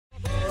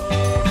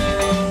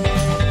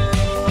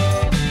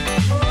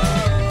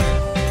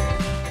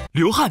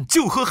流汗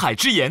就喝海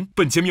之盐，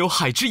本节目由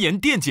海之盐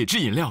电解质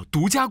饮料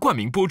独家冠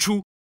名播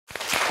出。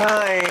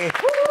嗨，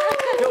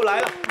又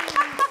来了，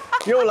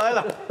又来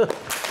了！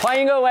欢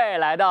迎各位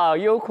来到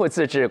优酷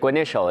自制国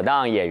内首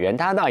档演员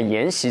搭档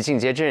研习进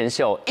阶真人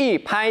秀《一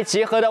拍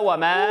即合的我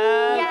们》。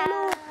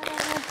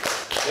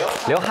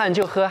流汗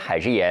就喝海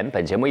之盐，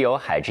本节目由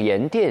海之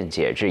盐电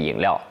解质饮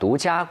料独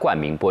家冠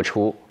名播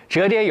出。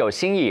折叠有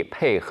新意，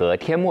配合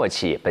添默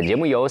契。本节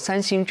目由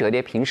三星折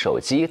叠屏手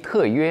机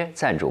特约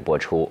赞助播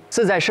出。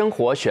自在生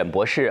活选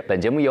博士，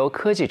本节目由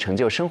科技成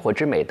就生活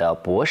之美的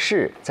博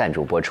士赞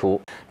助播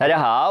出。大家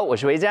好，我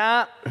是维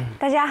嘉。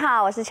大家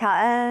好，我是乔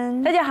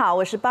恩。大家好，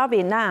我是芭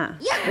比娜。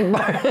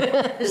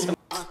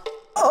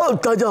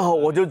大家好，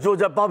我就坐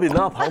在芭比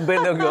娜旁边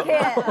那个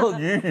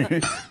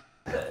鱼。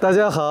大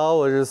家好，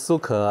我是苏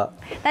可。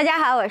大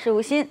家好，我是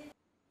吴昕。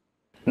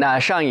那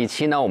上一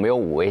期呢，我们有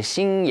5位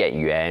新演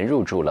员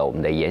入驻了我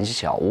们的研习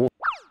小屋。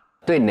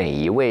对哪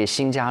一位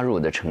新加入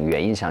的成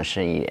员印象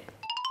深一点？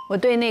我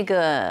对那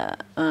个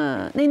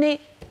内内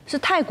是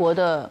泰国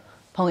的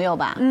朋友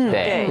吧？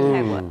对，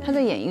泰国，他在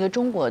演一个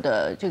中国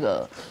的这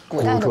个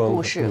古代的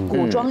故事，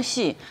古装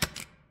戏。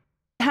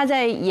他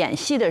在演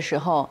戏的时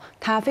候，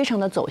他非常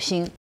的走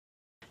心，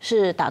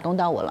是打动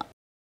到我了。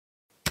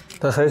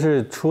他还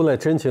是出来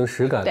真情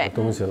实感的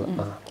东西了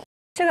啊。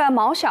这个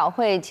毛小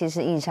慧其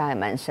实印象还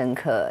蛮深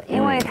刻，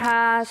因为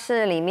她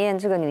是里面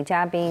这个女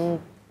嘉宾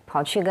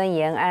跑去跟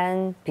延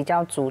安比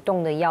较主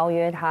动的邀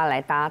约她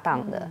来搭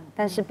档的，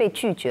但是被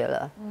拒绝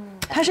了。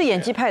她是演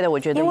技派的，我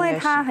觉得，因为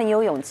她很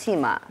有勇气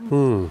嘛。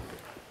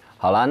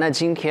好了，那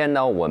今天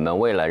呢，我们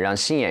为了让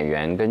新演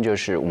员跟就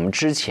是我们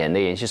之前的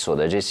研习所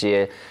的这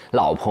些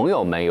老朋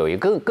友们有一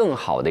个更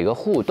好的一个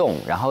互动，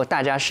然后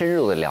大家深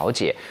入的了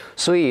解，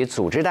所以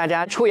组织大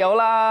家出游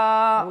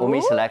啦。我们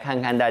一起来看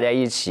看大家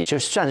一起就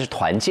算是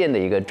团建的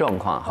一个状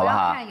况，好不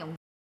好？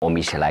我们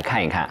一起来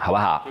看一看，好不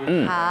好？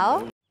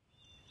好。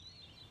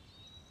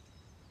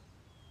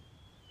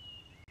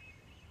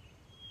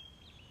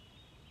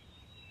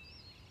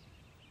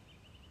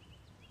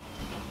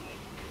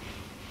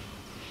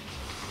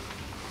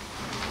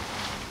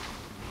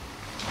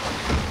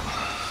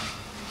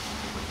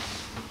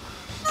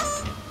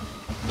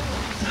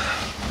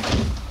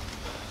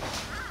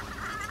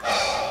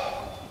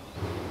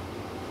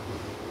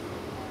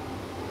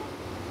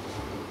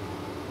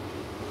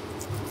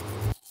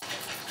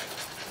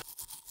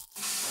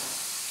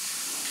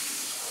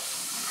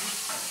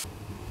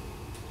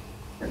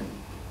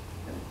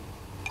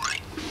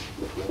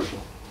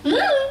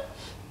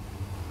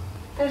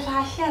被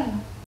发现了！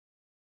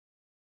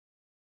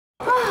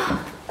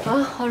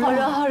好热，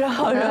好热，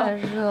好热，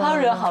好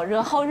热，好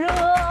热，好热！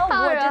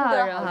我真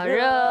的好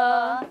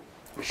热。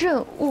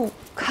任务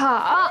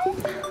卡。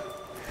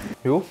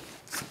哟，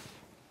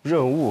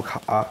任务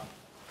卡。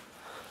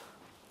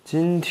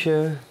今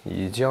天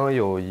你将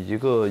有一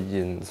个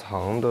隐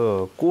藏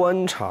的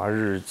观察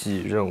日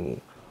记任务。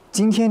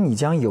今天你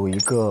将有一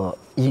个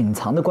隐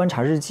藏的观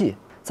察日记，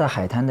在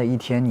海滩的一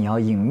天，你要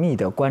隐秘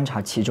地观察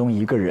其中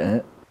一个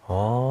人。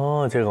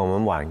哦，这个我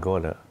们玩过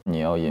的。你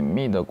要隐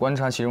秘地观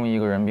察其中一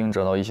个人，并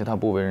找到一些他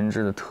不为人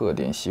知的特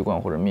点、习惯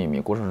或者秘密，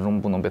过程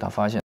中不能被他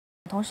发现。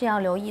同时要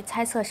留意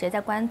猜测谁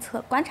在观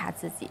察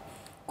自己。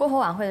篝火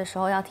晚会的时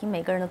候要听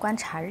每个人的观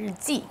察日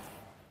记。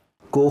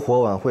篝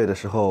火晚会的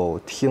时候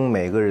听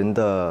每个人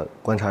的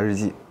观察日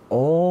记。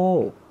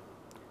哦，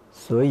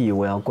所以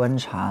我要观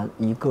察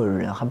一个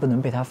人，还不能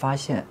被他发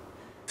现。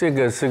这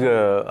个是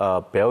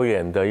个表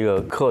演的一个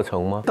课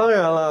程吗？当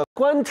然了，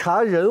观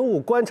察人物，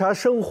观察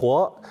生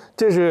活，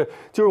就是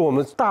我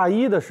们大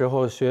一的时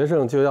候，学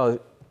生就要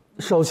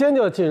首先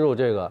就要进入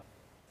这个。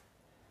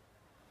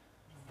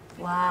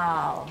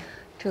哇哦，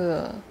这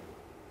个，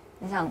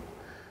你想，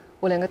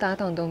我连个搭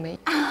档都没。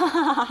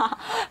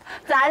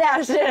咱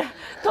俩是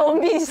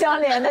同病相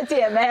怜的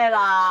姐妹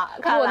了，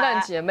落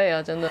难姐妹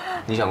啊，真的。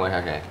你想观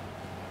察谁？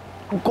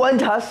观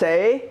察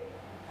谁？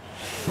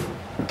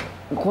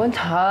观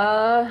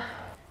察。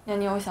那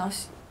你有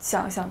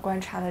想观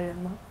察的人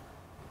吗？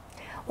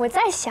我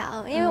在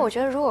想，因为我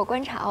觉得如果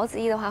观察敖子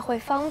逸的话会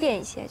方便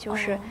一些，就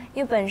是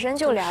因为本身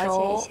就了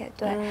解一些，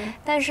对。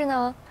但是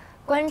呢，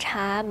观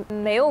察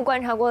没有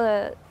观察过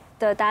的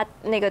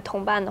那个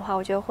同伴的话，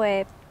我觉得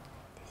会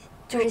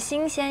就是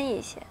新鲜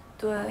一些。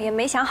对，也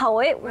没想好，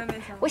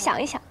我想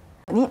一想。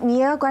你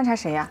要观察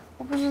谁呀？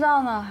我不知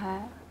道呢，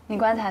还你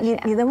观察谁？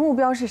你的目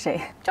标是谁？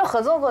就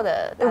合作过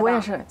的，我也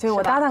是，就是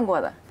我搭档过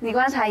的。你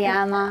观察延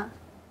安吗？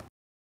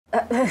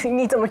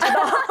你怎么知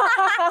道？好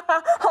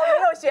没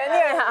有悬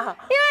念呀！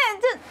因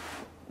为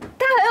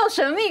他很有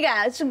神秘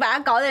感，是把它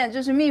搞点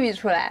就是秘密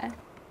出来。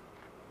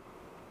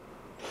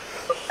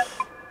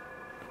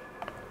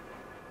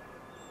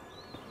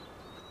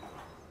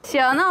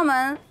行，那我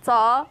们走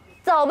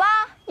吧，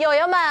友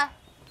友们。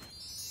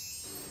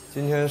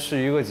今天是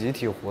一个集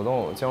体活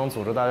动，将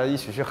组织大家一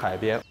起去海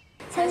边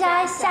参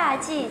加夏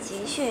季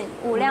集训。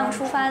5辆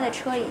出发的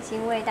车已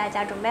经为大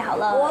家准备好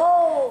了。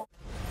哦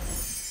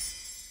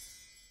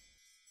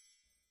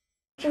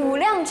，5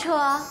辆车，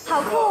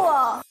好酷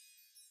哦！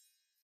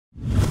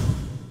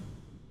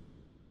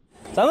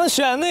咱们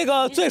选那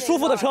个最舒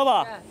服的车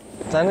吧。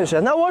咱就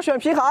选，那我选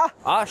皮卡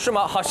啊？是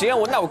吗？好，行，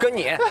那我跟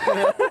你。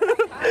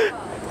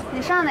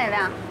你上哪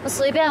辆？我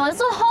随便，我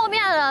坐后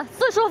面的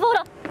最舒服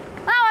的。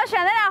那我选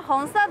那辆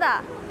红色的。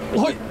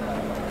我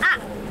啊，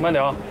慢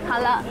点啊。好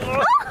了。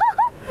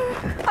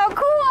好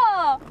酷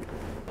哦！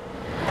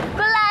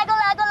过来，过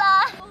来，过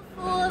来。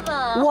舒服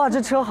的。哇，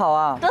这车好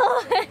啊。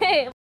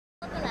对。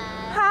过来。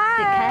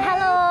嗨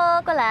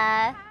 ，Hello， 过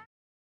来。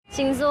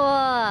请坐。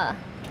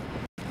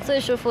最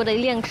舒服的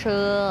一辆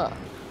车。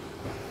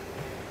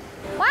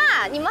哇，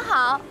你们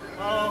好。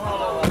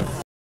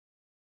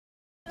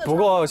不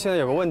过现在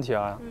有个问题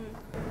啊，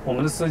我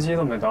们的司机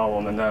都没到，我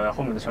们的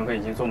后面的乘客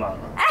已经坐满了。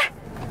哎，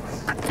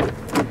有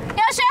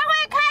谁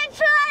会开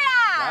车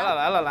呀？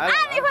来了。啊，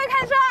你会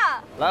开车？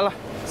来了，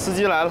司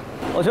机来了。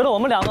我觉得我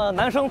们2个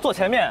男生坐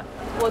前面，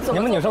你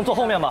们女生坐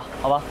后面吧，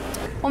好吧？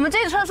我们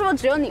这个车是不是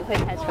只有你会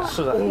开车？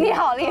是的。你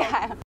好厉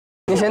害。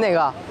你选哪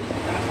个？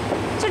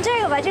就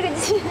这个吧，这个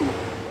机。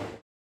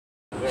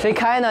谁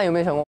开呢？有没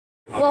有想过？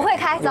我会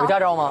开。有驾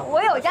照吗？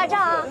我有驾照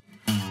啊。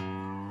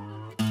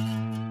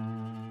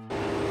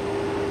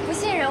不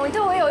信任，对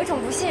我有一种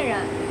不信任。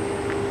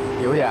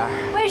有点。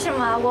为什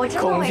么？我真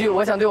的恐惧，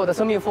我想对我的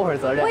生命负会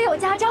责任。我有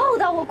驾照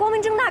的，我光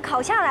明正大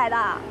考下来的。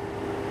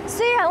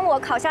虽然我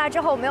考下来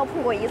之后没有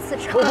碰过1次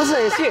车。我不是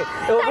很信，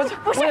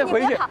我得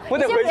回去，我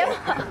得回去。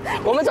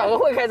我们找个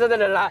会开车的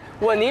人来，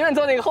我宁愿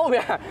坐那个后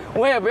面，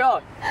我也不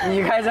要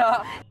你开车。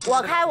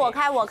我开。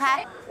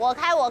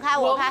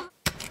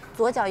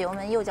左脚油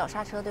门，右脚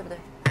刹车，对不对？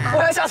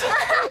我要下车，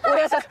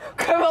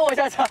快放我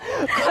下车，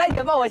快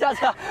点放我下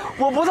车，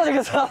我不坐这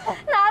个车。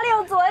哪里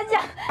有左脚？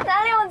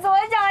哪里有左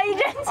脚啊？一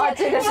真气！啊，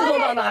这个是动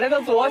到哪来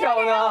的左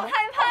脚呢？害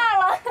怕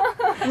了。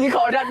你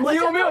考一下，你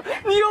有没有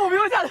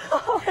下车？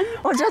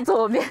我这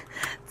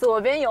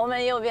左边油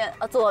门，右边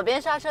左边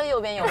刹车，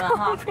右边油门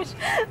哈。不是，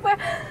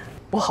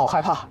我好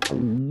害怕。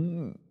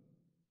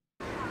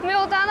没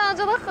有搭档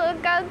真的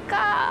很尴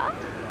尬。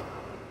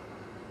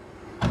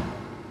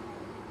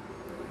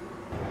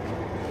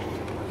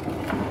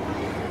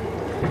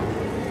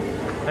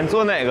你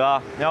坐哪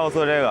个？你要我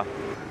坐这个？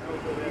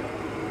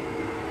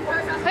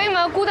可以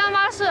吗？孤单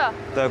巴士。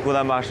对，孤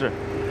单巴士。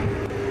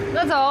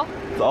那走。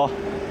走。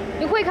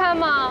你会开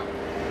吗？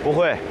不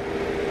会。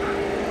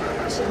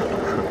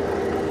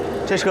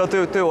这车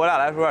对我俩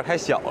来说有点太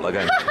小了，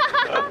感觉。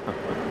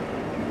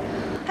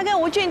他跟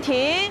吴俊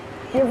廷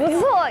也不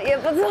错，也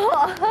不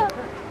错。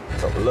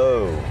走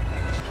喽，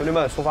兄弟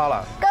们，出发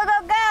了 ！Go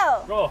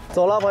go go！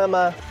 走了，朋友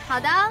们。好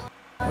的。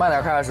慢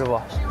点开啊，师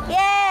傅。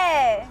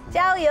耶，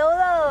加油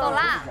喽！走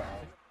啦。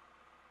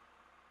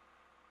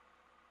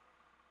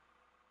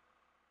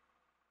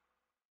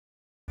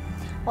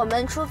我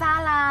们出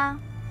发啦！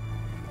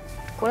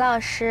古老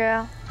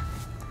师，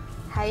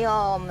还有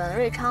我们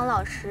瑞昌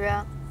老师，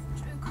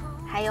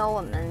还有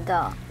我们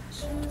的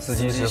司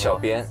机小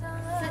编。司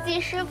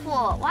机师傅，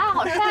哇，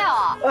好帅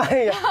哦！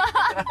哎呀，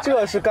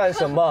这是干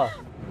什么？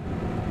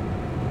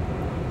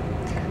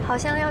好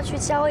像要去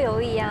郊游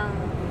一样。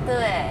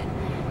对。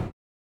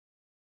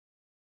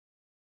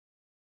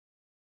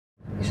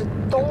你是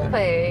东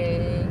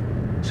北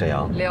沈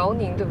阳、辽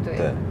宁对不对？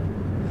对。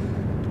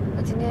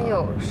那今天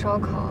有烧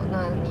烤，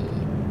那你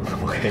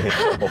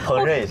我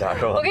烹饪一下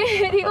是吧？我给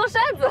你提供扇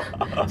子，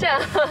这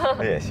样。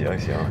也行，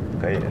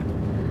可以。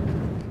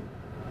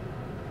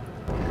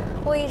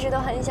我一直都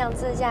很想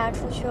自驾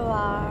出去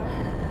玩。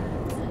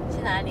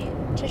去哪里？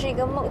这是一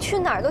个梦，去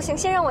哪儿都行，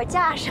先让我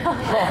驾上。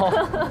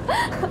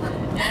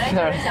原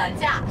来就是想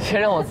驾。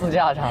先让我自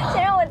驾上。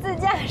先让我自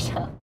驾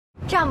上。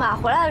这样吧，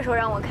回来的时候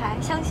让我开，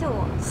相信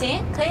我。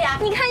行，可以啊。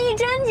你看一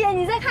真姐，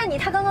你再看你，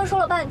她刚刚说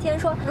了半天，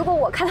说如果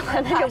我开的话，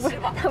那就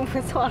很不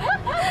错了。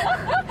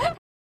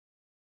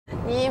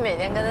你每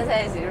天跟他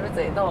在一起是不是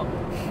贼逗？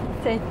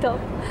贼逗。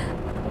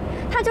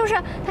他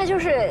就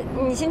是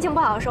你心情不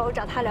好的时候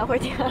找他聊会儿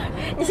天，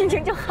你心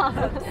情就好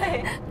了。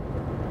对。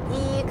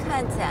依依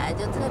看起来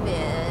就特别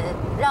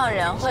让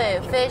人会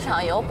非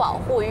常有保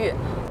护欲。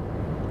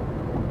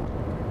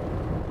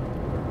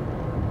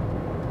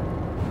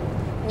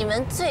你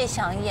们最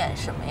想演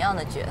什么样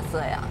的角色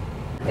呀？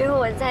因为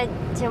我在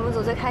节目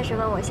组最开始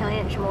问我想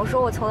演什么，我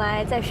说我从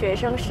来在学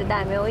生时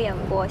代没有演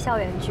过校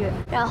园剧，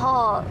然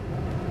后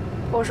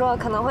我说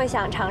可能会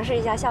想尝试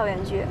一下校园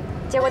剧，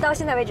结果到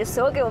现在为止，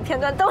所有给我片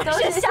段都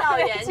是校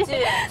园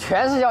剧，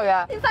全是校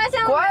园。你发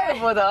现了？怪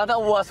不得呢，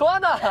我说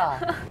呢。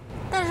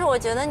但是我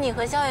觉得你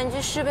和校园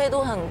剧适配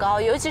度很高，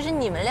尤其是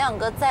你们2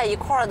个在一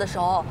块儿的时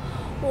候，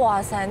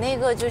哇塞，那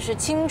个就是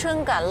青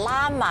春感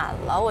拉满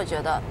了，我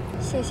觉得。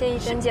谢谢一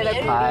真姐的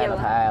鼓励了。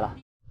太了。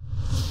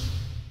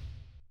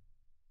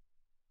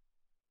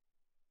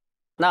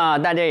那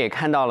大家也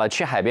看到了，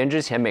去海边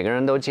之前，每个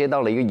人都接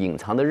到了一个隐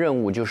藏的任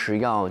务，就是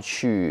要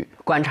去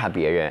观察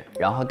别人。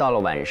然后到了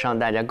晚上，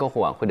大家篝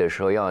火晚会的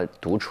时候，要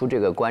读出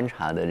这个观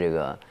察的这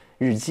个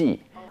日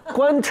记。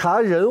观察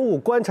人物，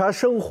观察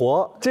生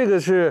活，这个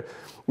是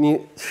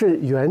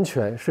源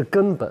泉，是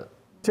根本。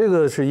这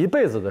个是一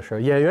辈子的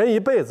事，演员一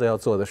辈子要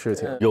做的事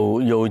情。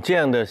有这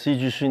样的戏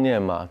剧训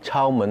练吗？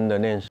敲门的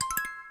练习。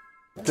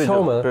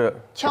敲门。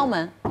敲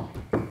门。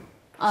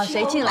啊，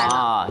谁进来了？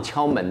啊，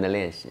敲门的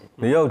练习。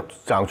你要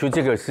讲出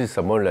这个是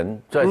什么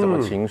人，在什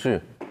么情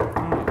绪。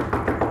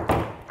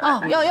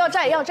哦，要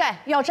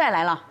债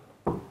来了。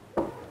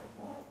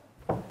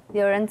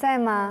有人在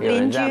吗？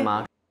邻居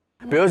吗？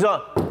比如说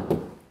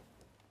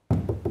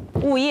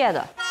物业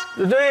的。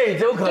对，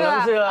有可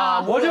能是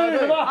啊。我就是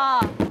什么啊？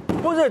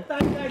不是，大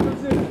概就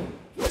是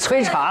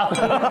催场。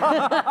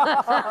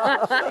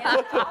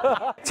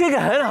这个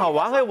很好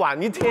玩，会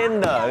玩一天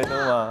的，你知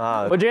道吗？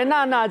啊，我觉得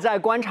娜娜在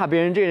观察别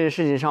人这件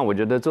事情上，我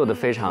觉得做得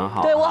非常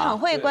好。对，我很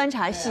会观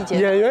察细节。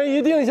演员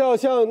一定要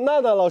像娜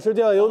娜老师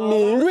这样有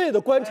敏锐的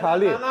观察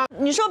力。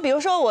你说，比如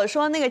说我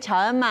说那个乔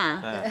恩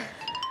嘛，娜娜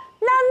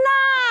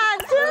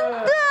真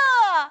的。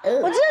我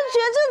真的觉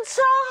得这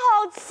超好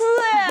吃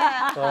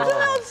哎！我真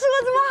没有吃过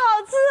这么好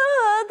吃的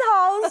核桃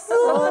酥，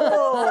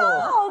超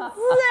好吃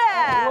哎！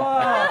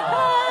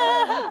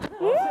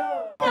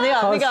那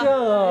个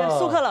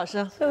苏克老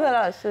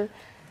师，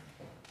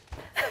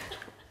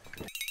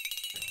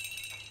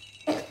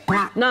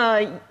那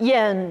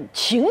演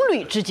情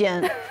侣之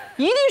间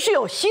一定是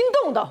有心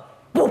动的，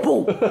蹦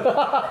蹦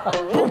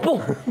蹦蹦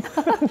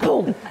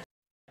蹦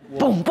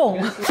蹦蹦，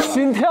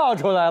心跳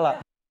出来了。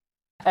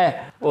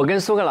哎，我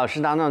跟苏克老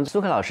师搭档，苏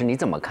克老师你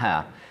怎么看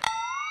啊？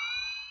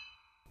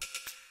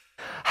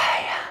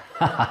哎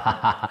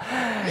呀，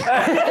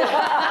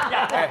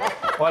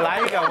我来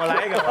一个，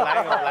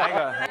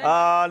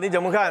你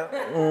怎么看？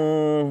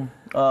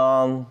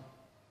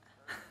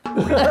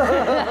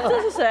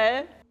这是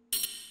谁？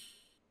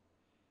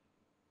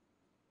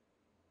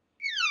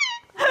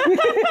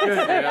这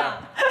是谁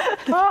啊？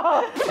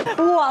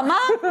我吗？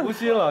吴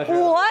昕老师。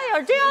我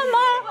有这样吗？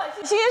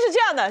欣欣是这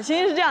样的，欣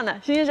欣是这样的，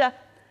欣欣是。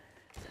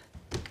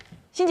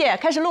欣姐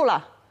开始录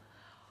了。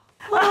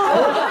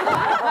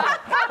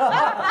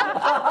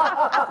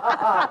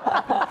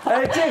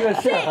哎，这个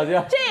是好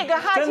像这个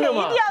哈欠一定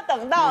要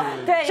等到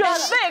对准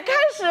备开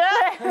始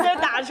再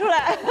打出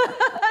来。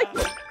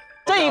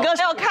这一个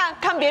是要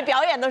看别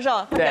表演的时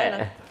候。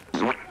对。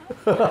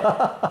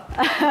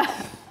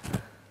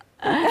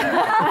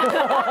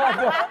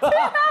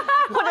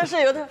或者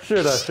是有的。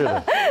是的。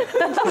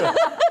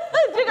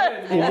这个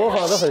你模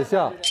仿得很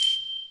像。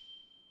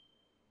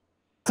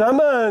咱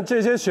们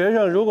这些学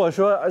生，如果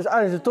说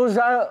都是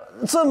按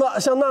这么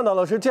像娜娜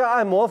老师这样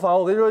按模仿，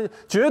我跟你说，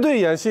绝对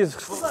演戏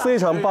非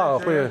常棒，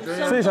会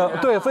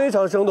非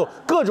常生动，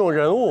各种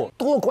人物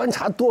多观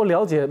察多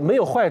了解没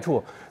有坏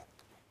处，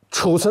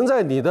储存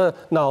在你的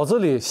脑子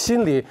里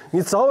心里，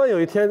你早晚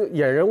有一天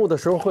演人物的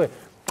时候会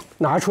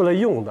拿出来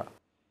用的，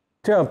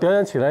这样表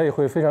演起来也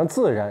会非常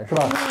自然，是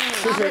吧？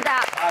是的。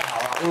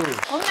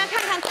我们来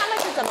看看他们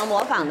是怎么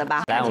模仿的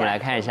吧。来，我们来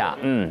看一下，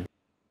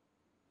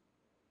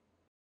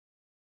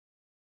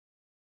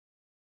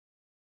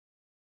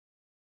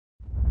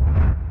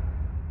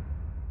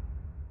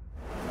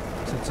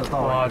这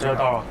道哇，这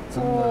道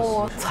真的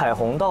是彩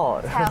虹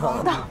道，彩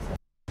虹道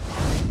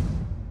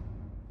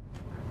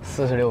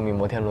，46米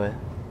摩天轮，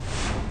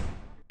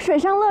水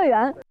上乐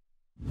园，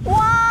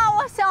哇，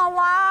我想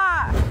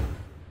玩。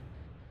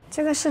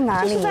这个是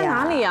哪里？这是在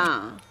哪里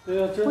啊？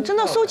我真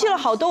的收集了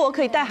好多我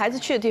可以带孩子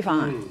去的地方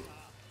啊。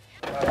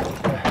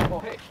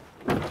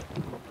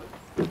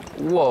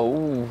哇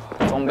哦，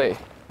装备。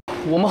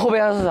我们后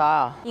边还是啥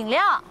啊？饮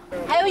料，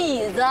还有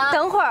椅子。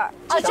等会儿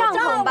是帐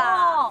篷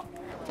吧？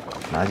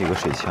拿几个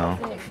水枪，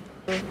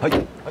嘿，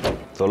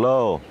走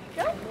喽！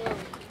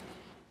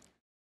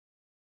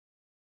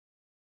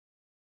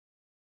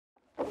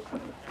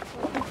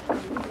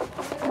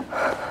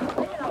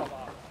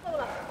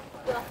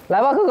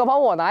来吧，哥哥，帮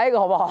我拿一个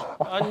好不好？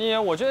啊，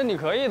我觉得你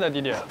可以的，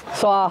弟弟。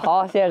是吧？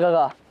好，谢谢哥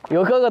哥，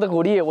有哥哥的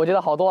鼓励，我觉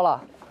得好多了。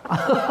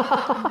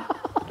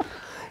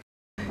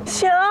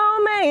小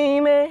妹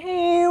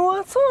妹，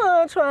我坐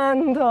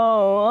船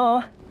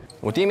头。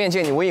我第一面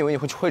见你，我以为你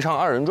会唱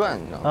二人转，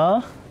你知道吗？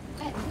啊？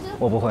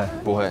我不会，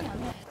不会。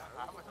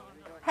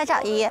拍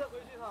照一。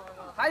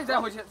还得再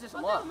回去，这什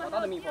么？好大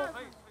的蜜蜂！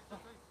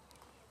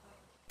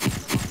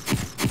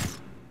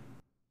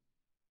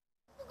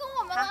不跟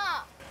我们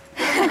了。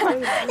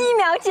1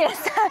秒解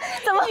散，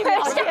怎么回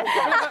事？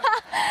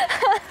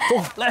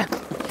走，来。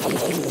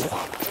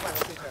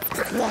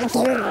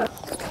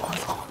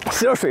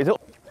吃点水就，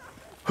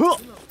喝。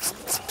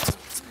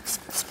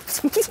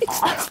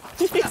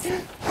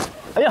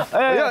哎呀，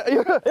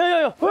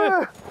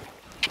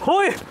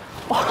嘿，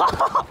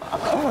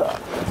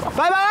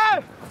拜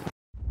拜，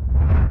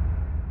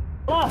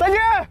再见，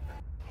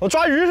我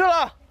抓鱼去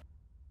了。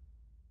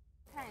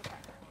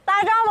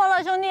搭帐篷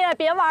了，兄弟，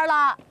别玩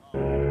了。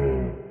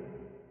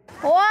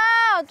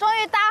哇，终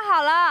于搭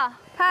好了，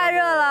太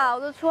热了，我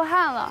都出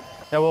汗了。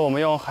要不我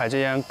们用海之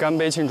盐干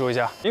杯庆祝一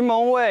下？柠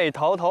檬味、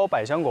桃桃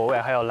百香果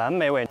味，还有蓝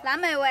莓味。蓝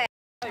莓味。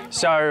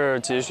夏日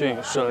集训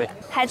顺利。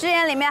海之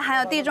盐里面含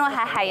有地中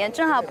海海盐，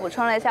正好补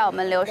充了一下我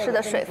们流失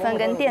的水分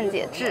跟电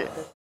解质。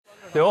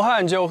流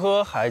汗就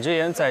喝海之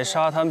盐，在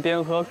沙滩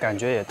边喝，感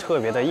觉也特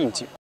别的应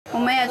景。我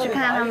们也去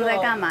看看他们在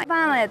干嘛，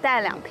饭了也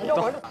带2瓶。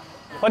走，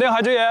喝点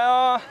海之盐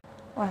啊！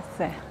哇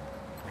塞，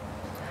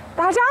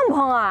搭帐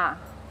篷啊！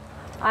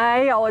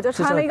哎呀，我就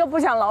穿了一个不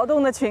想劳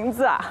动的裙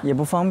子啊，也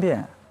不方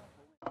便。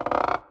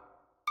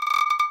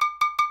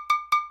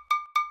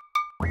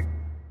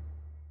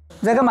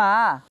你在干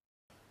嘛？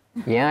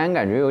延安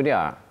感觉有点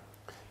儿，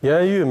延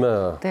安郁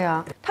闷啊。对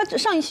啊，他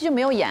上一期就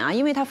没有演啊，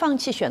因为他放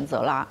弃选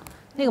择了。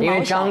那个因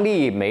为张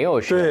力没有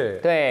选，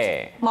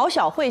对，毛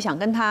小慧想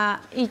跟他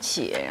一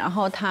起，然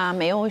后他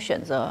没有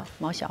选择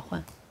毛小慧。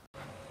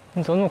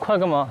你走那么快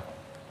干嘛？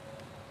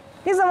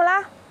你怎么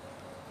啦？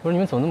不是你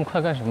们走那么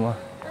快干什么？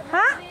啊？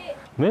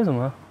没什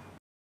么。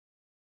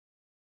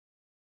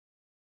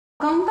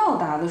刚到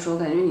达的时候，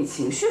感觉你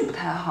情绪不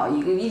太好，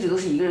一直都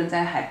是一个人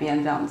在海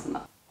边这样子呢。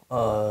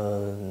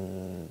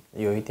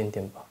有一点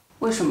点吧。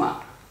为什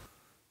么？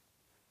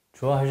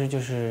主要还是就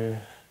是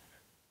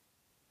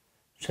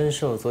深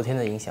受昨天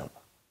的影响吧。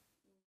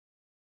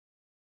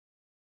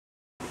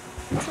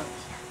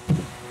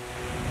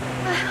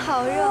哎，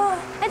好热！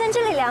哎，但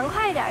这里凉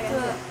快一点，感觉。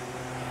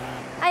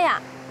哎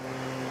呀，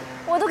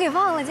我都给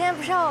忘了，今天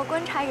不是要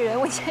观察一个人，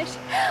我今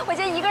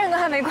天一个人都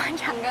还没观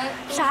察。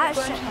啥？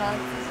观察，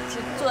其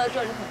实坐在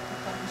这儿就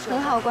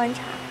很好观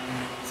察，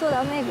坐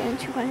到那边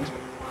去观察。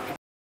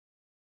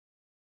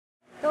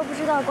都不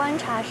知道观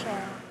察谁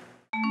啊。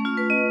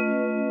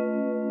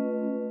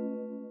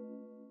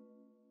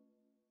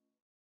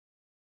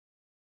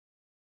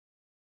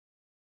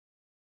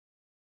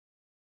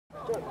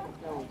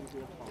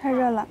太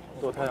热了。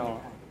躲太阳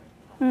了。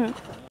嗯。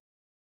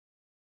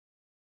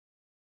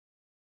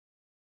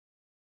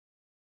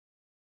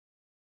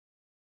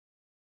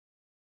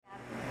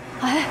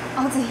哎，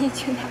敖子逸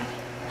去哪里？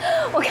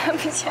我看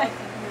不见。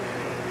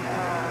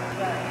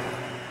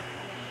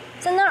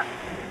在那儿。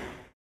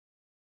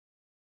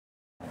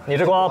你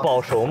这瓜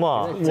保熟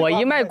吗？我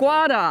一卖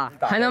瓜的，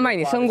还能卖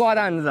你生瓜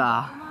蛋子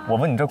啊？我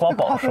问你这瓜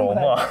保熟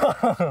吗？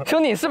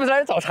兄弟，你是不是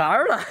来找茬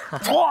了？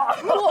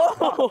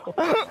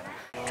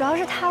主要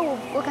是他，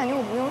我感觉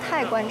我不用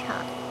太观察。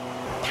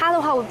他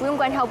的话，我不用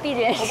观察，我闭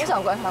着眼。我不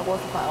想观察郭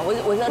思凡，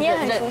我现在你也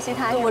很熟悉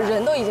他，我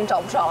人都已经找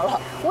不着了。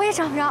我也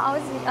找不着敖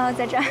子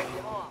在这儿。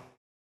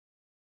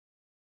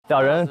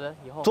俩人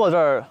坐这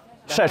儿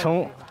晒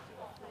成，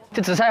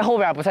就只晒后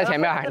边不晒前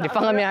面，你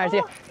翻个面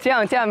去，这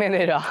样面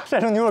对着，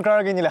晒成牛肉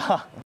干给你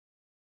俩。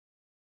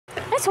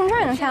哎，从这儿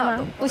也能下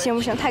吗？不行，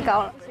太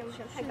高了。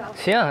太高了。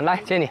行，来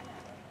接你。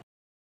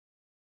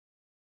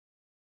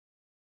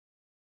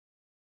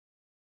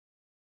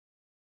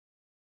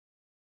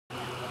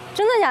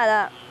真的假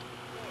的？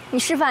你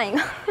示范一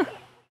个。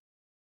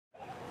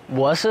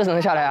我是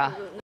能下来啊。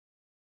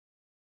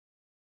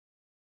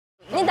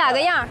你打个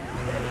样，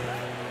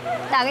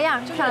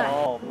就上来。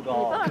不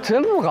高。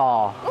真不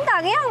高。你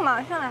打个样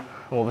嘛，上来。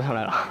我不上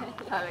来了。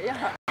打个样。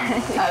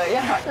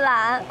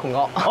懒。恐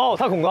高。哦，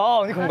他恐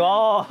高，你恐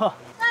高。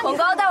恐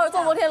高，待会儿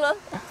坐摩天轮。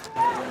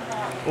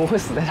我会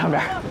死在上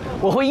边，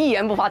我会一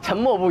言不发，沉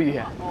默不语。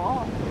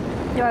哦，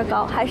有点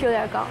高，还是有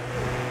点高。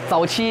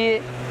早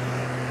期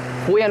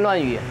胡言乱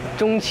语，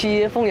中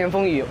期风言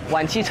风语，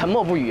晚期沉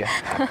默不语。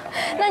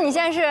那你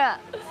现在是？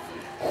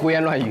胡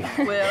言乱语。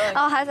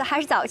哦，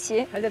还是早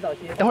期。还在早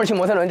期。等会儿去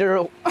摩天轮就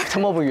是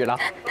沉默不语了。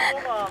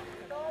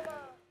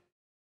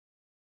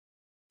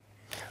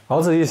敖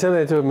子逸现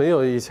在就没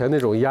有以前那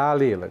种压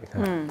力了，你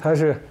看，他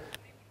是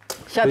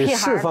可以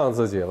释放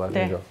自己了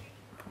那种。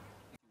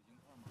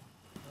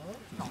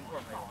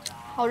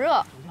好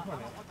热。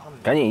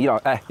赶紧，易老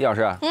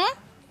师，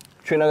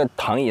去那个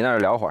躺椅那儿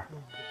聊会儿。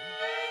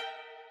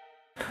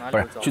不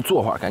是，去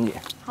坐会儿，赶紧。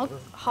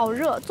好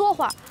热，坐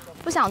会儿，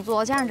不想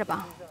坐，站着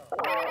吧。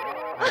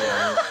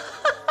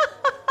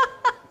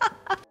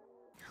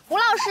吴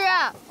老师，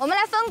我们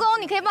来分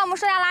工，你可以帮我们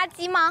收下垃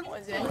圾吗？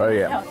可以。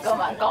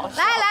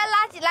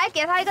来，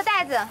给他一个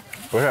袋子。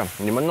不是，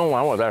你们弄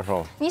完我再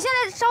收。你现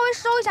在稍微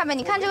收一下呗，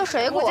你看这个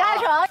水果。古嘉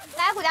诚，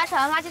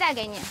垃圾袋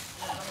给你。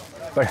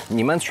不是，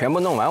你们全部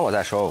弄完我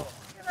再收。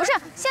不是，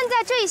现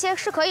在这一些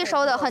是可以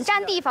收的，很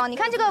占地方。你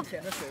看这个，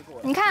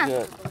你看。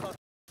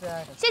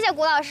谢谢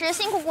古老师，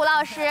辛苦古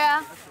老师。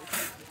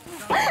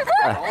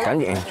哎，赶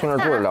紧去那儿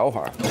坐着聊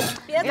会儿。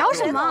聊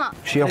什么？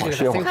歇会儿。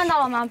你看到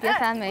了吗？别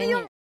烦美女。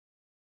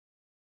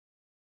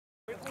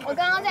我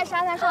刚刚在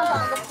沙滩上找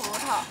了个葡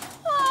萄。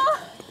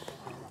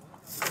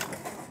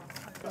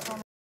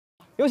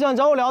有想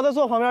找我聊的，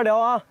坐旁边聊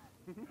啊，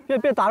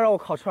别打扰我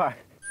烤串。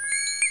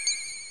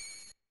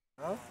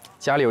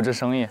家里有这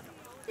生意。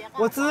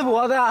我淄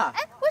博的。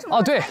哎，为什么？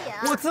哦，对，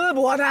我淄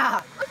博的。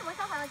为什么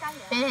上传了家里？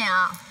甜甜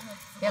啊，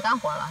别干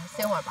活了，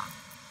歇会儿吧。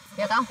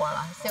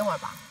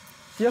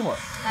歇会儿。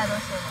大家都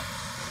歇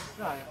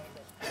会儿。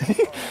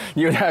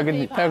因为他要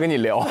跟你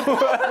聊。不是，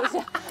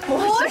因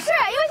为现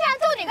在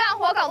就你干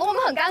活，搞得我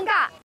们很尴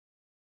尬。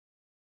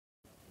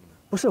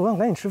不是，我想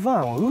赶紧吃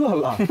饭，我饿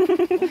了。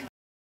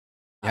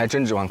你还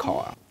真指望考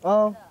啊？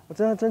啊，我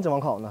真指望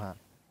考呢还。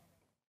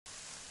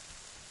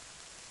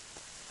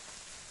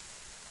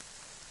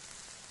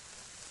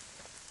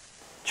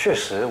确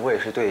实，我也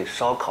是对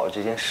烧烤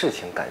这件事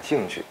情感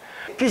兴趣，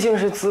毕竟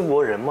是淄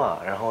博人嘛，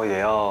然后也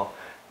要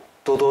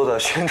多多的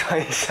宣传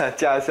一下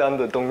家乡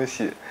的东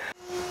西。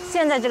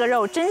现在这个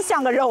肉真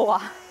像个肉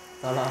啊！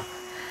咋了？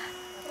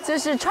就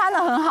是穿的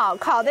很好，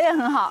烤的也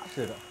很好。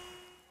是的。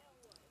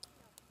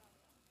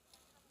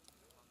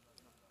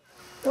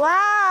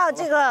哇，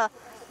这个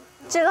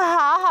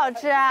好好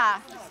吃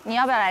啊！你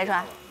要不要来一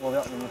串？我不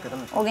要，你们给他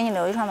们。我给你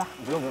留一串吧。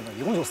不用，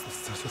一共就4。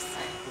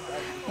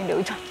你留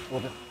一串。我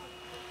不要。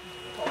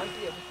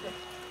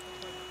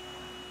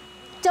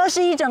就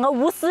是一整个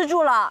无私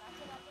住了，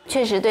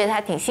确实对他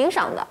挺欣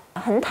赏的，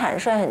很坦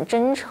率，很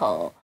真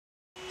诚。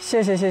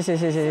谢谢，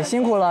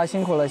辛苦了。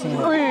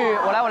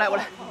我来。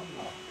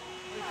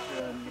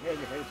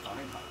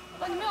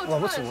我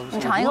不吃，你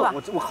尝一个吧。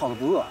我烤的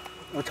不饿，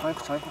我尝一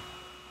块。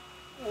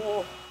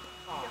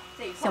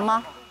行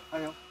吗？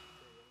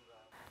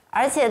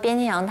而且边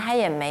天阳他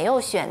也没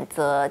有选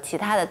择其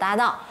他的搭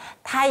档，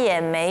他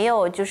也没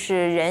有就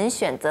是人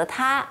选择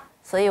他，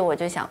所以我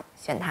就想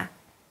选他。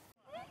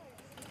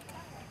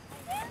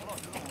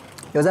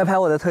有在拍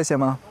我的特写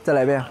吗？再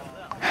来一遍。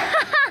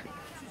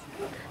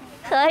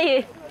可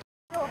以。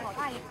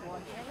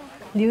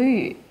刘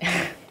宇，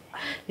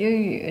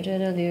我觉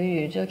得刘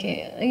宇就可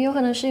以，有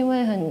可能是因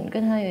为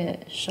跟他也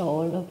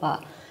熟了吧？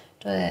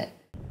对。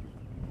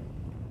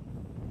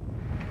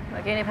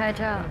我给你拍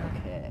照。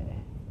OK。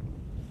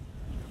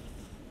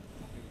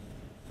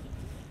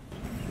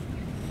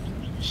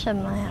什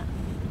么呀？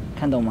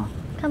看懂吗？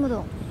看不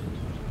懂。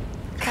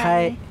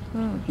开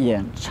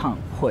演唱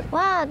会。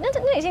哇，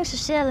那已经实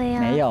现了呀。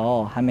没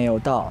有，还没有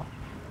到。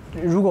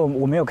如果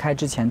我没有开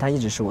之前，它一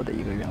直是我的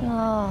一个愿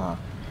望。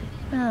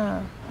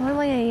哦，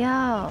我也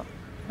要。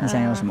你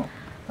想要什么？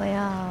我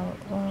要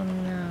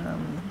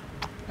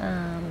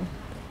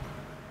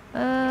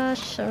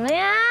什么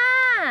呀？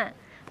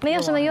没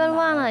有什么愿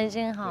望了，已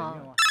经好。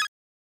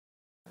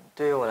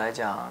对于我来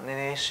讲，内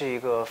内是一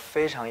个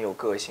非常有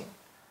个性、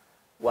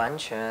完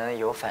全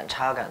有反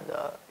差感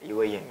的一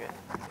位演员。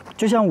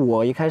就像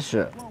我一开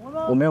始，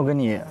我没有跟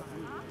你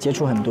接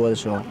触很多的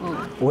时候，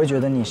我会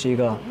觉得你是一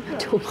个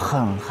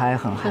很嗨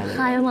的人。很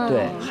嗨吗？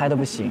对，嗨的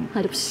不行。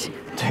嗨的不行。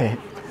对，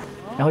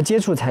然后接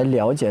触才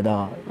了解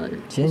到，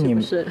其实你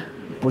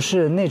不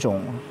是那种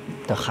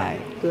的嗨。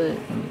对。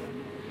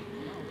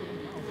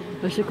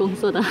我是工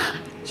作的嗨。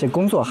是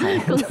工作嗨。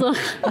工作嗨，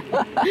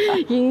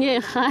音乐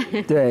嗨。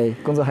对，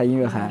工作嗨，音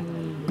乐嗨，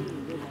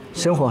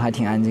生活还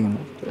挺安静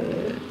的。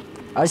对。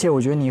而且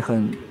我觉得你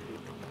很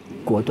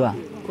果断。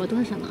果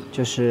断什么？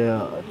就是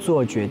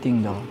做决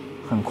定的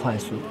很快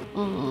速。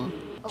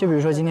就比如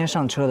说今天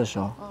上车的时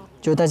候，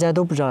就大家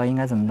都不知道应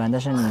该怎么办，但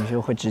是你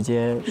就会直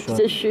接说。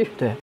继续。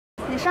对。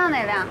你上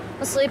哪辆？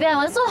我随便，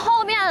我坐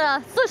后面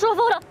的，最舒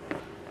服的。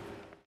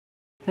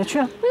那去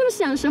啊。我在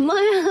想什么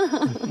呀？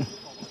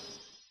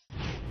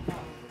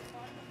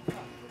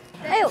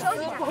哎呦，休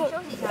息一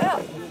下。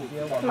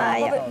妈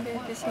呀！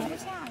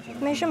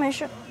没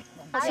事。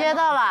切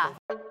到了，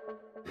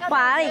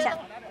划了一下。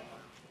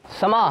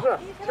什么？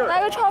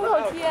来个创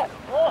口贴。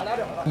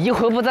一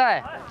回不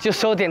在就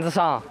收点子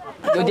上，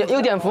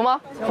有点符吗？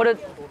或者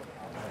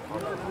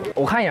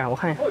我看一眼。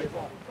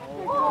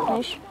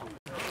没事。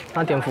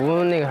那点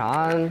符那个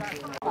啥。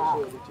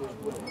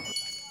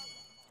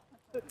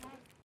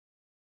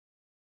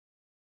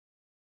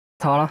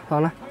好了。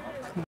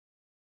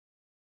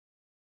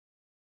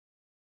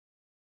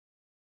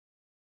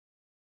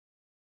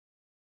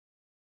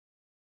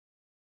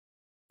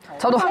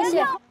差不多。谢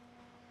谢。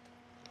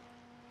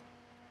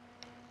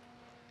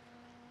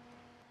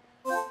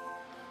我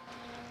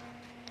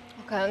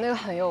感觉那个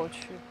很有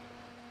趣。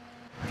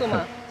坐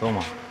吗？走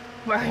吗？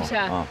玩一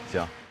下。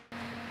行。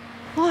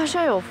哇，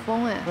现在有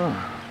风哎。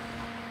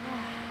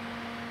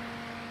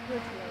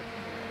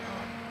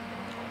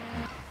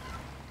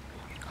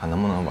看能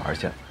不能玩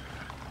去。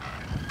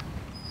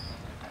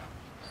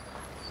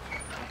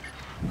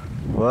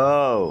哇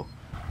哦！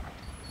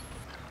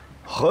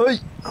嘿。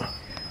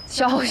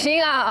小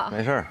心啊！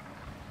没事儿。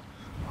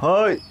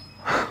嘿。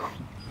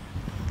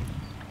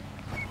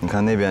你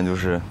看那边就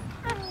是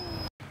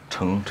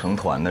成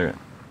团的人。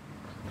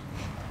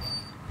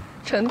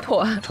成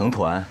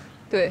团。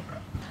对，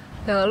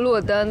两个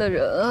落单的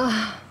人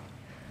啊。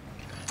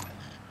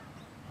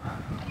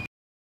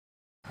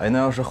哎，那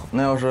要是后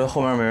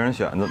面没人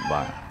选怎么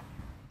办？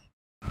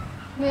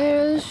没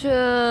人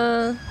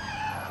选，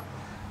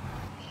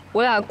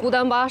我俩孤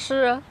单巴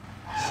士。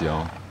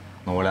行，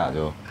那我俩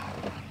就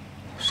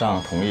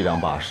上同一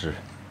辆巴士。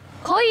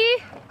可以。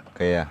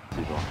可以。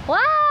哇！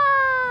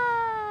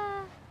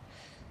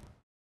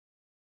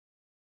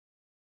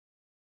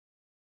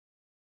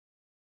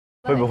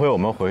会不会我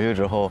们回去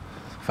之后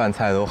饭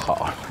菜都好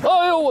了？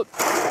哎呦我！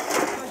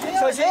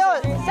小心！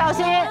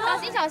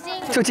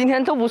就今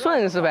天都不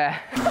顺是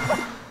呗？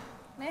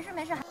没事。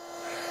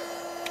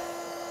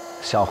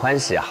小欢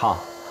喜哈。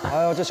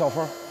哎呦，这小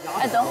风。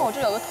哎，等会儿我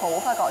这有个头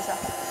发，搞一下。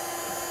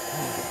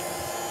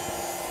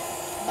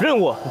任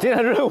务，今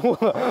天任务，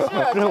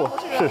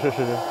是。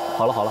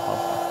好了。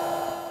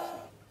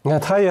你看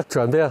他也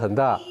转变很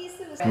大。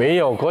没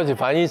有，郭启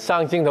凡一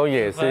上镜头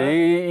也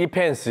是一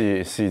片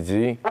喜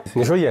极。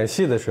你说演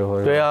戏的时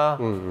候？对啊，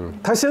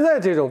他现在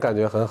这种感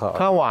觉很好。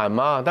他晚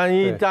嘛，但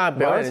一旦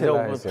表演就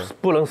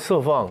不能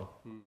释放。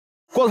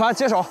郭子凡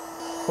接手，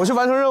我去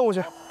完成任务去。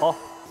好，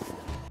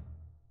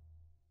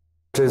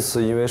这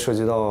次因为涉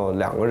及到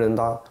2个人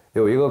搭，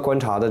有一个观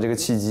察的这个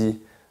契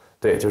机，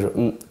对，就是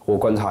我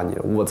观察你，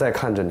我在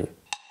看着你。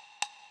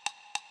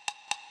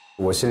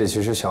我心里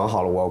其实想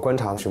好了，我要观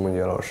察徐梦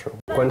洁老师，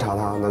观察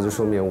他，那就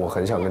说明我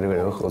很想跟这个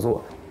人合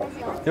作。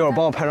一会儿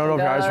帮我拍张照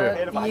片去，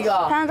第一个，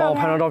帮我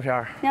拍张照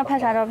片。你要拍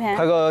啥照片？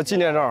拍个纪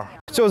念照，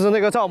就是那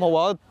个帐篷，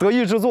我要得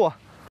意之作。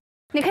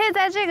你可以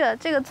在这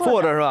个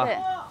坐着是吧？对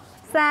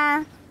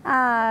，3、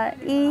2、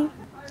1。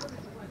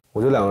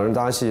我觉得2个人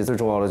搭戏最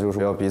重要的就是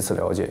要彼此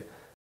了解，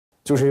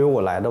就是因为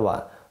我来的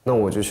晚，那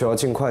我就需要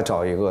尽快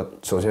找一个，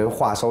首先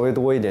话稍微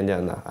多一点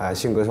点的，哎，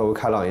性格稍微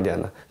开朗一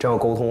点的，这样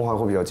沟通的话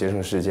会比较节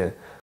省时间。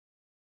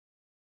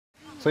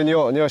所以你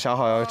有想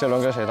好这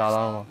轮跟谁搭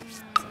档吗？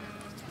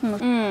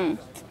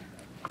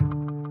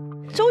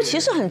周琦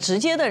是很直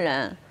接的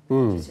人。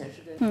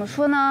怎么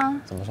说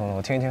呢？怎么说呢？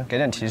我听一听，给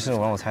点提示，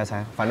我让我猜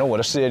猜。反正我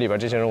的视野里边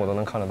这些人我都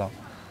能看得到。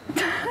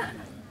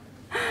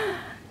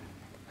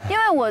因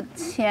为我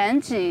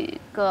前几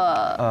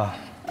个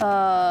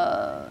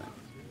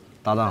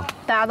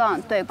搭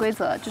档对规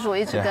则就是我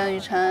一直跟于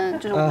晨，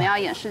就是我们要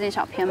演世界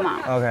小片嘛。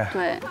OK。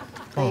对，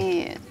所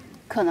以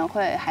可能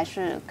会还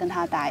是跟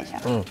他搭一下。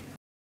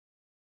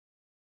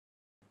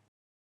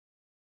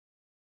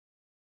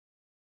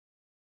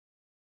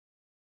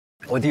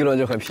我第1轮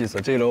就很 peace，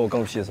 这一轮我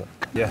更 peace。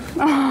耶。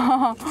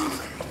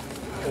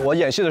我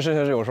演戏的事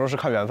情是有时候是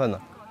看缘分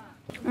的。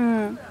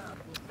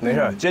没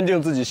事，坚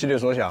定自己心里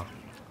所想。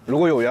如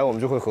果有缘，我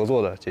们就会合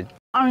作的。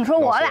你说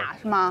我俩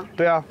是吗？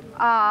对啊。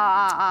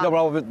啊！要不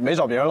然我没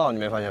找别人了，你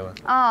没发现吗？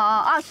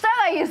是这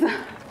个意思。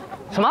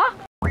什么？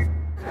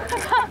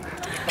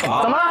怎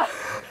么了？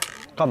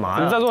干嘛呀？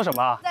你们在做什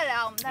么？再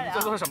聊，我们再聊。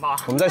在做什么？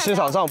我们在欣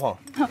赏帐篷。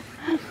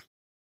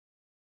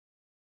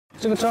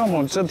这个帐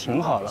篷真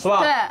挺好的，是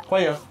吧？对，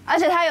欢迎。而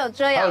且它有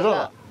遮阳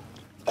的，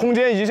空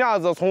间一下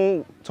子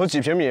从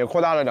几平米扩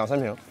大了2、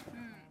3平。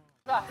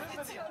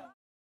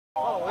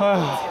哎，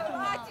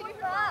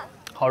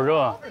好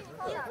热啊！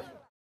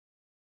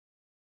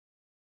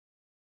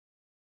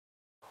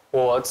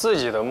我自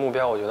己的目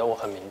标，我觉得我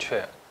很明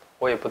确，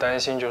我也不担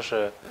心，就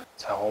是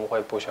彩虹会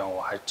不选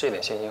我，这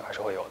点信心还是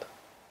会有的。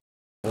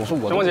我说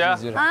我徐梦洁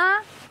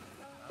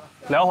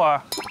聊会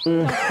儿。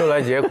又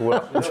来截胡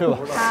了，你去吧。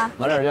好，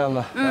晚点见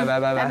吧。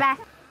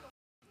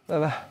拜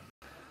拜。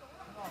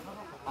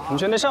我们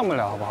去那上面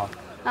聊好不好？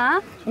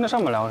去那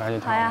上面聊还是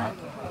挺好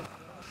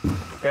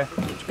的。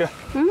给。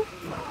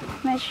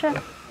没事，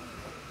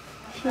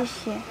谢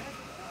谢。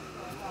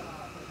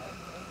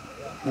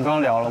你刚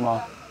刚聊了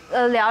吗？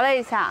聊了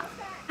一下，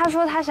他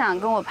说他想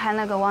跟我拍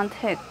那个 one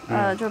take，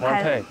就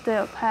拍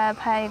对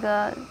拍一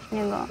个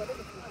那个。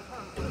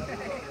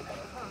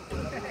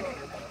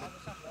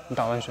你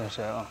打算选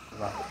谁啊？对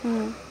吧？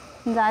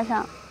你咋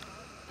想？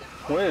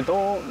我也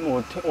都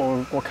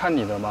我看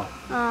你的嘛。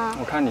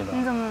我看你的。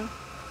你怎么？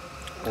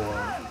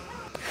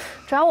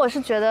主要我是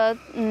觉得，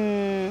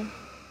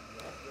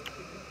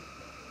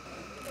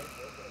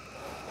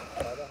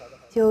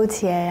纠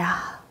结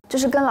呀，就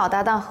是跟老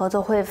搭档合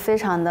作会非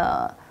常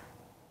的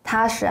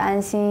踏实安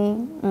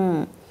心，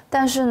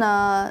但是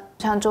呢，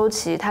像周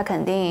琦他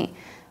肯定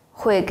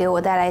会给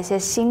我带来一些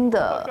新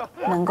的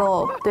能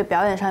够对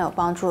表演上有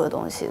帮助的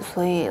东西，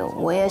所以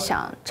我也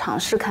想尝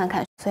试看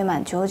看，所以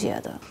蛮纠结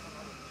的。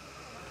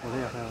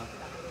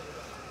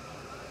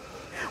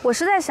我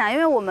是在想，因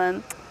为我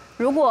们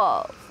如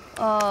果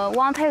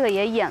one take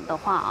也演的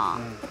话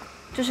啊，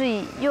就是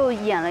又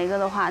演了一个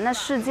的话，那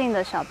试镜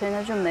的小片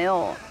它就没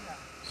有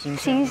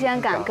新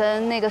鲜感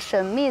跟那个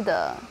神秘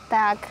的大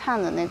家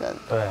看的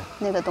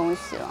那个东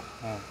西了。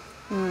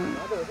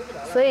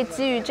所以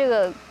基于这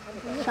个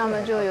上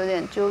面就有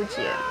点纠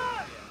结。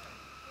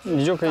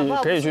你就可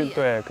以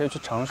去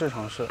尝试。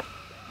尝试。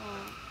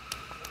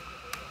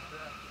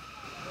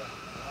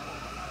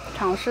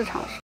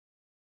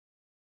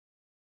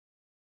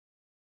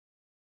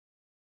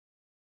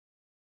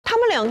他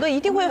们2个一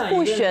定会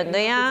互选的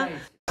呀。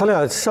他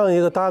俩上一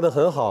个搭得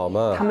很好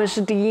嘛。他们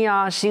是第1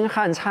啊，星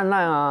汉灿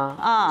烂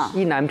啊，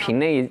意难平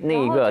那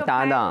一个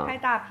搭档。拍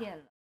大片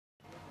了。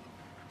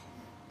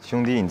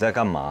兄弟，你在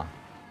干嘛？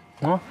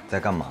在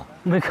干嘛？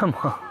没干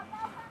嘛。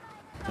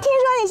听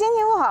说你心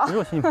情不好。没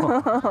有心情不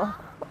好。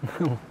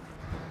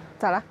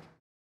咋了？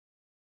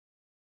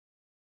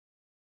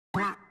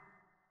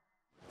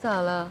咋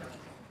了？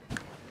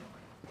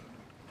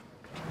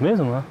没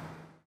什么。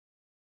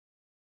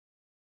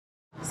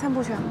散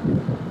步去。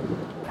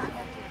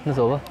那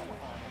走吧。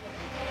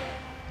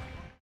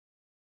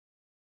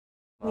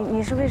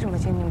你是为什么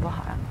心情不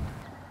好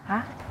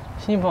呀？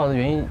心情不好的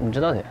原因你知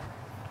道的。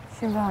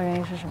心情不好原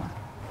因是什么？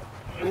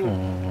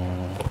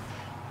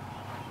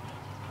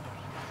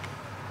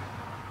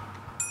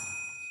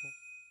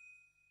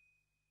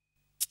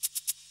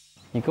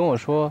你跟我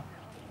说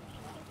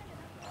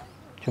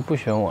就不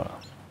选我了，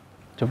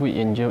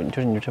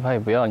你这盘也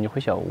不要，你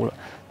回小屋了。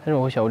但是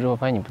我回小屋之后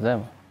发现你不在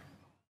嘛。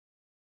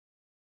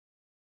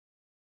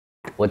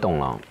我懂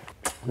了，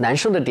难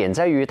受的点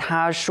在于，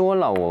他说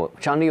了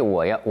张力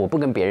我不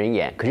跟别人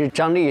演，可是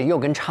张力又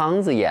跟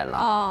昌子演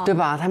了，对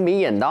吧？他没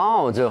演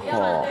到最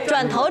后，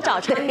转头找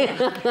昌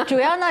子。主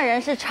要那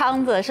人是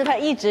昌子，是他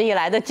一直以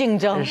来的竞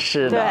争。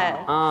是的，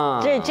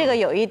对，这个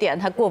有一点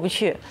他过不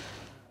去。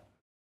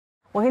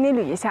我给你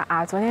捋一下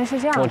啊，昨天是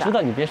这样的。我知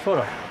道，你别说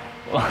了。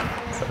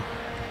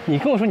你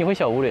跟我说你会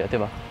小屋里，对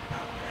吧？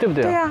对不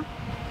对？对呀，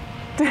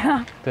对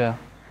呀，对啊。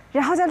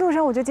然后在路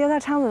上我就接到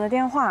昌子的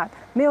电话，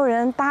没有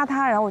人搭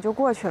他，然后我就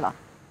过去了。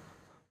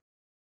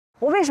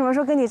我为什么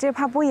说跟你这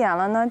趴不演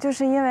了呢？就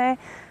是因为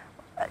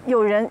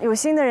有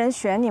新的人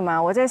选你嘛，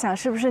我在想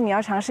是不是你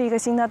要尝试一个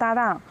新的搭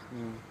档，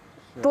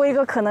多一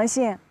个可能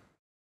性。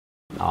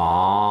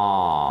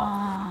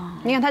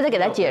你看他在给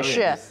他解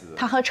释，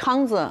他和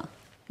昌子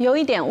有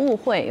一点误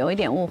会，有一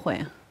点误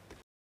会。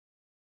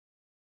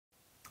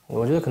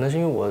我觉得可能是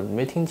因为我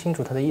没听清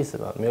楚他的意思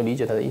吧，没有理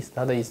解他的意思。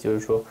他的意思就是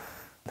说，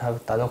他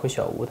打算回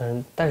小屋，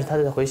但是他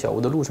在回小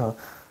屋的路上，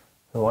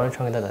王仁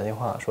昌给他打电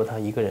话说他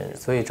一个人，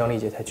所以张丽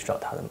姐才去找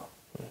他的嘛。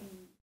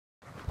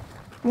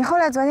你后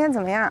来昨天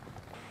怎么样？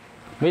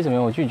没怎么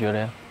样，我拒绝了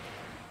呀。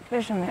为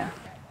什么呀？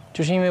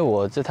就是因为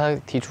我在他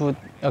提出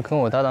要跟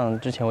我搭档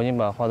之前，我已经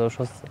把话都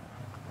说死了。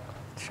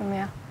什么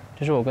呀？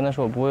就是我跟他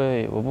说我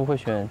不会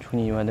选除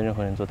你以外的任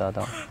何人做搭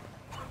档。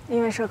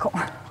因为社恐。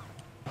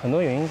很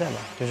多原因在吧，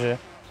就是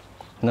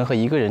能和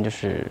一个人就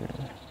是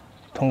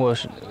通过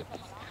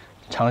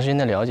长时间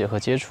的了解和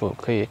接触，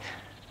可以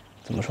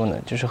怎么说呢？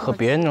就是和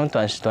别人那种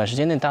短时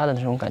间内搭的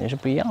那种感觉是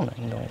不一样的，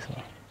你懂我意思吗？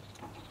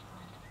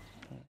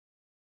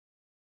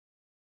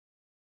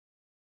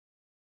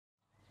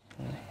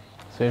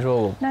所以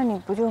说那你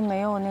不就没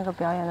有那个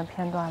表演的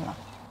片段了？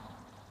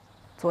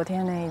昨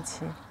天那一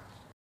期。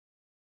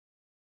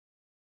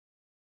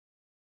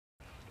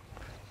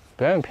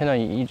表演片段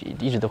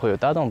一直都会有，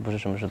搭档不是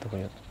什么事都会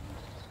有的。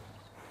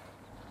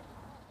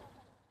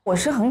我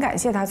是很感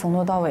谢他从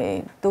头到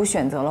尾都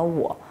选择了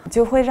我，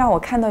就会让我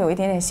看到有一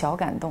点点小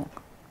感动。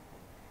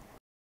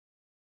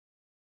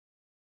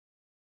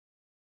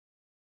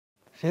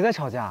谁在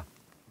吵架？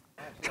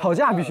吵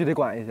架必须得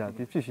管一下，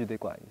必须得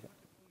管一下。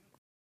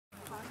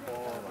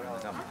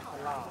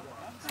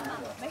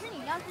没事，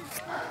你要是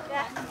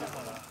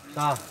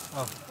啥？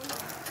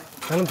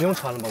咱们不用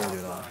穿了吧？我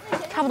觉得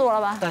差不多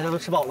了吧？大家都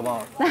吃饱了吧？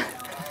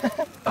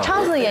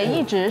昌子也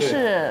一直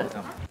是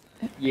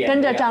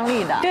跟着张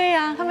丽的。对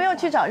呀，他没有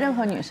去找任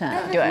何女生。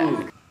对。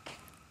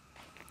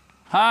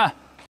嗨，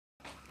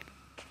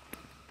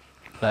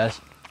来，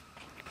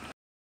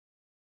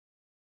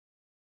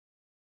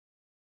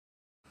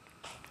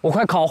我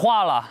快烤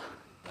化了。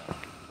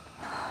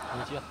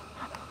你接。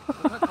我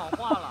快烤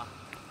化了。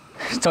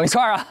整一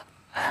串啊，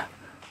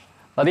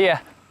老弟。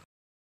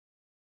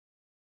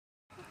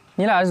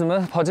你俩怎么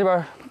跑这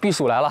边避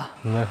暑来了？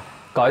没有，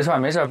搞一串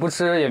没事，不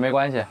吃也没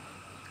关系，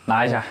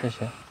拿一下，谢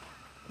谢。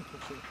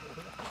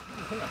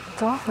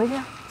走啊，回去。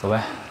走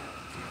呗。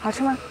好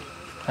吃吗？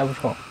还不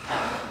错。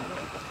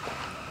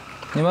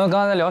你们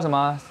刚才在聊什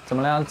么？怎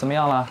么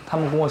样了？他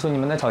们跟我说你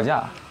们在吵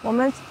架。我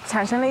们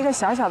产生了一个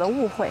小小的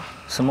误会。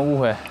什么误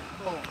会？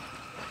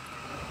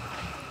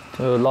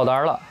就落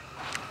单了。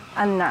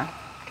嗯呐。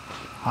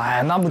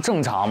哎，那不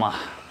正常吗？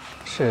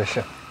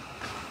是。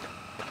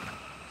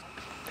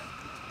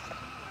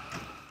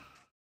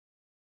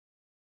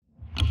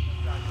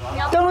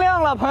灯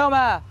亮了，朋友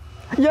们，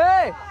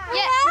耶！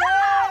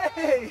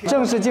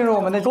正式进入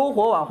我们的篝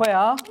火晚会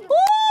啊！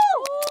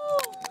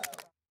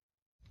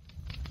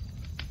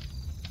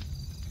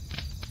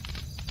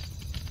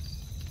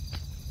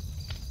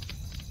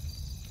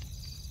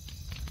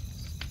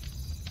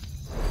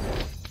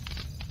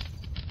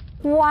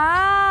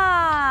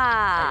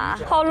哇，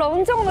好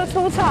隆重的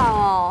出场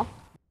哦！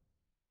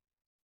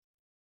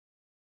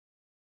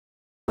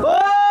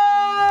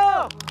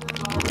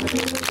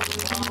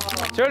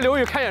今儿刘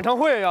宇开演唱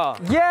会呀！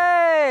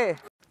耶！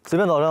随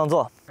便找地方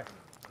坐。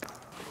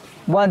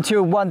1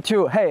 2 1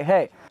 2， 嘿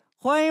嘿！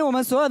欢迎我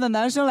们所有的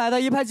男生来到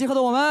一拍即合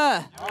的我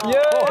们。耶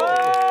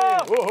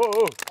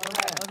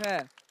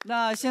 ！OK，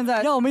 那现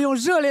在让我们用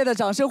热烈的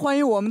掌声欢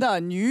迎我们的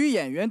女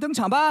演员登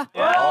场吧！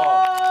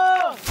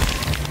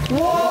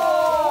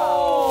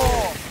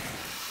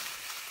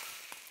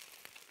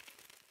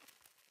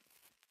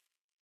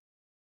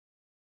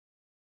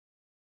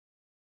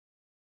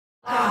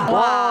哇！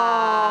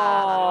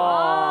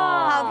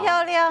好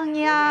漂亮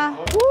呀！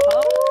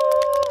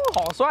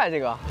好帅这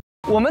个。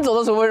我们走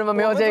的时候为什么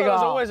没有这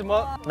个？为什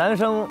么男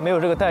生没有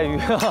这个待遇？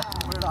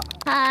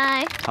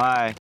嗨。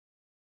嗨。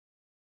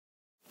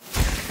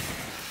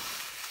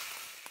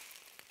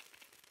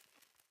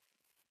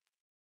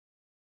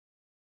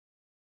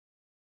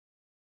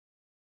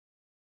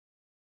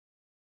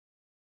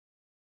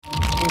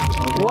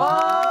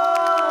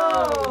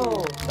哇！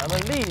咱们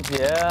丽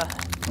姐。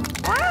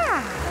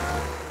哇！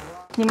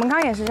你们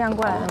刚也是这样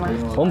过来的吗？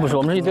我们不是，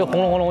我们是一堆轰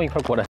隆轰隆一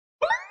块过来。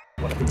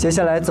接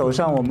下来走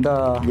上我们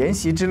的研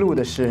习之路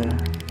的是，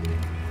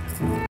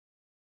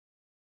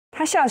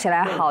他笑起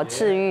来好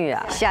治愈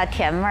啊，小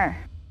甜妹儿。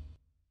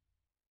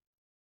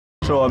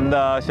是我们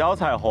的小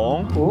彩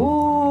虹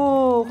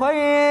哦，欢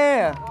迎。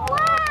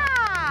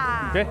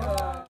哇！给。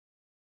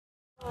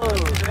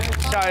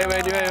下一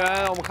位女演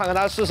员，我们看看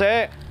她是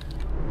谁。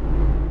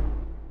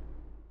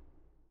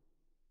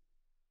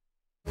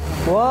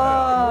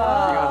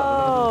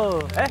哇！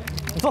哎，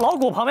你坐老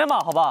谷旁边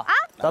吧，好吧？啊，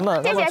咱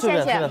们谢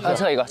谢。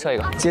撤一个。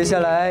接下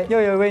来又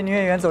有一位女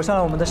演员走上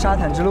了我们的沙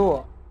滩之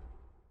路。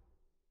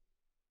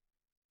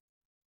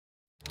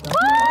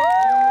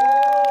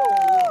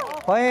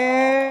欢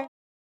迎！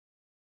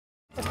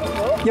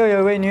又有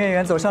一位女演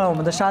员走上了我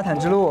们的沙滩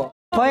之路。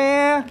欢迎！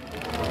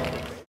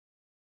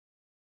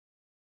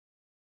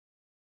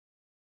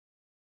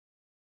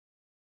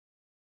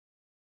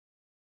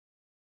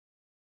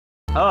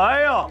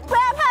哎呦！不要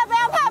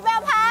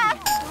拍！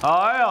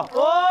哎呦！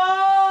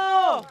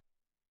哦！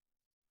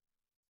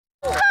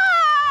嗨！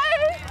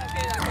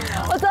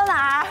我坐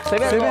哪？随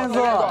便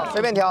坐，随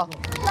便挑。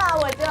那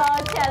我就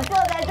浅坐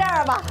在这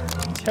儿吧。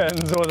浅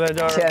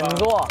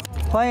坐。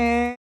欢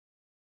迎。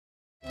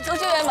坐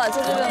这边吧，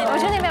我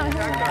去那边。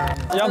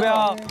要不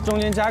要中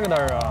间加个灯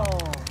啊？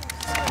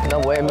那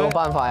我也没有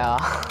办法呀。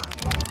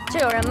这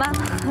有人吗？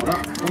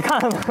你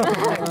看。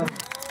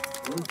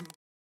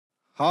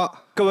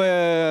好，各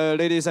位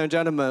ladies and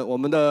gentlemen， 我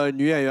们的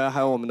女演员还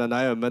有我们的男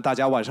演员们，大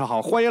家晚上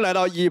好，欢迎来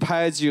到一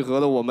拍即合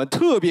的我们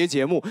特别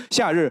节目《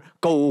夏日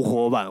篝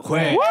火晚会》。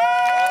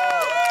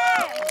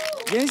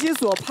研习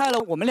所派了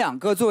我们2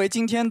个作为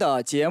今天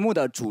的节目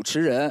的主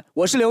持人，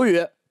我是刘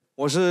宇，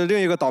我是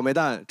另一个倒霉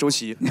蛋周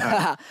琦，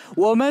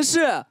我们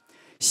是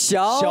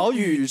小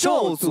宇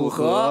宙组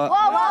合。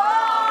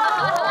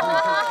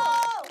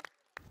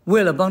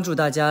为了帮助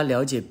大家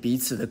了解彼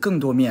此的更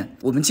多面，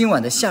我们今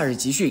晚的夏日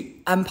集训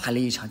安排了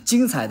一场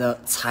精彩的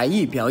才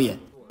艺表演。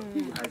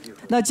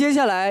那接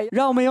下来，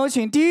让我们有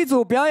请第一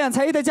组表演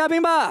才艺的嘉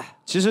宾吧。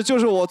其实就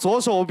是我左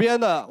手边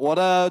的我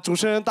的主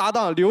持人搭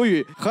档刘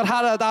宇和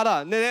他的搭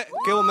档那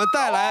给我们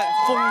带来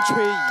风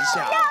吹一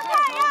下。要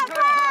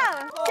看！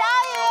小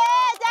雨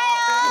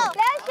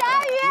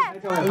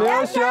加油！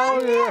连小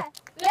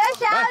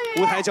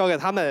雨。舞台交给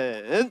他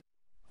们。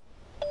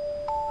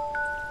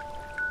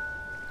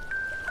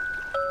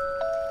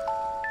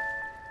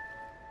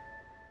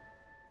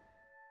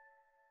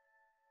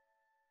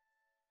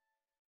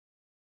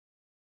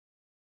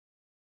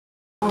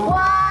我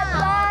的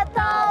头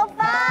发，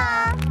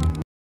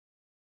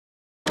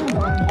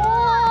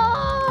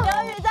刘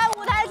宇在舞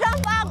台上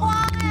发光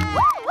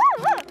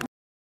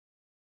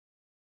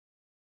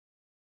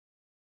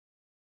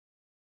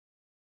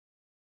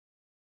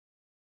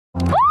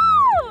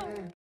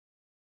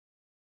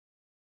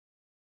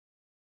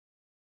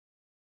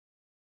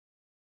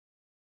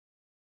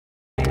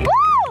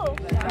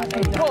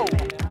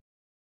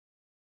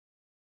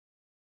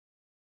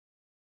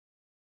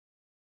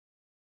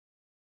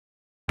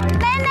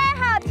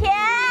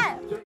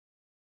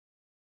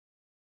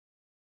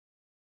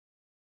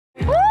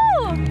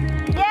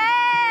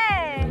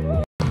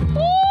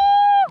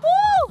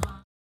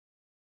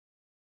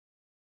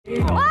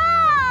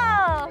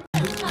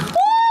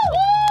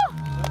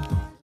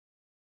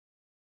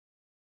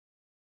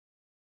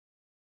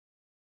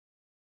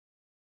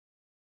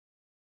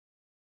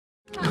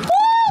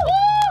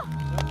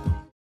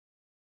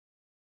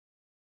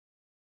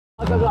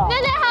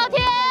奶奶好甜！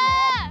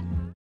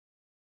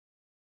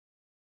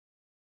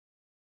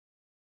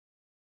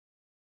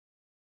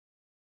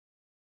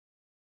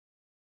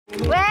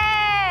喂，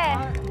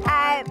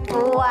爱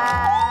不完。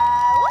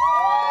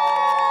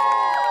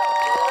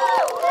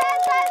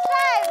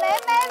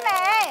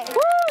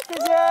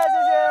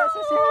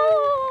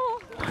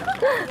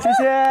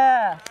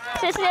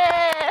谢谢。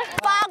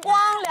发光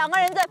，2个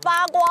人在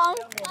发光。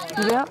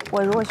你觉得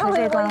我如果学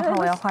这段的话，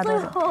我要花多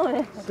久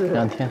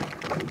？2天。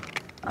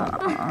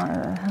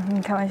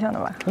你开玩笑的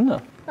吧？真的？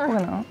不可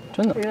能。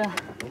真的。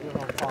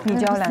你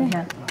教2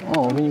天。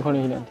哦，我跟你一块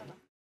练习2天。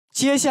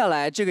接下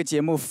来这个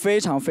节目非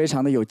常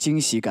的有惊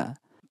喜感，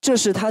这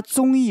是他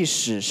综艺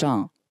史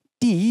上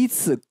第1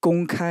次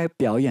公开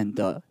表演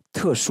的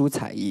特殊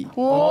才艺。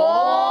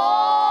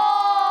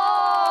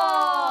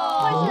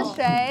会是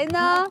谁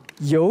呢？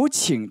有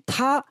请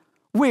他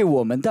为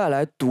我们带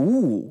来独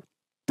舞《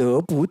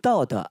得不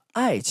到的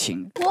爱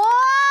情》。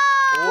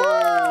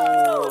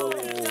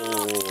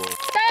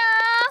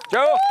加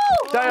油！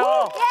加油！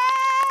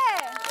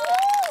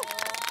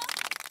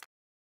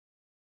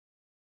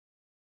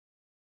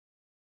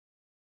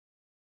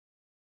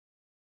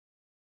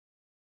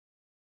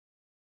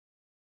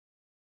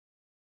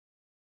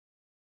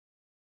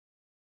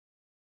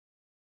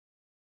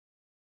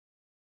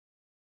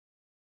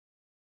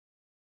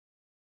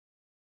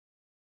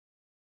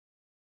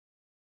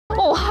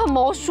哦，汗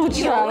毛竖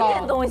起来了，有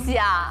点东西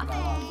啊！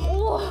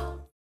哇！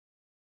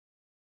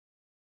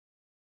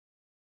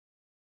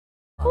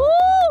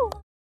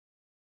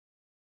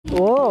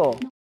哦！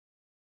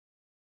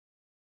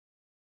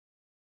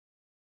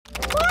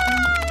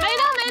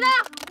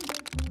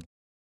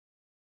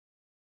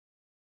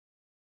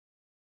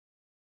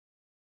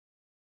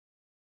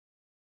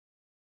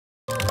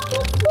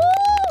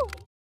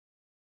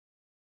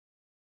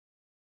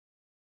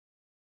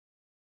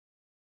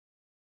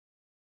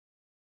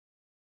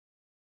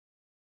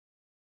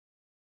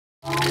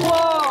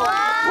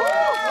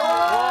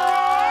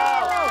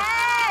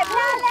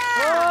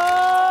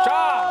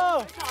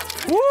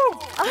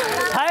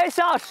台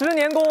下10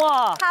年功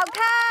啊！好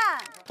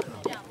看，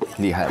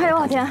厉害！哎呦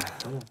我天！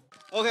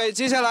 OK，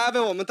 接下来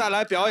为我们带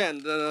来表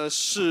演的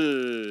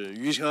是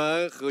于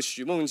晨和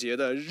许梦洁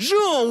的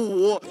热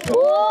舞。哇，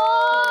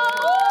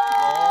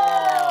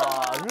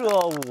热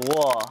舞！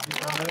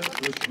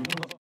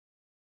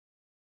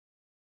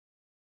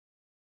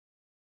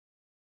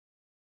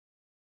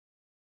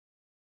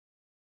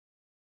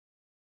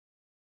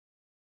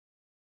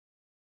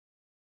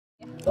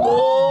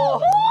哦！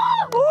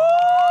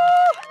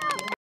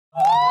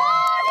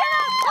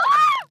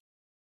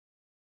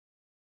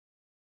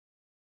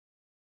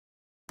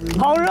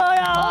好热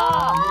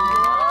呀！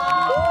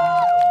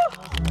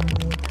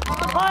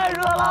太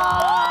热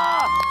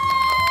了！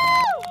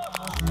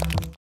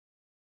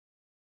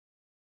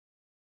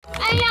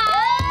哎呀！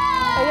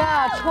哎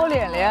呀，戳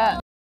脸脸！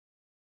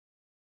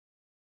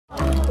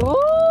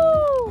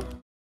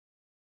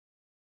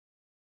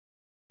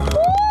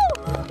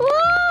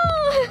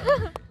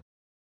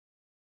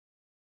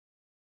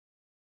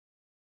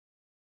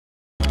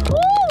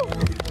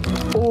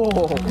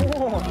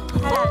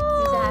他俩其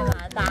实还蛮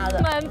搭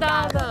的，蛮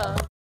搭的。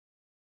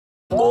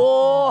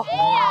哦！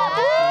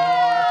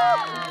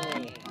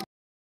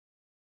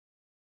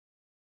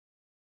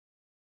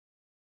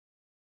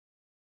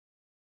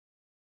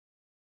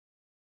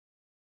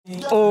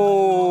哦！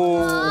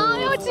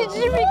又起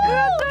鸡皮疙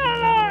瘩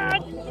了。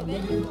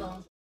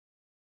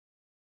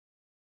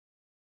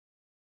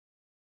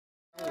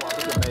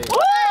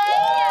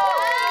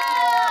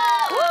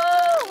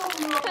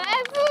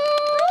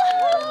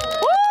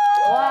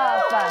哇，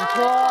反车！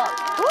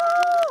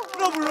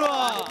热不热？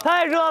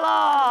太热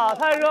了，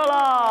太热了！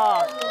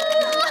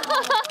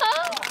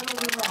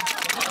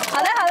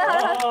好的，好的，好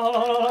的，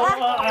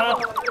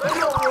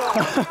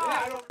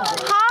好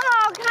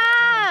好看，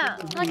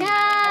好看，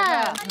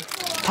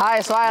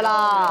太帅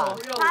了！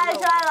太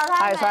帅了，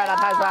太帅了，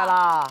太帅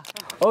了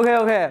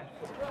 ！OK，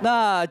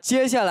 那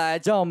接下来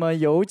让我们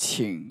有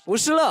请吴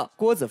诗乐、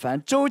郭子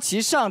凡、周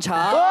琦上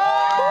场。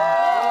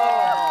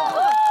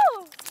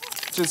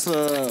这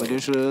次我就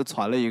是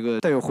传了一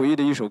个带有回忆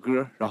的一首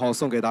歌，然后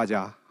送给大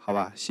家，好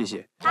吧？谢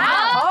谢。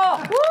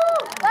好，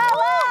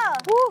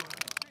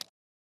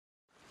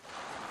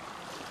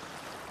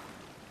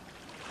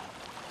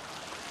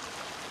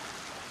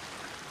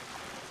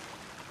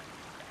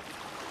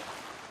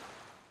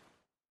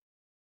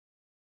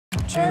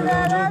全都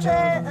是这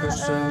个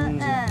瞬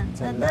间，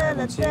在来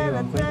不及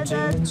挽回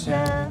之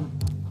前。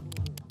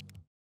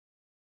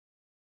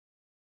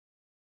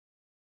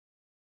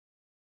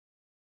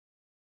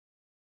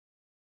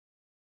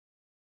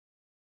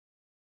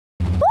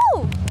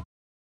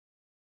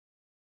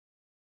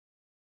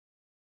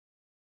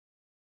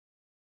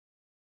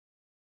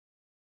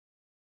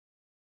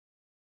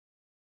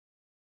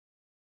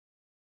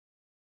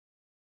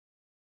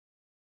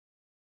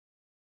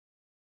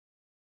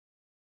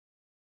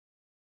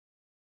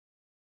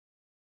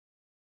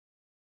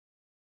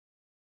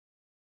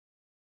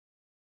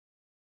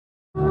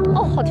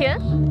哦，好甜。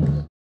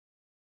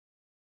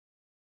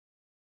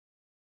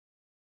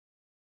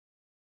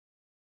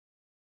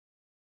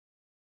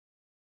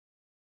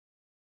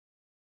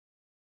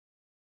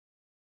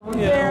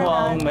愿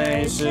望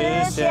没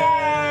实现，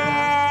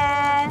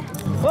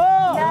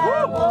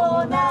能不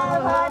能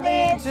和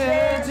你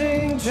竭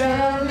尽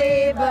全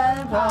力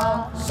奔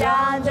跑，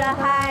向着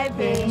海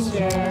平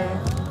线。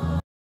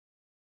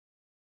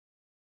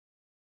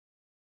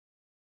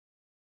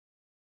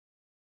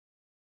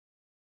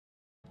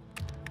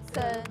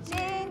曾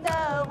经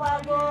的划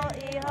过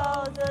以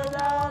后，走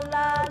到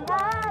啦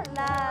啦啦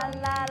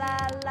啦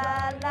啦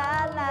啦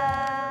啦啦。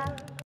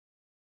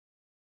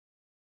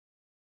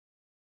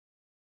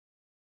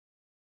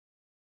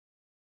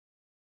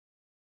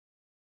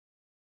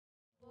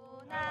不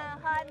能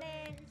和你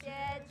竭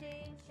尽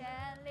全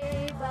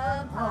力奔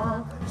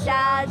跑，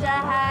向着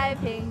海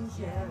平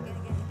线。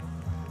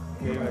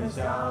因为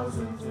消失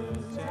之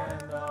前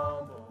都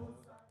不。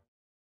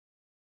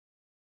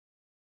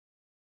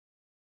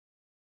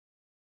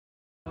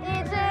一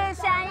直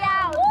想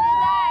要带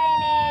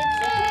你去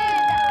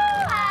的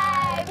海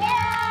边。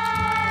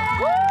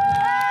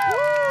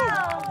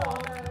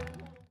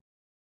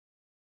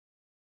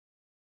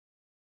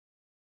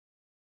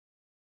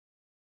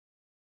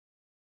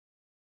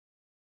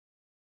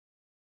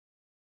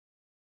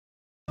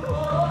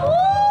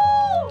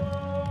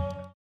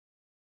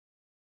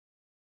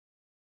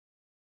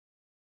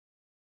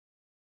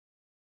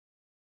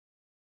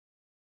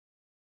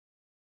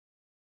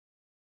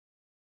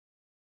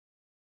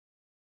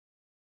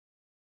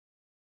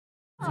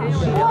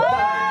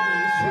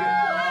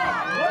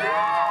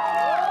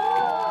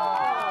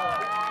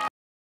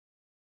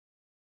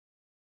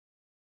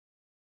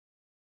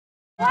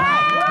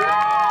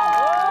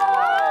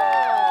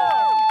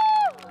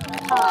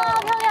哇，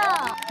漂亮！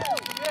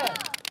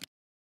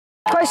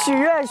快许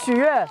愿，许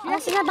愿！来，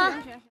现在吧。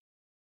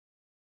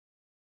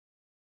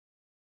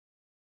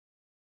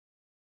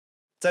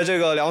在这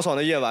个凉爽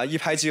的夜晚，一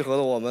拍即合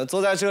的我们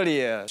坐在这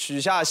里，许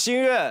下心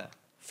愿，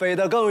飞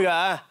得更远，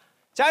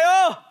加油！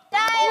加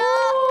油！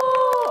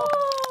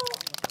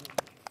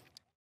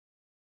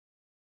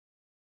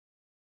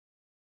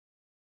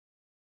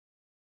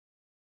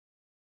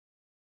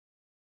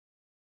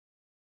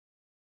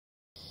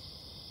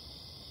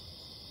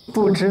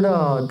不知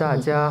道大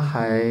家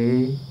还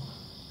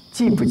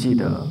记不记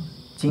得，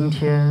今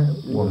天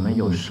我们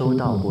有收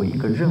到过一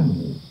个任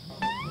务，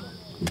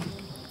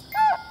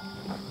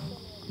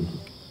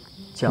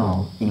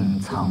叫隐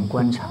藏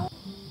观察。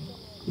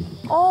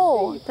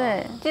哦，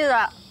对，记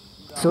得。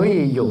所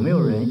以有没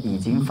有人已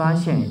经发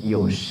现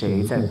有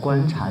谁在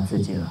观察自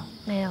己了？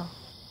没有。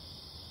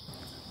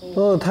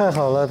哦，太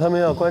好了，他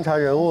们要观察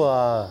人物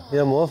啊，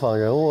要模仿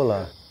人物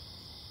了。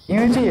因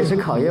为这也是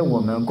考验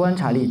我们观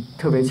察力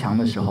特别强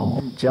的时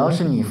候，只要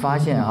是你发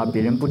现啊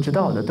别人不知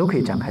道的，都可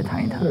以展开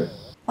谈一谈。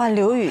哇，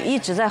刘宇一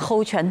直在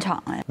hold 全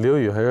场哎。刘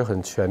宇还是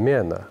很全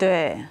面的。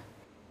对，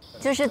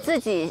就是自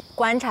己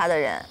观察的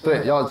人。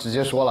对，要直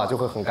接说了就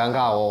会很尴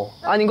尬哦。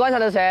啊，你观察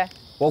的谁？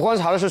我观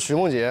察的是徐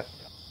梦洁。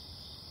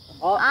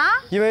哦啊？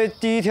因为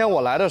第一天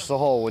我来的时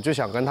候，我就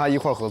想跟她一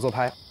块合作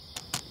拍。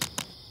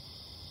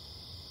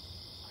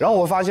然后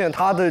我发现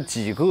她的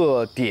几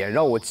个点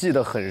让我记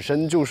得很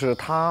深，就是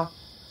她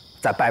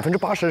在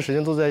80%的时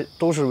间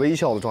都是微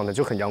笑的状态，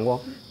就很阳光，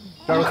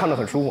让人看着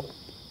很舒服。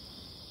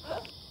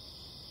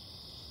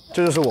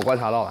这就是我观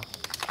察到的。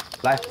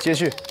来，接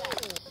续。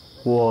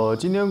我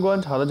今天观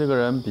察的这个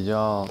人比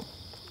较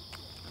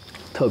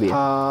特别，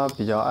他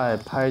比较爱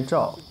拍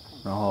照，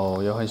然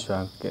后也很喜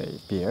欢给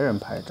别人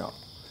拍照。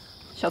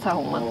小彩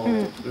虹吗？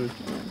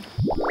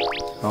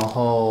然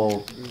后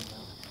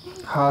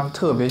他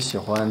特别喜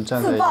欢站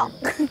在，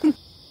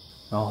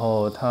然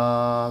后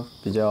他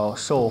比较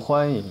受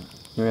欢迎，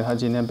因为他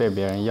今天被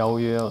别人邀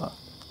约了。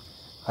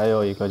还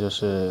有一个就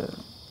是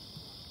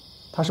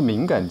他是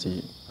敏感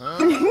肌。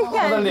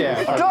他的脸，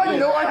这你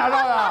都观察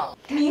到了。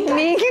敏感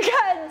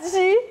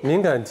肌。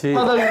敏感肌。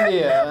他的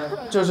脸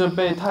就是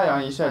被太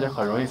阳一晒就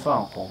很容易泛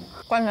红。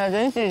观察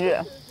真细致，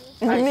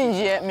敏敏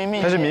肌，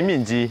他是敏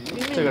敏肌。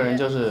这个人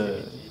就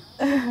是。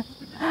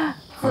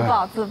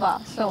自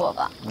爆，是我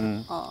吧？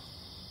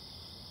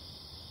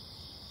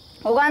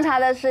我观察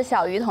的是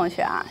小鱼同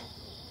学啊，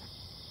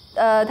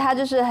他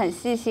就是很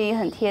细心、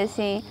很贴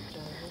心，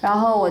然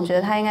后我觉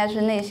得他应该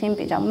是内心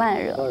比较慢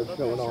热。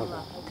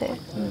对，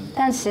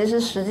但其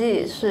实实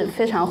际是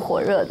非常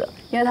火热的，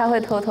因为他会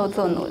偷偷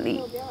做努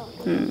力。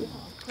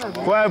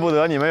怪不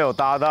得你们有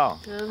搭档，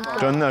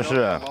真的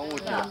是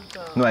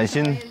暖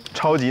心，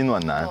超级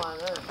暖男。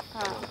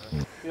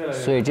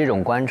所以这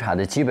种观察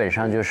的基本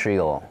上就是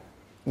有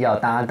要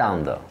搭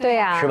档的，对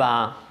呀，是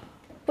吧？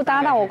不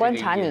搭档我观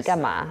察你干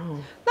嘛？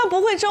那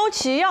不会周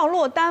琦要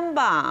落单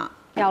吧？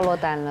要落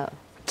单了。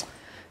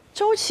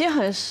周琦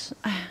很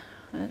哎。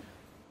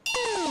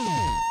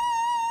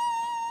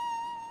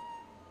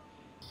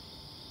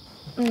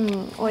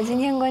我今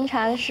天观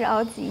察的是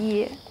敖子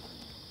逸，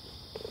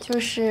就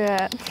是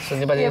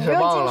你把这件事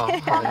忘了，你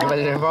把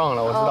这件事忘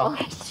了，我知道。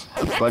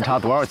观察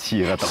多少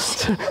期了都？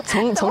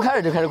从开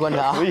始就开始观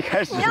察。从一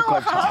开始你让我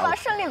好好把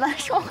顺利版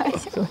说完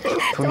行吗？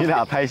从你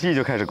俩拍戏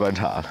就开始观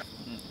察了。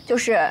就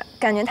是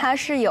感觉他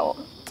是有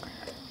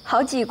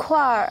好几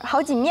块、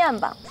好几面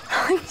吧，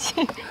好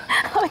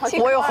几。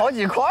我有好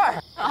几块，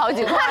好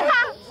几块，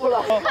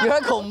有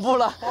点恐怖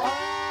了。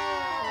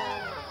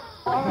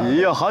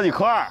你有好几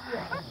块，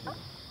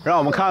让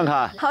我们看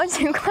看。好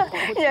几块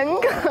人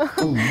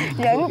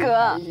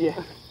格，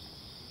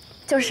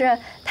就是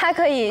他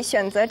可以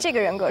选择这个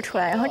人格出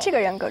来，然后这个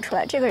人格出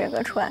来，这个人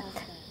格出来。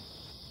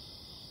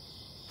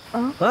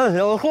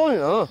要说你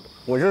呢，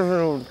我这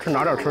是去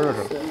拿点吃的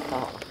吃。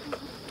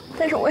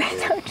但是我也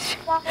想吃。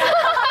好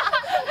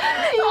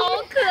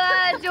可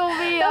爱，救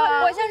命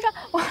啊！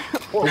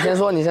我先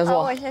说，你先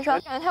说，你先说。我先说，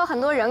感觉他有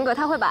很多人格，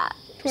他会把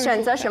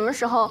选择什么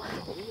时候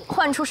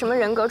换出什么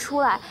人格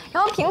出来。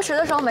然后平时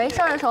的时候没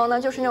事儿的时候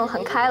呢，就是那种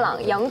很开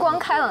朗、阳光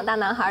开朗大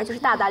男孩，就是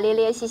大大咧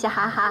咧、嘻嘻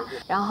哈哈，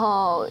然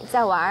后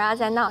在玩啊，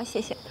在闹，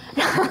谢谢。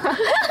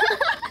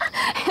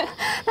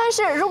但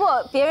是如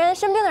果别人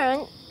身边的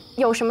人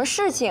有什么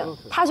事情，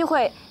他就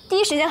会第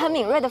一时间很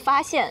敏锐的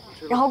发现，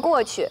然后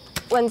过去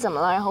问怎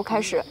么了，然后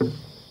开始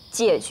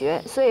解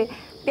决。所以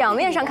表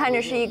面上看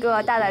着是一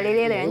个大大咧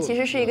咧的人，其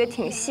实是一个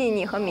挺细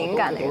腻和敏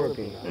感的人。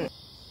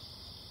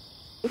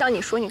到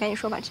你说，你赶紧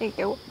说，把这个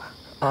给我。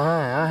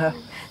哎，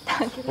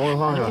我给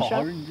放上。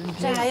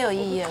这还有意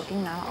义，给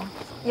你拿了啊。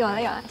有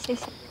了，谢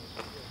谢。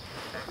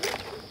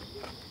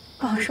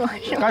不好说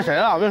是吧？该谁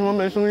了？为什么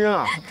没声音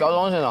啊？找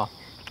东西呢。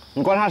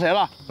你观察谁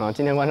了？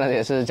今天观察的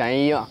也是蒋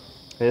依依嘛，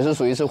也是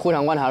属于是互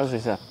相观察的，属于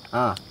是。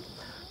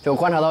就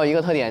观察到一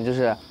个特点，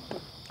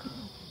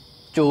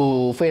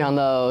就非常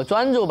的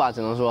专注吧，只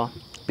能说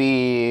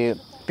比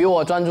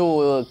我专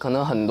注可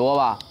能很多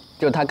吧。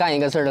就他干一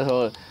个事儿的时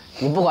候，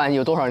你不管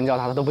有多少人叫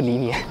他，他都不理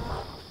你。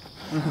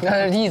你看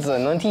这例子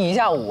能听一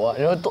下午，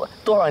然后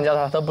多少人叫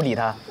他，他都不理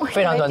他，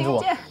非常专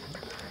注，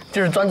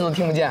就是专注的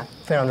听不见，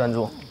非常专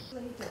注。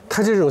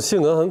他这种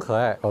性格很可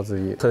爱，敖子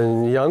逸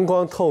很阳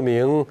光透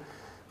明，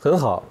很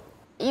好。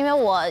因为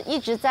我一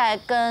直在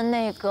跟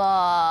那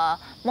个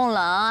梦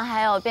冷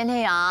还有边天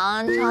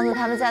阳、昌子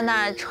他们在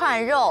那儿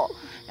串肉，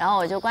然后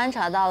我就观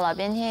察到了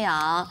边天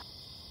阳，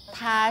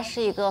他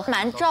是一个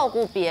蛮照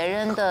顾别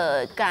人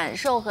的感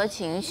受和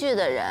情绪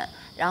的人，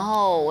然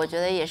后我觉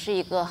得也是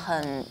一个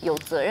很有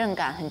责任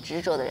感、很执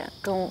着的人，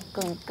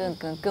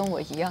跟我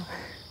一样。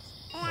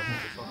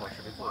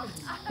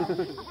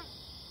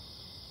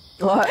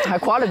我还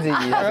夸了自己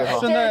一下，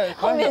现在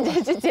后面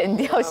这句剪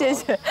掉，谢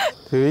谢。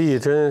这个艺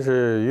真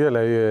是越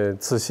来越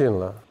自信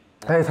了。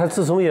哎，他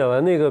自从演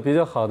完那个比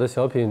较好的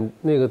小品，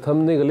他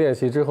们那个练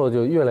习之后，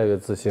就越来越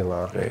自信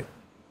了。对。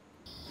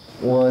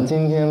我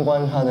今天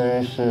观察的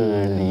人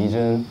是李一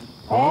真。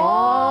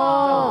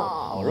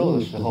烤肉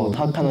的时候，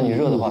他看到你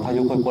热的话，他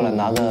就会过来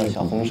拿个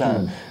小风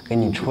扇给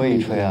你吹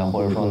一吹啊，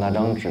或者说拿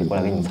张纸过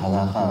来给你擦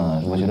擦汗啊。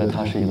我觉得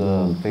他是一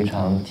个非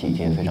常体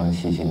贴、非常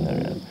细心的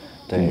人。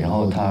对，然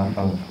后他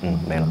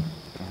没了。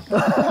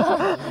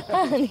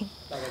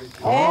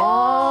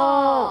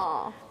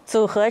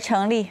组合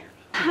成立，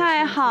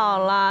太好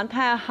了，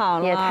太好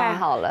了，也太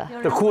好了。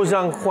这互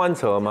相欢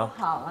扯吗？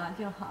好了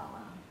就好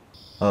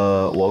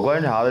了。我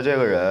观察的这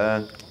个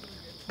人，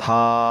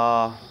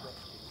他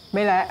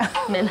没来，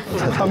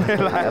他没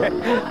来了。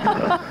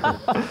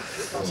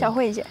小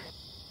慧姐，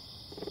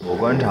我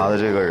观察的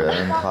这个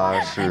人，他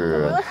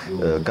是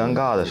尴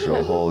尬的时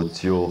候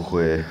就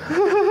会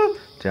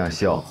这样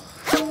笑。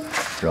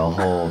然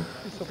后，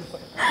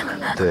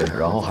对，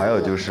然后还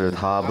有就是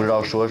他不知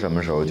道说什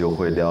么时候就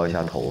会撩一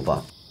下头发，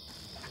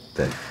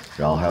对，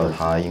然后还有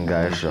他应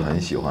该是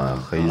很喜欢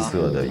黑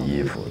色的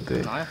衣服，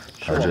对，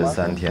他这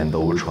3天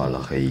都穿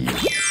了黑衣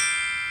服。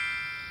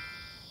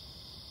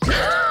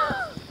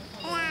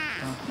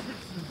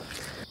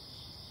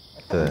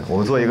对，我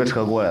们坐一个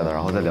车过来的，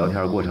然后在聊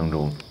天过程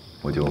中，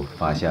我就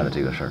发现了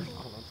这个事儿。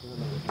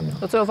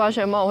我最后发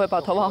现猫会把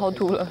头发薅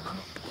秃了。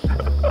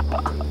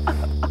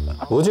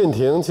吴俊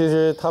廷其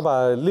实他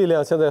把力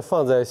量现在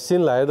放在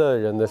新来的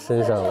人的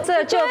身上了，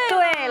这就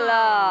对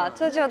了，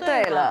这就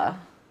对了。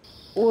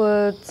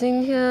我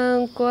今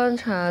天观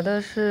察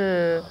的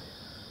是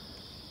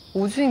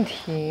吴俊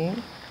廷，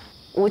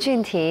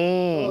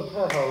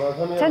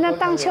在那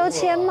荡秋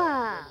千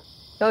嘛。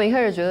然后一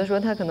开始觉得说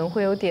他可能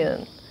会有点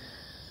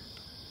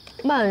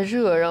慢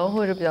热，然后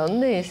或者比较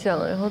内向，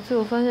然后最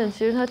后发现其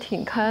实他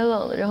挺开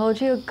朗的。然后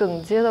这个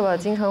梗接的吧，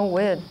经常我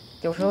也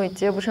有时候也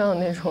接不上的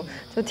那种，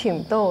就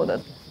挺逗的。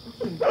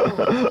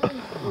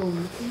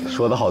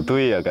说的好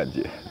对呀，感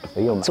觉。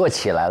哎呦，做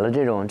起来了，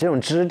这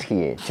种肢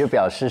体就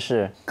表示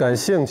是感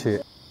兴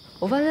趣。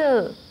我发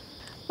现，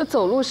那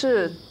走路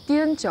是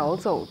踮脚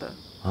走的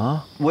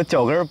啊？我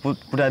脚跟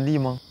不沾地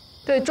吗？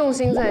对，重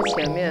心在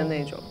前面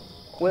那种，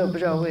我也不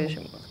知道为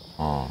什么。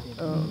哦。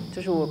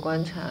这是我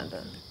观察的。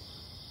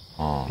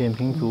哦，扁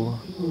平足，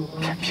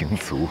扁平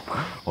足，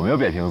我没有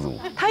扁平足。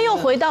他又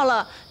回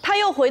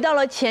到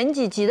了前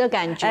几集的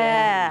感觉。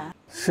哎，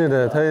是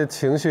的，他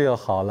情绪又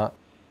好了。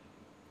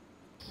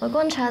我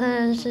观察的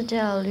人是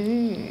叫吕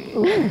宇，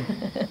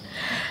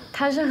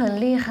他是很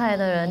厉害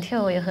的人，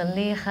跳舞也很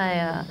厉害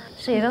啊，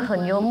是一个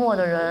很幽默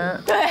的人。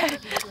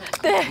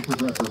对。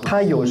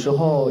他有时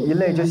候一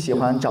累就喜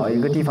欢找一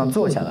个地方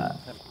坐下来，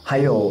还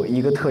有一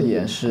个特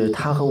点是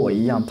他和我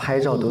一样拍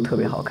照都特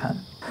别好看。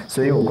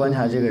所以我观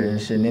察这个人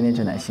是捏捏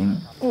正乃心。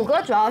骨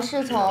骼主要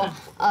是从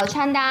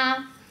穿搭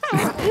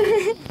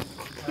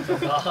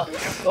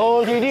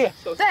，OOTD，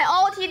 对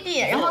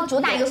OOTD， 然后主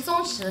打一个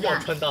松弛感。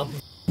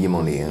易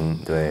梦玲，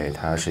对，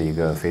她是一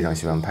个非常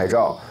喜欢拍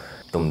照，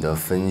懂得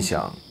分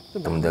享，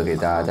懂得给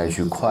大家带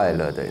去快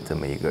乐的这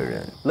么一个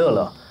人。乐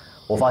乐，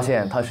我发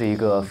现他是一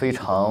个非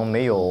常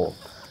没有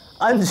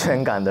安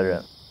全感的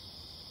人。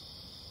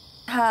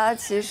他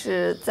其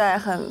实，在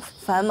很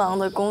繁忙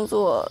的工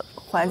作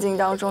环境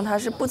当中，他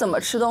是不怎么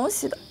吃东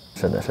西的。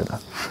是的，是的。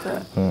对，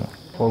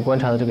我观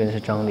察的这个人是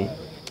张力，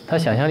他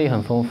想象力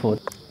很丰富。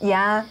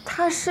呀，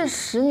他是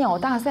10鸟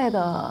大赛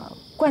的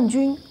冠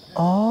军。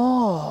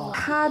哦，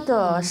他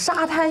的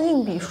沙滩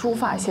硬笔书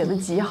法写得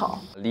极好。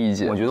理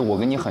解，我觉得我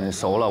跟你很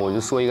熟了，我就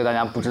说一个大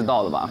家不知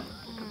道的吧。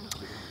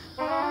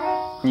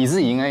你自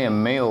己应该也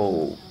没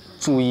有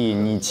注意，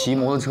你骑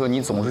摩托车你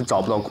总是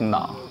找不到空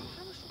档。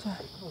对。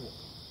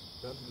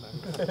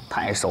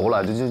太熟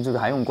了，这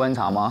还用观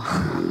察吗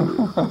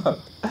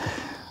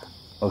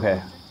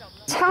？OK。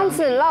昌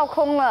子落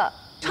空了。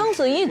昌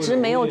子一直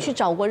没有去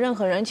找过任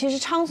何人，其实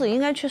昌子应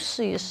该去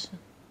试一试。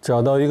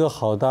找到一个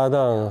好搭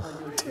档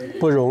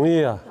不容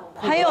易啊。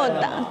还有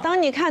当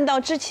你看到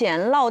之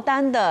前落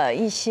单的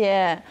一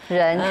些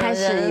人开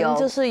始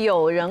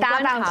有人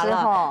搭档之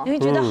后，你会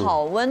觉得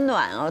好温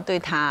暖哦，对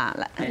他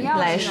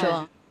来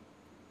说。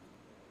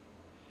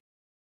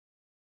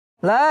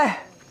来，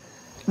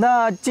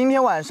那今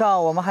天晚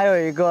上我们还有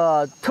一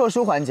个特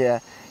殊环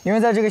节，因为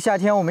在这个夏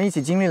天，我们一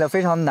起经历了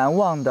非常难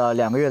忘的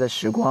2个月的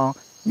时光。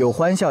有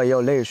欢笑也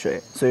有泪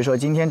水，所以说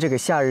今天这个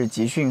夏日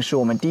集训是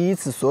我们第一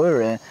次所有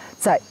人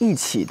在一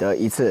起的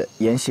一次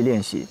研习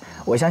练习。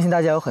我相信大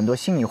家有很多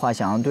心里话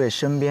想要对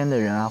身边的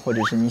人啊，或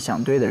者是你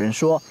想对的人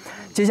说。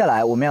接下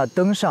来我们要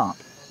登上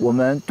我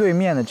们对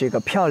面的这个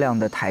漂亮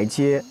的台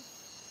阶，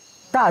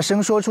大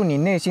声说出你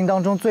内心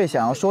当中最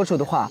想要说出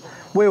的话，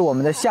为我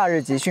们的夏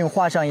日集训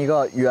画上一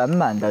个圆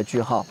满的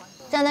句号。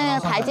在那个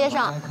台阶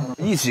上，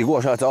一起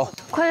过去，走，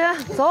快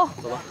点走，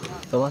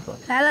走吧。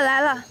来了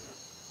来了。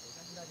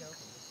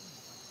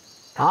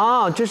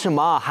啊，这什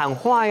么喊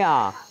话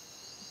呀？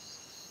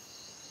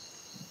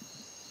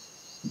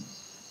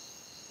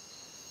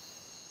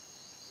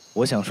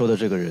我想说的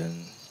这个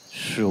人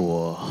是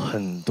我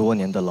很多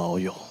年的老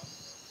友，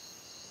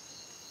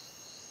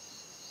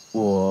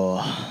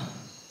我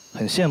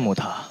很羡慕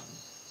他。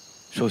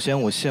首先，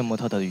我羡慕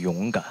他的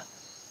勇敢，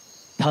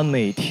他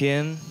每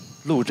天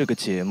录这个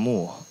节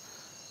目，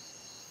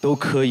都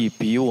可以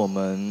比我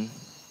们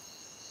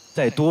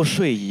再多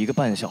睡1个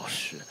半小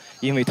时，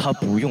因为他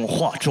不用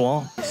化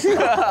妆。嘉诚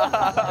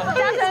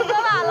哥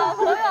吧，老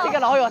朋友，这个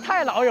老友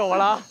太老友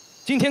了。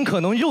今天可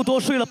能又多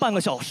睡了半个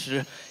小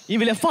时，因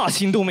为连发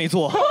型都没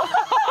做。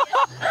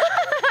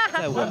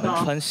在我们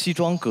穿西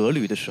装革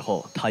履的时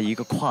候，他一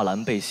个跨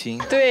栏背心，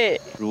对，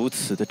如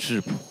此的质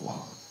朴。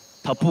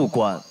他不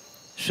管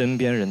身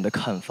边人的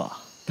看法，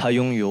他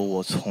拥有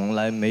我从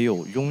来没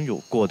有拥有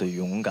过的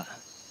勇敢。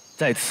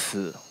在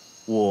此，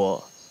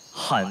我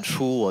喊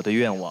出我的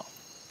愿望：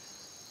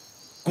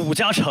古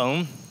嘉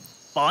诚，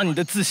把你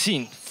的自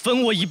信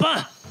分我一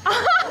半。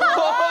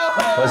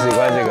我喜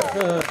欢这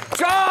个，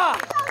炸！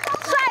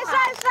帅，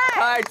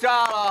太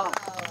炸了，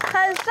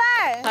很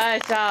帅，太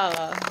炸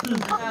了，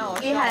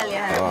厉害厉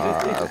害。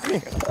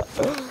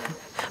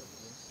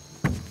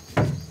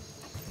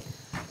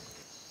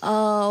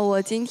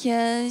我今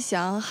天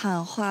想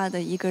喊话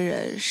的一个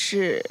人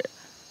是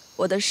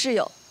我的室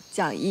友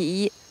蒋依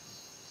依。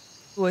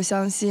我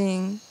相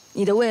信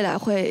你的未来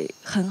会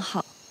很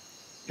好。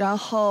然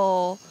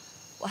后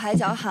我还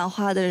想喊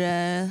话的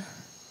人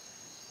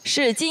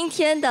是今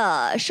天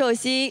的寿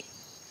星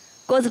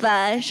郭子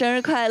凡，生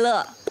日快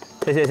乐！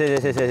谢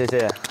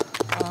谢。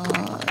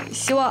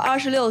希望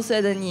26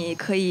岁的你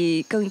可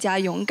以更加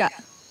勇敢。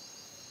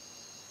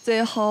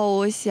最后，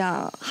我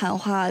想喊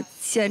话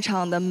现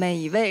场的每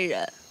一位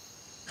人，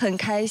很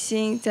开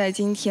心在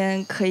今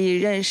天可以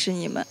认识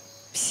你们，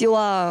希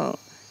望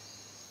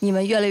你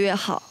们越来越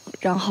好，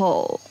然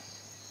后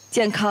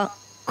健康、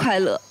快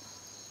乐、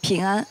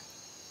平安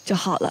就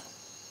好了。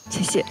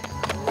谢谢。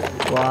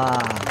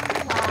哇，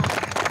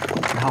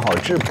她好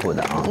质朴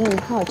的啊。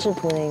她好质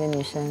朴的一个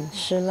女生，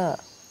施乐。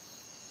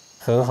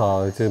很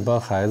好，这帮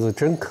孩子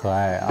真可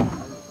爱啊。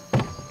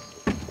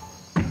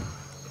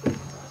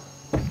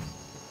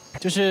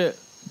就是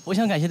我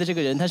想感谢的这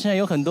个人，他身上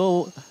有很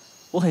多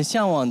我很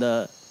向往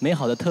的美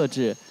好的特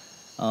质。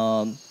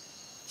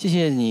谢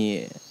谢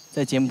你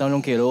在节目当中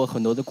给了我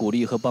很多的鼓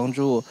励和帮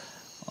助，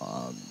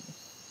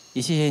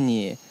也谢谢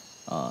你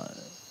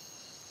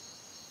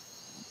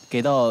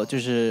给到就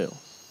是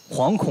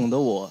惶恐的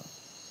我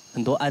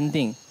很多安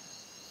定。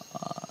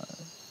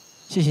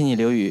谢谢你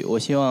刘宇，我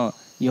希望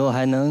以后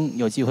还能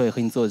有机会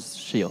和你做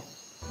室友。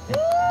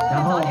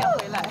然后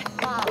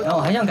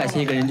我还想感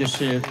谢一个人，就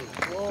是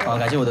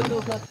感谢我的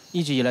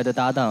一直以来的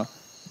搭档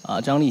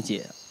张丽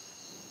姐，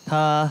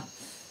她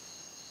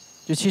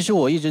就其实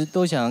我一直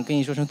都想跟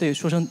你说声对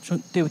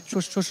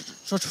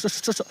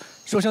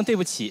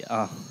不起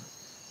啊，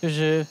就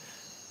是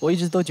我一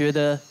直都觉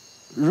得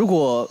如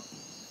果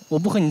我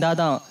不和你搭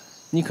档，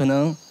你可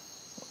能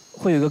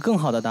会有一个更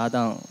好的搭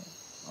档，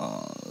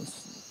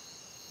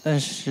但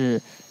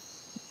是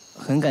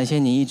很感谢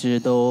你一直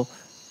都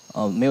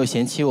没有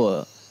嫌弃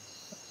我，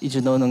一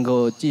直都能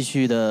够继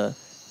续的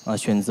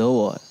选择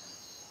我。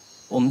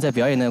我们在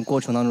表演的过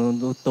程当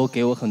中都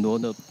给我很多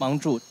的帮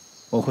助，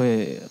我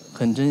会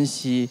很珍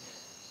惜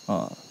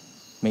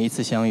每一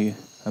次相遇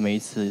和每一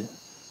次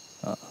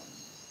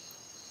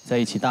在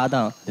一起搭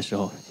档的时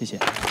候。谢谢。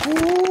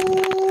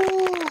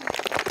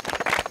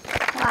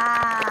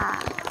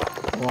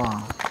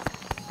哇。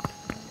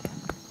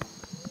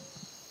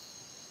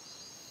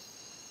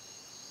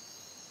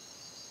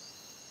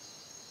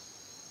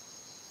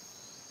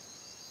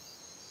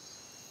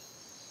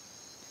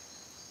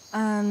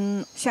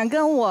想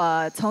跟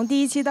我从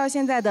第1期到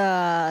现在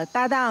的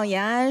搭档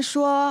延安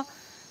说，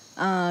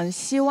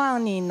希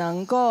望你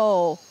能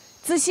够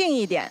自信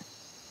一点，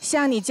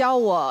像你教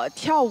我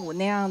跳舞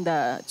那样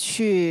的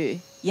去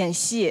演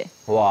戏。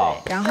哇！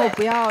然后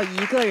不要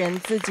一个人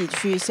自己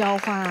去消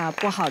化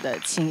不好的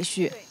情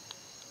绪。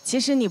其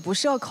实你不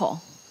社恐，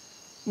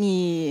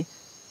你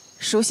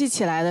熟悉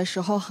起来的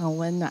时候很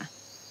温暖。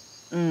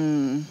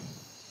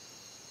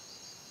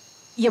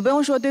也不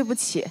用说对不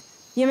起。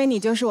因为你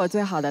就是我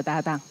最好的搭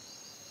档，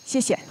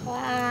谢谢。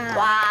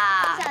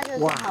哇，这下就是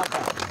最好的。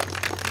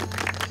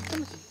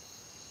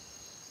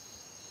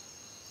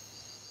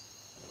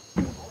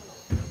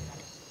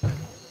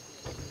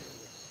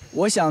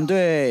我想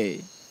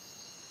对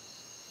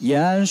延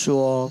安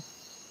说，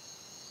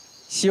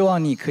希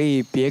望你可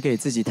以别给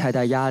自己太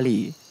大压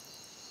力，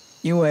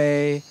因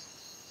为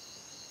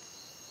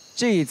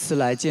这一次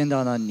来见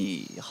到的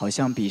你，好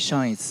像比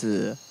上一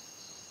次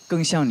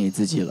更像你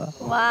自己了。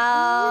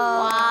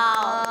哇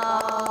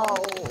哦！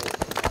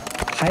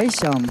还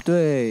想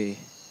对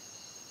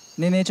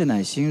内内志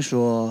乃馨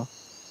说：“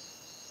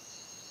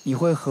你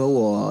会和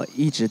我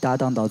一直搭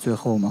档到最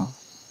后吗？”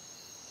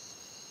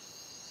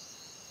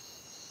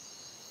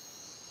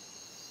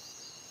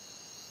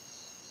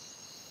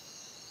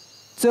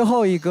最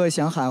后一个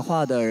想喊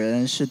话的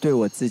人是对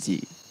我自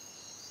己，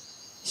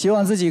希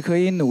望自己可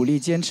以努力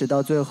坚持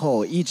到最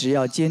后，一直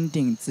要坚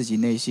定自己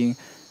内心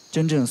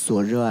真正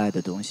所热爱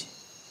的东西。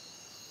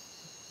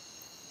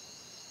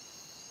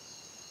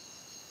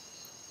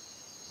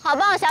好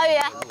棒，小雨！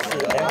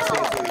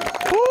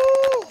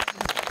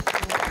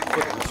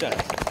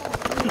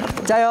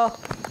加油！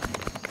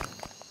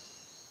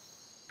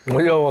我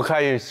觉得我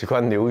开始喜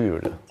欢刘宇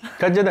了，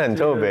他真的很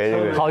特别，这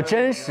个人好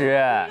真实。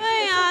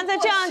对呀，在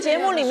这样节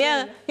目里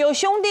面有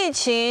兄弟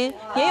情，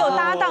也有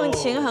搭档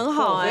情，很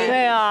好哎。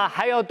对啊，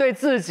还有对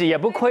自己也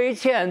不亏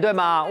欠，对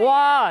吗？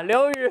哇，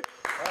刘宇。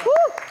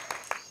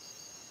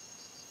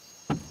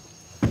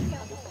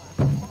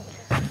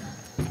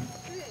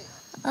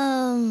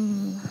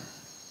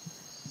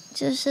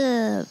就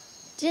是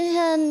今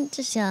天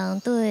就想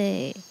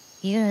对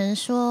一个人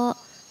说，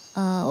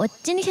我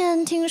今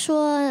天听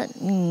说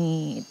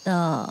你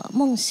的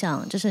梦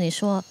想就是你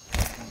说，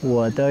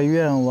我的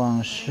愿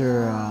望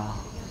是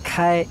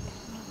开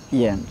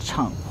演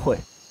唱会，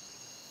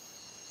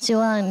希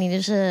望你就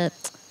是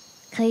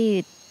可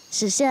以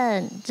实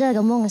现这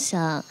个梦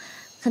想，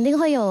肯定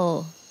会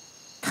有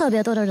特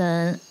别多的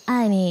人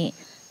爱你。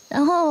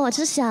然后我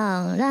就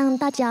想让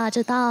大家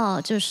知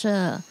道，就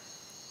是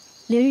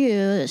刘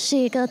宇是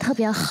一个特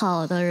别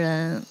好的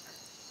人，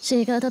是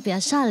一个特别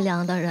善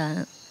良的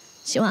人，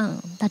希望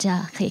大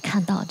家可以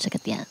看到这个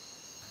点。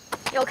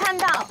有看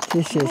到。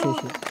谢谢谢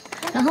谢。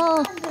然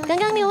后刚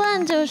刚你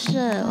问就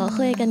是我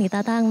会跟你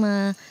搭档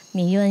吗？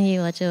你愿意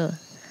我就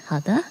好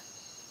的。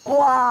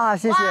哇，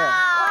谢谢。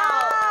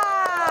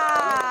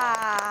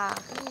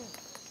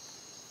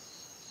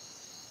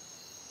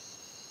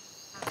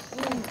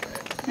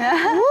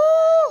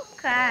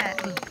可爱，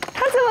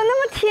他怎么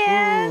那么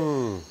甜？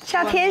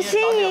小甜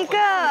心一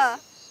个。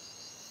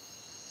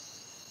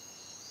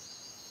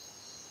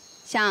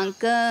想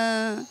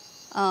跟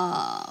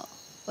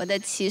我的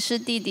骑士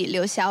弟弟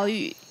刘小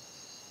雨，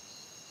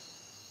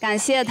感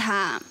谢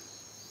他。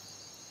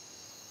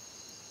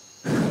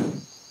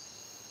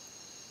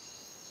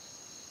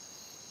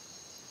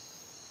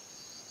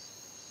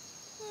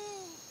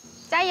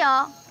加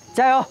油！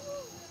加油！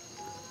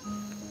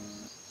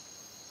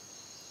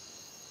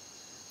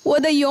我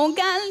的勇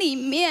敢里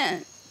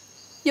面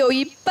有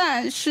一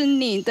半是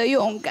你的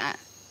勇敢，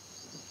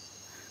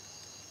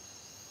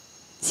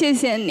谢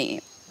谢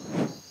你。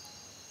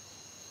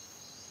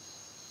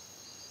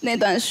那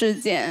段时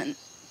间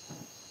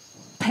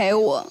陪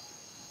我。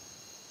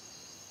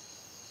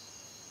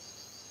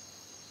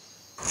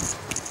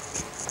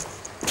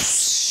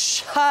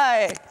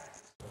嗨。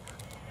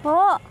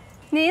哦，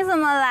你怎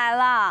么来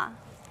了？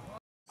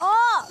哦，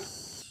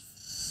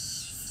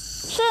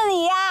是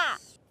你呀。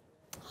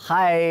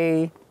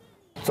嗨，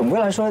总归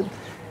来说，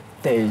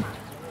得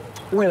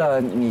为了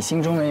你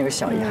心中的那个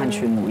小遗憾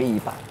去努力一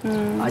把。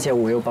而且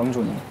我又帮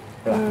助你，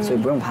对吧？所以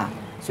不用怕，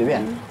随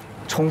便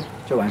冲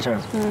就完事儿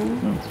了。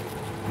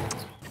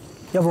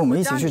要不我们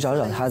一起去找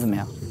找他怎么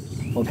样？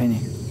我陪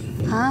你。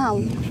啊，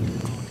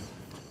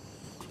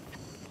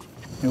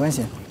没关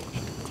系，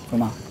走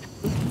嘛。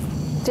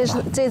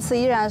这次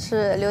依然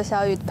是刘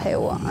小雨陪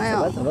我，哎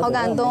呀，好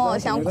感动哦，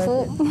想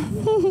哭。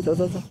走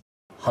走走。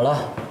好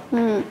了，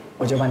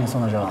我就把你送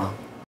到这了啊，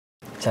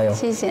加油！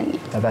谢谢你，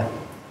拜拜。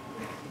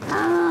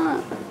啊。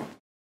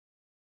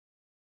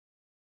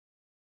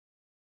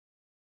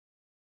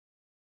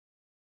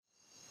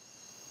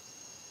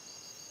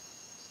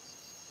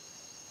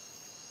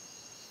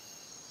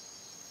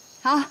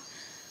好，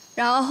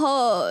然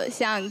后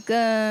想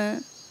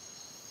跟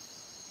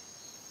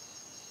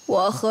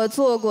我合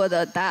作过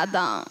的搭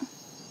档，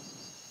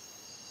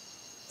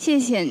谢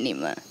谢你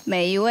们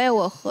每一位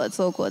我合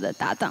作过的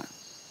搭档。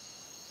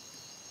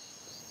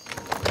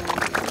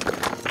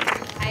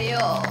还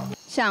有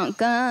想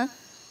跟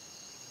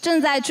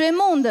正在追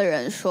梦的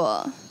人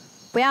说，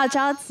不要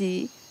着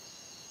急，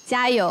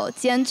加油，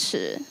坚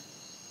持，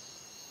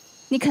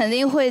你肯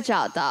定会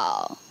找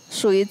到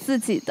属于自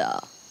己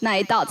的那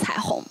一道彩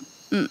虹。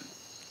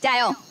加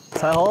油！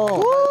彩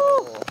虹。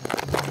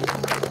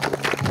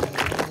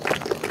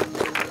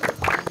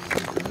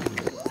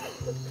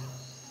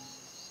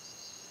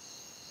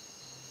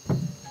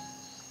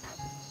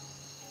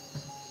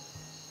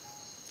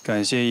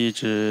感谢一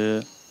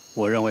直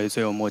我认为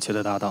最有默契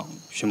的搭档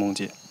徐梦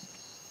洁，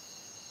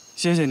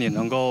谢谢你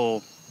能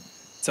够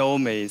在我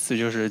每一次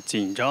就是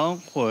紧张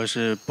或者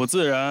是不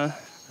自然，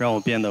让我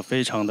变得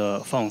非常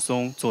的放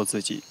松，做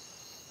自己，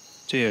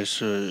这也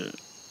是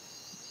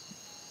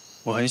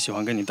我很喜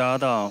欢跟你搭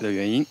档的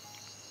原因。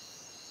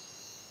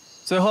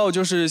最后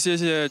就是谢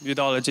谢遇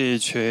到了这一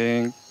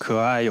群可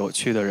爱有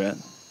趣的人，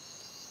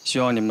希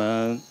望你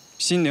们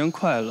新年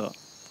快乐，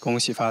恭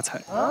喜发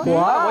财。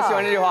哇，我喜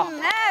欢这句话。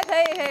哎，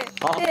可以可以。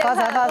好，发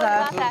财发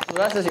财，主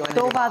要是喜欢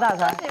都发大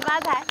财。恭喜发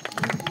财。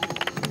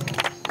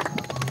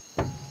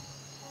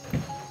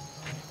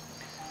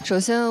首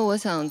先，我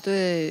想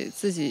对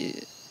自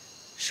己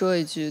说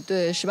一句，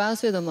对18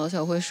岁的毛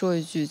小慧说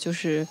一句，就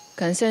是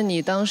感谢你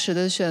当时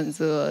的选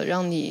择，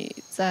让你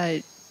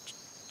在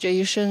这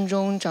一生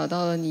中找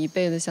到了你一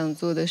辈子想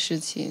做的事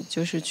情，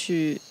就是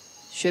去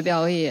学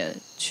表演，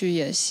去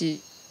演戏。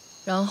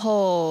然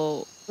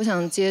后我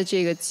想借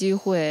这个机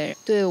会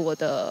对我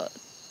的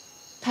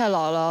太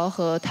姥姥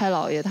和太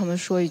姥爷他们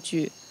说一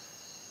句，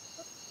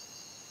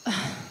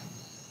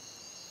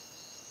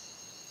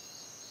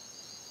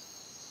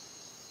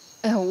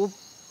哎呀，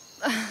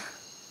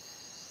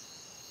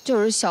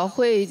就是小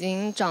慧已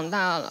经长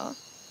大了，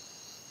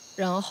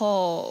然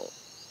后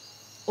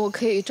我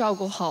可以照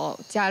顾好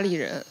家里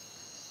人，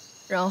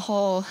然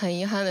后很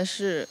遗憾的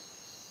是，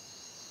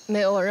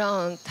没有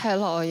让太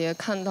姥爷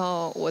看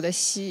到我的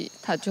戏，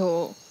他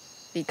就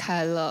离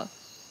开了。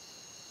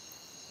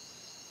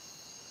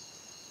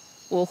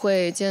我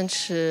会坚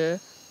持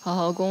好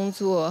好工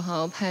作，好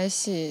好拍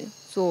戏，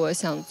做我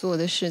想做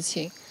的事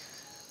情。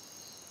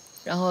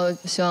然后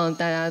希望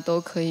大家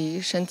都可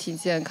以身体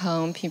健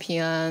康、平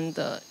平安安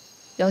的，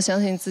要相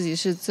信自己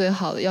是最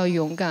好的，要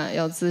勇敢，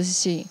要自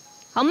信，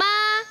好吗？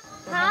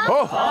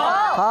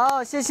好，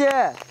好，谢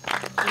谢。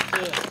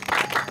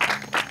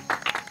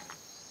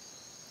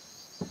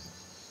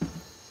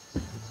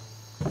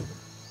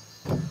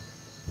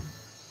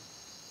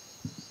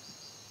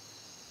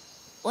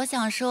我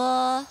想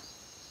说，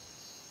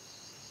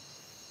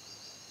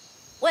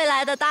未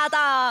来的搭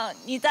档，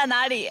你在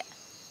哪里？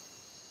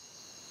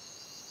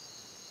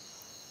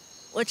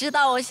我知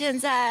道我现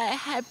在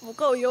还不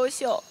够优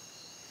秀，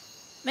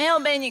没有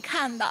被你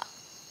看到，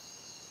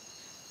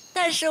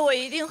但是我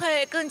一定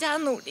会更加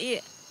努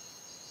力，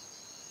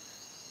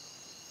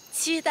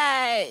期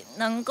待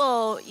能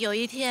够有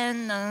一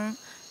天能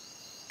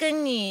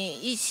跟你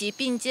一起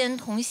并肩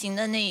同行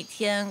的那一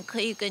天，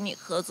可以跟你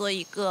合作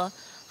一个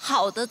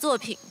好的作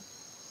品，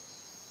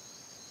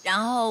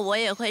然后我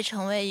也会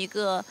成为一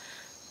个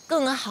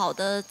更好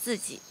的自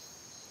己。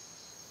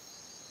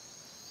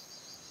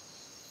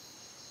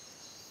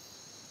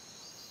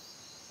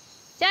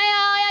加油！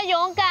要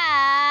勇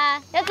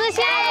敢，要自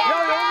信，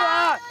要勇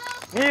敢！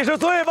你是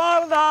最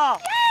棒的，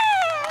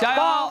加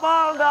油！棒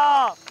棒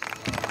的！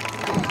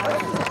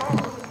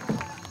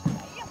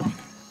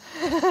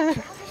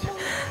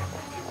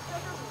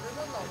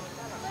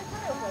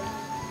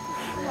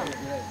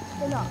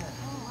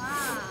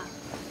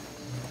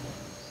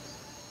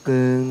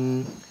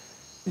跟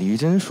李玉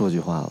珍说句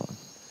话吧，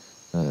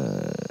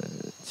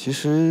其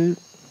实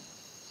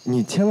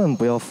你千万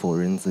不要否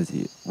认自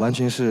己，完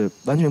全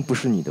不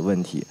是你的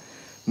问题，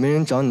没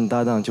人找你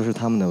搭档就是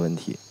他们的问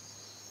题，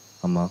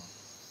好吗？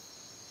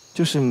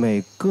就是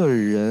每个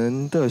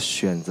人的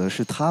选择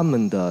是他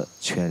们的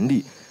权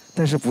利，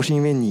但是不是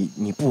因为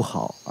你不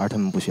好而他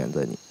们不选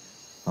择你，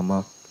好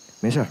吗？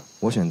没事儿，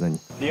我选择你。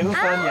03年。比方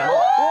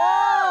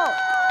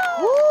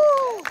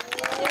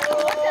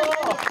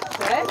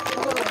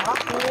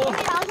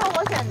说，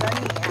我选择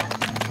你。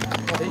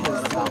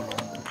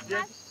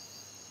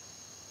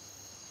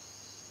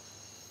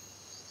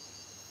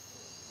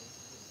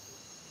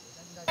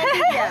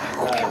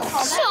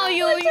少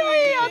犹豫，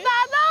有搭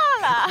档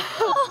了。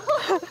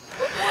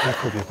别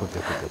哭，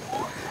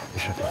没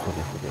事，别哭。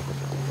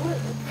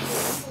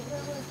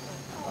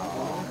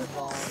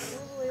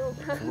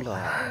哭了。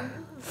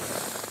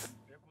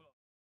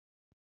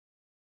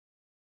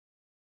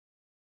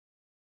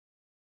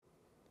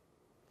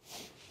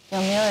有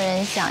没有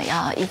人想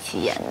要一起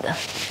演的？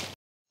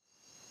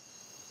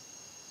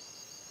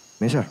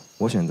没事儿，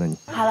我选择你。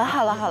好了。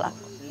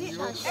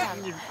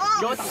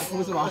给我打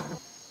哭是吗？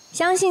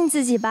相信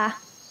自己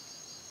吧，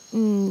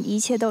一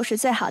切都是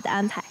最好的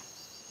安排。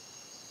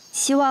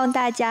希望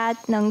大家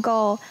能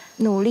够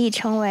努力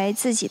成为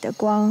自己的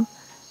光，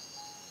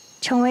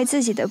成为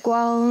自己的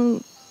光，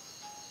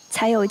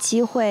才有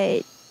机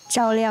会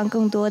照亮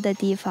更多的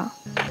地方。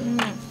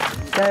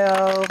加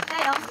油！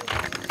加油！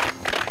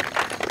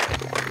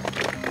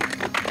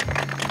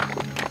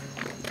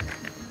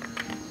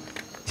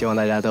希望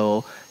大家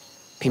都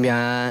平平安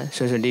安、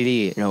顺顺利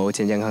利，然后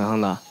健健康康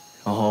的，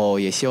然后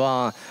也希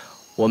望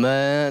我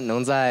们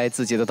能在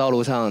自己的道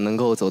路上能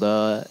够走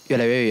得越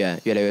来越远，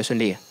越来越顺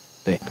利。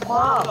对。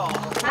好，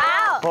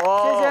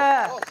谢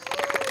谢。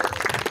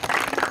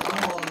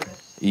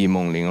易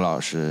梦玲老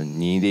师，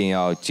你一定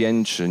要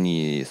坚持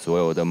你所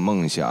有的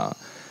梦想，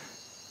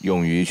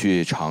勇于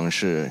去尝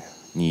试，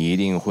你一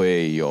定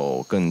会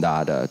有更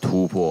大的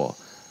突破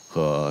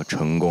和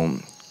成功。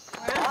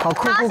好，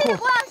酷！谢谢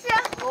郭老师，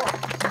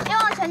愿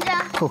望成真。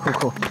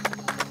酷！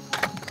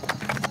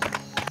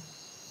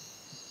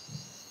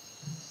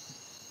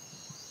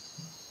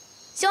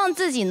希望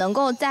自己能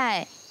够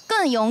再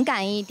更勇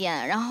敢一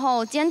点，然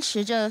后坚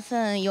持这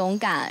份勇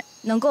敢，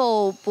能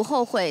够不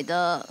后悔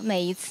的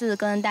每一次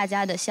跟大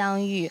家的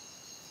相遇。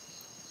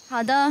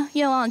好的，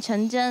愿望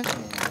成真。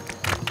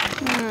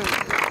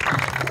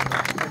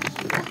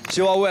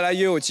希望未来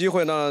也有机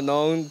会呢，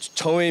能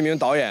成为一名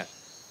导演，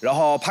然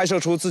后拍摄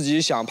出自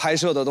己想拍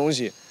摄的东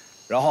西，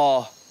然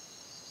后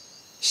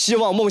希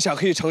望梦想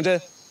可以成真。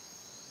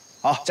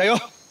好，加油！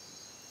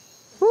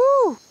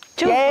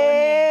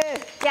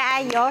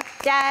加油，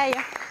加油，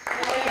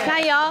加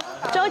油！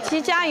周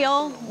琦加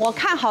油！我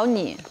看好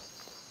你。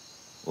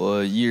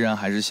我依然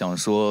还是想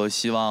说，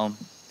希望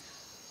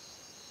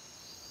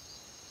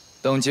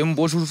等节目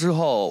播出之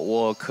后，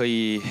我可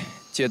以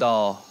接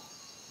到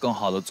更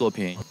好的作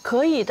品。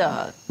可以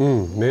的。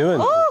没问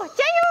题。哦，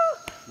加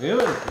油！没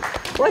问题。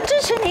我支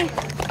持你。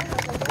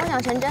梦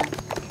想成真。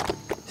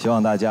希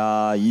望大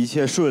家一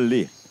切顺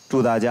利，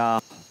祝大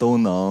家都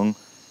能，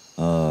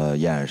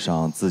演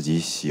上自己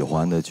喜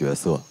欢的角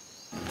色。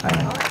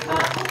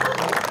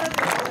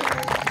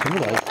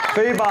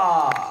飞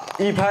吧，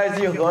一拍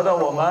即合的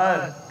我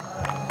们。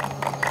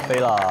飞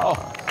了。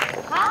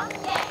好，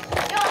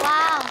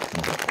哇！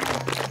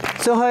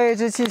最后一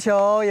只气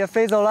球也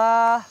飞走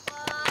啦。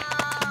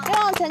愿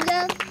望成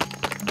真，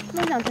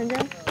梦想成真。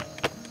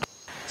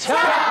恰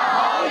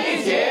好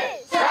一起，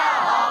恰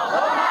好合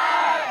拍。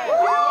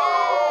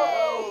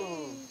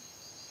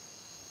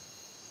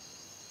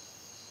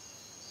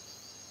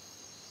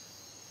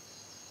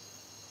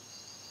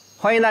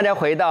欢迎大家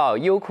回到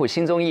优酷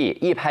新综艺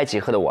《一拍即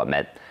合的我们》，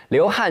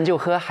流汗就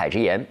喝海之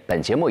盐。本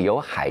节目由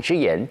海之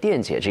盐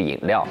电解质饮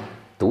料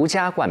独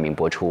家冠名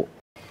播出。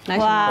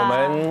我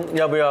们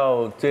要不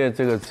要借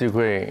这个机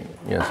会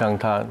也像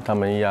他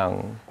们一样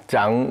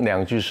讲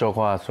2句说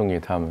话送给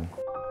他们？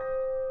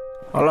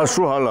好了，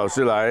舒涵老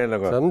师来那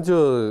个，咱们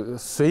就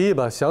随意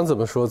吧，想怎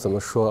么说怎么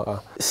说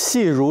啊。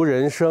戏如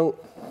人生，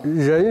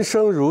人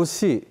生如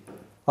戏。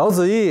敖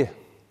子逸，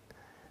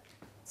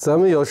咱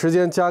们有时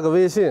间加个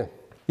微信，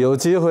有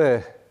机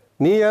会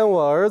你演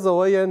我儿子，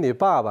我演你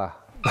爸爸。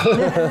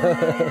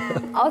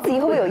敖子逸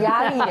会不会有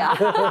压力啊？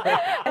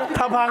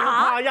他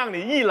怕让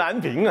你意难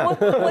平啊！我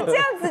这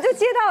样子就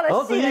接到了戏。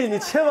敖子逸，你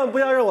千万不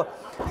要让我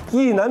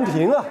意难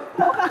平啊！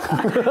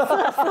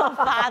瑟瑟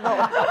发抖。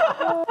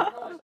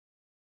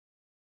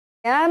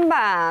延安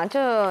吧，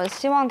就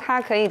希望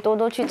他可以多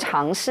多去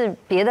尝试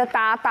别的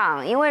搭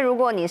档，因为如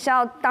果你是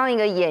要当一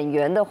个演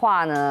员的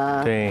话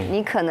呢，对，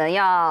你可能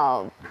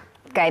要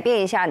改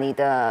变一下你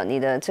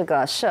的这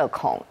个社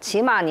恐，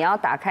起码你要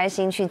打开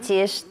心去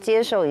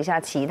接受一下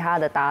其他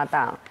的搭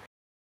档。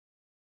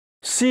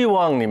希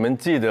望你们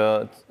记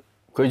得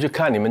回去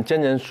看你们真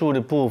人秀的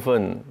部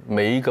分，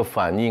每一个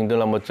反应都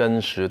那么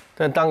真实。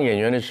但当演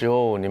员的时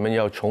候，你们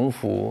要重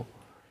复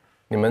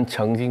你们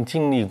曾经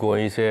经历过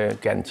一些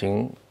感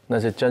情，那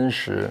些真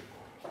实，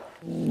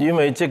因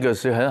为这个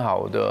是很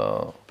好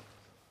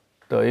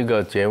的一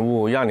个节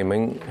目，让你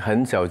们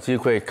很少机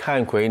会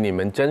看回你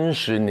们真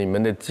实，你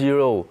们的肌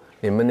肉、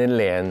你们的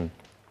脸、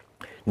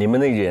你们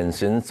的眼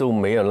神都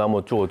没有那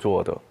么做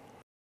作的。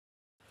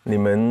你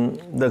们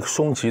的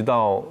松弛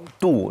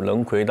度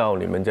能回到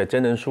你们在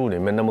真人秀里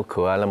面那么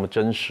可爱、那么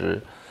真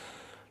实，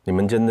你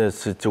们真的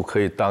是就可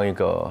以当一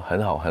个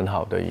很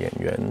好的演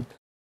员。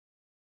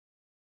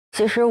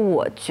其实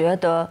我觉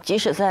得，即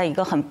使在一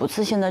个很不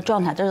自信的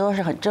状态，这都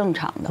是很正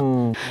常的。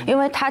因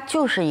为它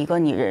就是一个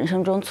你人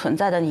生中存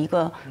在的一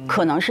个，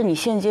可能是你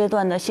现阶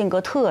段的性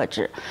格特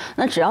质。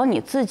那只要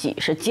你自己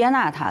是接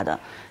纳它的，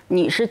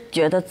你是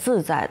觉得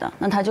自在的，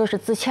那它就是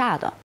自洽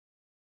的。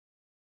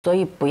所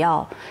以不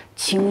要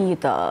轻易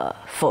的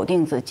否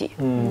定自己。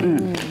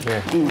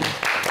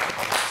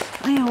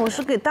哎呀，我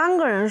是给单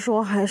个人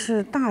说还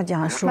是大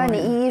家说？那你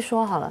一一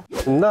说好了。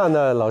娜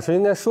娜老师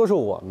应该说说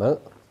我们。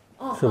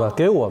是吧？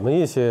给我们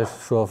一些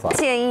说法，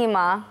建议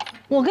吗？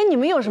我跟你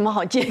们有什么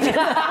好建议？给一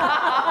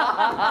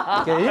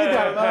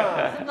点吧，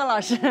那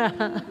老师。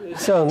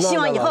希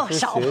望以后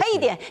少拍一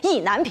点意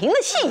难平的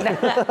戏。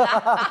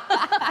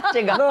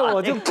这个，那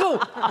我就更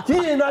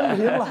意难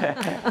平了。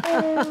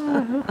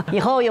以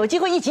后有机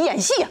会一起演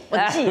戏，我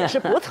的戏也是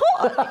不错。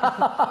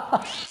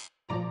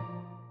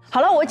好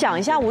了，我讲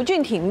一下吴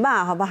俊廷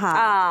吧，好不好？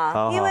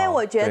啊，因为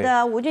我觉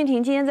得吴俊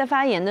廷今天在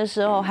发言的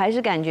时候，还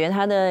是感觉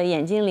他的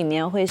眼睛里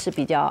面会是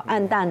比较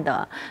暗淡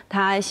的，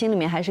他心里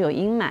面还是有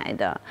阴霾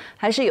的，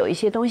还是有一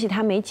些东西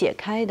他没解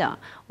开的。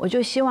我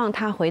就希望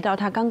他回到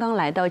他刚刚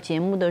来到节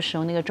目的时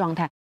候那个状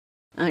态，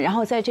然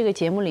后在这个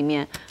节目里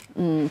面，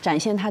展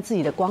现他自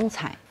己的光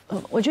彩。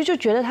我就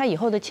觉得他以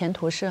后的前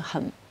途是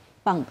很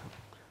棒的。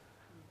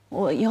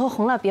我以后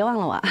红了别忘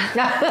了我。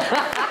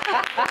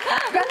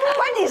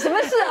关你什么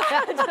事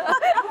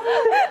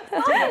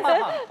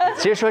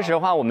其实说实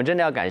话，我们真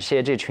的要感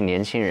谢这群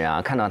年轻人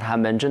啊！看到他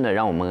们，真的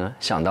让我们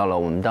想到了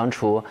我们当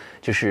初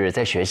就是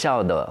在学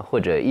校的或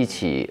者一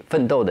起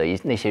奋斗的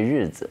那些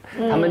日子。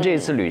他们这一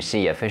次旅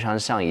行也非常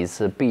像一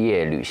次毕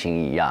业旅行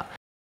一样。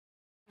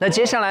那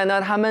接下来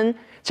呢，他们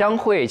将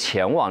会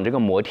前往这个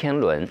摩天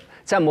轮，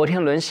在摩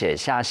天轮写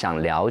下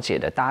想了解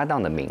的搭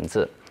档的名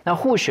字。那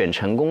互选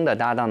成功的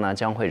搭档呢，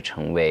将会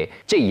成为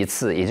这一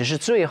次，也就是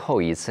最后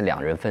一次2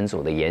人分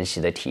组的研习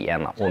的体验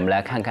了。我们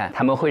来看看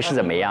他们会是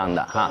怎么样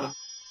的哈。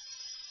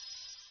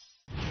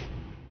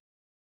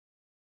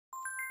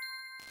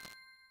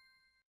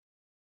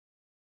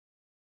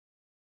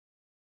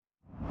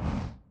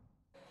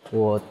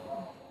我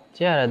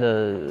接下来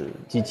的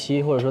几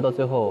期，或者说到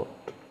最后，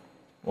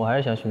我还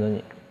是想选择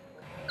你。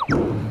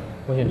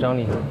我选张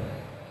力。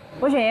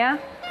我选呀。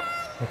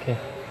 OK，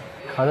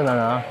卡在哪儿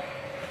啊？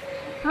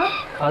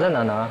卡在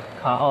哪呢？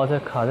卡哦，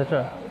卡在这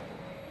儿。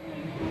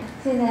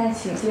现在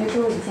请接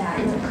住一下。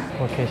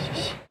OK， 谢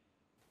谢。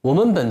我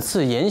们本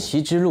次研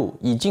习之路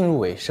已进入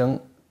尾声，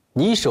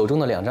你手中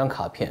的2张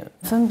卡片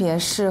分别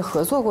是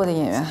合作过的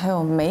演员，还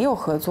有没有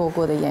合作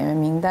过的演员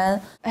名单。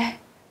哎，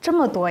这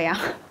么多呀！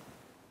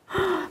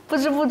不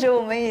知不觉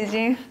我们已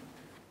经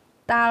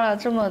搭了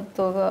这么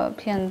多个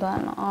片段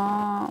了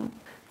啊。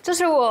这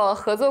是我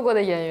合作过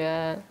的演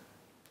员，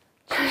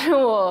这是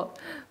我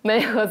没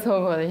合作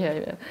过的演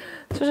员，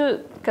就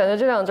是感觉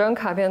这2张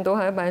卡片都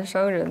还蛮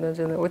伤人的，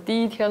真的。我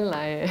第一天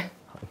来，哎，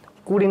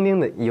孤零零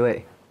的一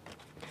位，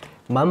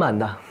满满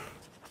的。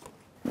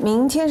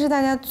明天是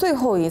大家最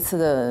后一次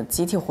的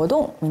集体活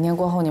动，明天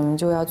过后你们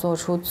就要做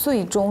出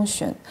最终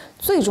选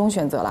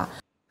择了。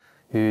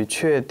与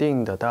确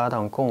定的搭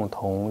档共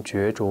同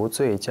角逐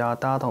最佳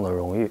搭档的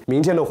荣誉。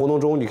明天的活动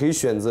中，你可以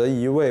选择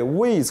一位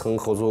未曾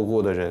合作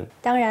过的人。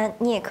当然，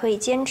你也可以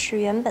坚持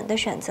原本的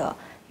选择，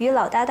与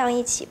老搭档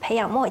一起培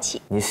养默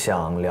契。你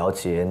想了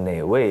解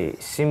哪位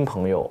新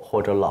朋友或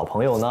者老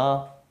朋友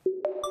呢？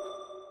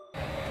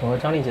我和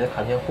张丽姐的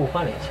卡片互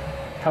换了一下，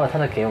她把她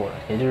的给我了，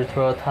也就是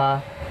说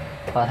她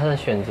把她的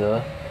选择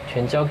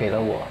全交给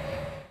了我。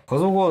合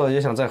作过的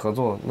也想再合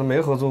作，那没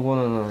合作过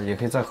的呢，也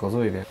可以再合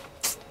作一遍。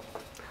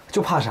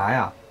就怕啥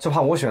呀？就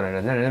怕我选了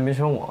人家，人家没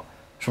选我，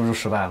是不是就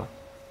失败了？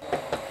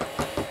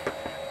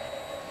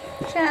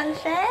选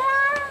谁啊？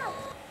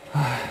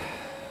唉，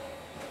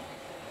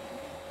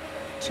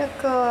这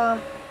个。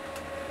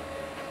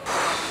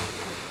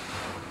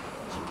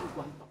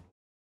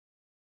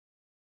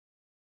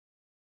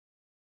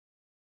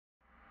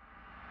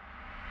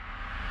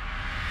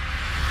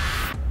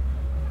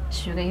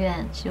许个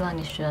愿，希望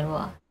你选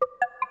我。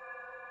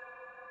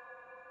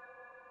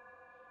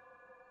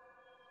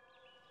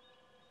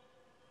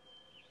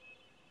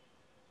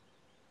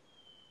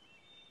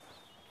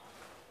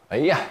哎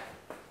呀，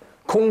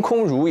空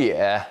空如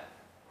也，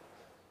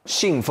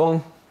信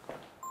封。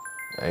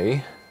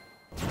哎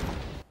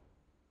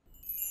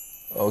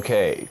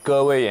 ，OK，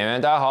 各位演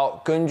员大家好，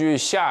根据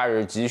夏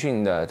日集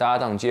训的搭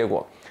档结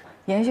果，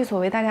研习所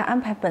为大家安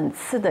排本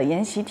次的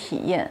研习体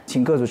验，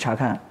请各组查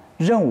看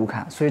任务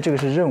卡，所以这个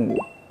是任务。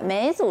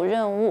每组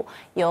任务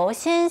由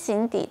先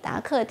行抵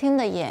达客厅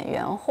的演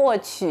员获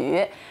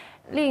取。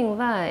另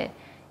外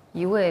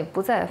一位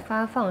不再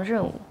发放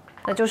任务，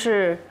那就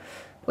是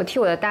我替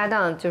我的搭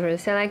档，就是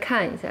先来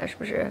看一下，是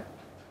不是？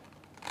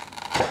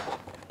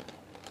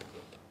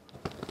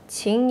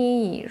请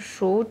你以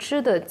熟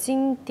知的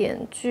经典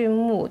剧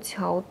目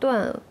桥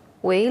段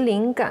为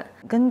灵感，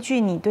根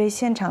据你对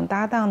现场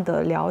搭档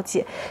的了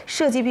解，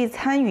设计并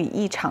参与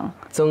一场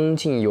增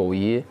进友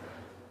谊、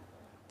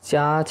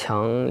加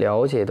强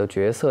了解的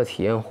角色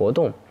体验活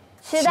动。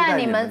期待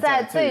你们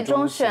在最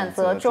终选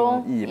择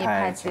中一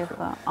拍即合。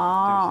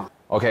哦。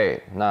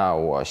OK， 那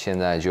我现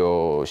在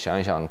就想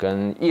一想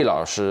跟易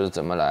老师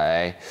怎么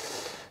来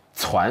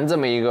传这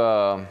么一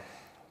个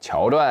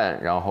桥段，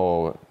然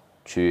后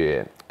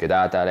去给大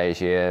家带来一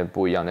些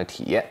不一样的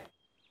体验。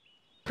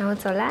然后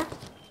走啦，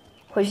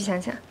回去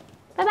想想，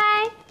拜拜。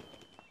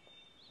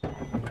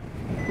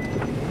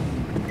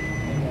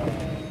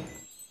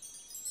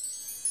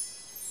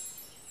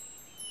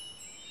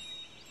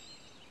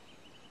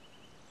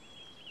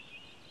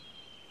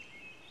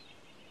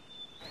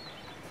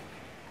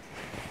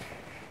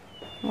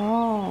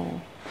哦，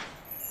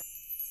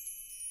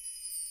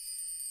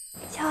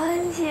乔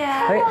恩姐，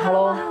哎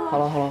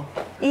 ，hello，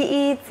 依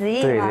依、子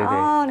逸对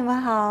嘛，哦，你们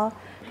好，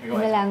你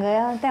们2个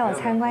要带我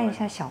参观一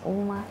下小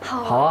屋吗？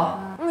好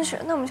啊，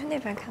那我们去那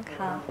边看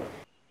看。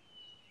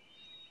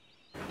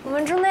我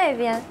们住那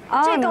边，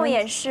这栋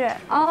也是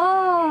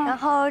哦，然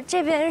后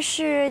这边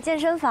是健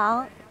身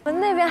房，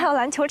那边还有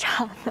篮球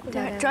场呢。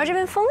对，主要这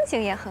边风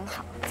景也很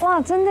好。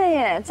哇，真的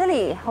耶，这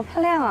里好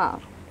漂亮啊！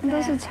都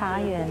是茶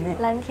园呢，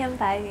蓝天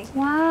白云。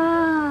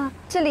哇，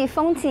这里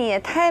风景也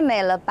太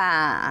美了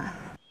吧！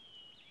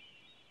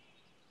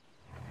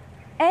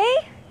哎，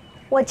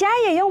我家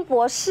也用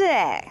博士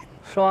哎。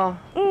是吗？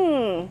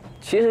嗯。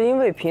其实因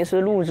为平时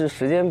录制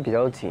时间比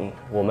较紧，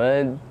我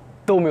们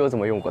都没有怎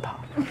么用过它。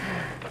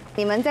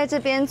你们在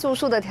这边住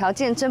宿的条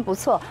件真不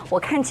错，我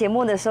看节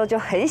目的时候就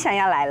很想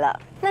要来了。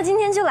那今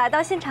天就来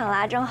到现场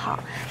啦，正好。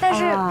但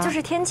是就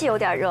是天气有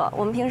点热，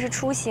我们平时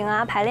出行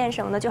啊、排练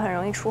什么的就很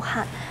容易出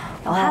汗，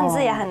然后汗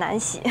渍也很难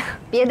洗。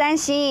别担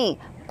心，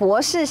博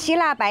士希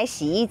腊白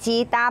洗衣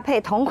机搭配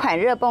同款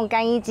热泵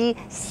干衣机，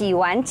洗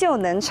完就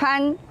能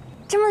穿。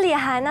这么厉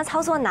害，那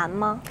操作难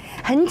吗？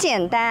很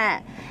简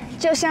单，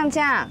就像这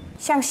样，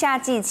像夏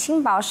季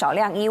轻薄少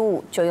量衣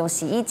物，就用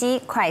洗衣机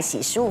快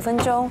洗15分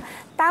钟，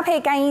搭配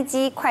干衣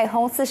机快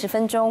烘40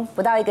分钟，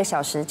不到1个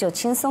小时就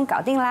轻松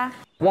搞定啦。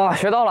哇，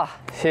学到了，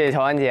谢谢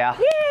乔安姐啊！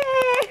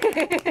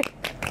耶！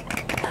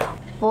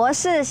博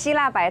士希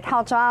腊白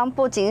套装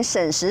不仅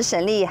省时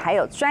省力，还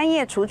有专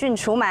业除菌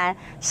除螨，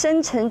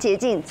深层洁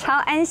净，超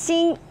安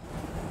心。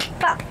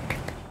棒！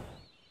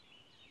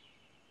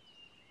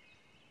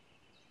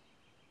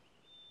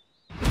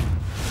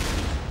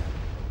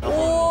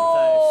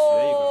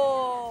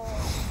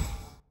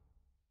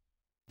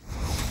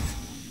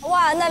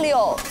那里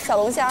有小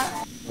龙虾。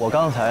我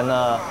刚才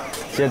呢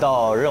接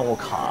到任务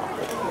卡，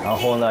然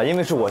后呢，因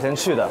为是我先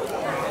去的，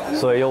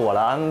所以由我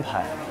来安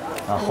排，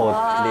然后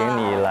领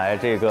你来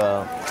这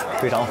个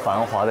非常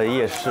繁华的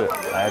夜市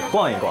来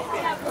逛一逛，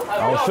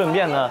然后顺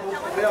便呢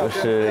就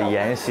是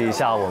研习一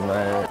下我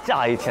们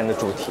下一天的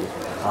主题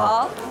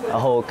啊。然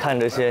后看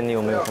这些你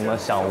有没有什么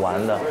想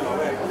玩的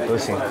都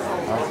行啊。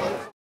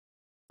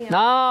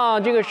那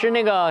这个是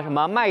那个什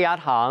么麦芽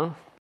糖。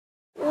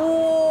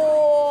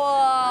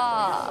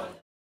哇，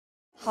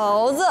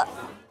桃子。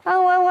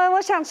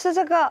我想吃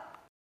这个。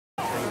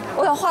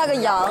我想画个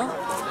羊。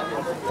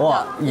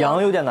哇，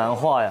羊有点难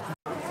画呀。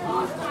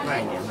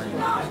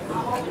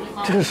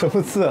这是什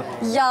么字？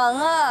羊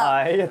啊！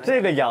哎呀，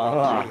这个羊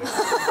啊，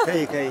可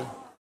以。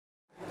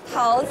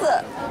桃子，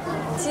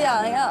鸡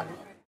羊羊。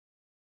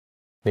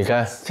你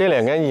看这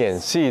两个人演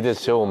戏的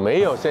时候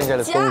没有现在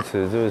的风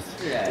词，就是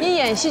一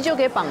演戏就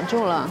给绑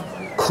住了，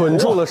捆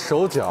住了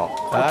手脚，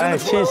哎，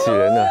气死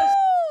人了！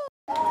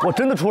我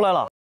真的出来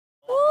了。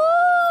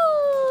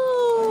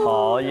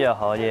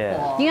好耶！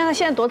你看他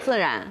现在多自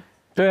然。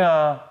对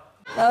啊。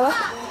来吧。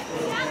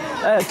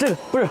哎，这个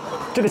不是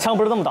这个枪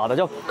不是这么打的，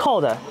叫靠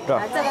在这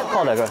儿，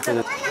靠在这儿。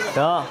对。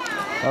行啊，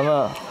咱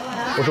们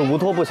我是无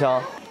托步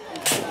枪。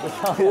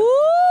太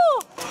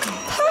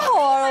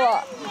好玩了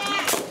吧！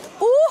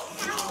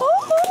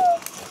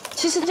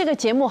其实这个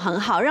节目很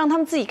好，让他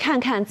们自己看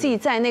看自己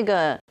在那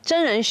个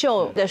真人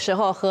秀的时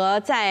候和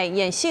在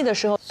演戏的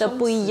时候的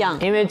不一样。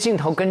因为镜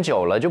头跟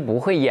久了就不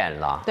会演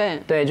了。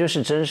对，就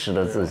是真实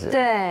的自己。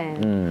对，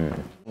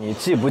你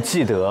记不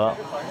记得，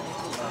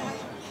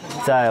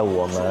在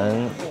我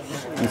们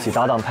一起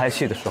搭档拍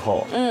戏的时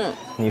候，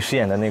你饰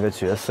演的那个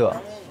角色，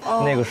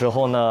那个时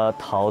候呢，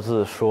桃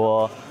子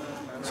说，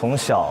从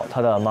小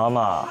她的妈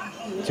妈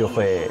就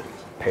会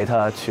陪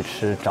她去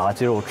吃炸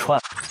鸡肉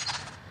串。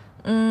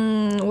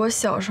我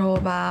小时候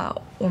吧，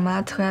我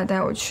妈特爱带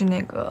我去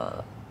那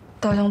个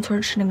稻香村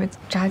吃那个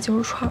炸鸡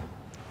肉串。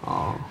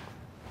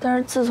但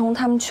是自从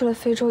他们去了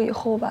非洲以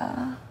后吧，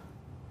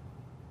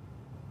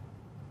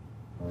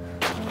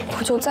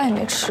我就再也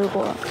没吃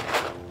过了。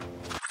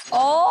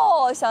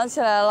哦，想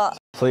起来了。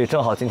所以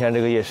正好今天这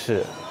个夜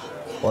市，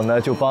我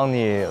呢就帮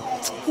你实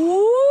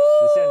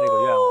现这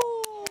个愿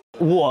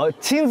望，我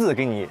亲自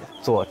给你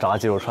做炸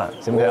鸡肉串，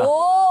行不行？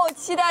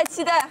期待。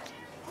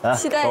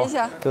期待一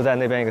下，就在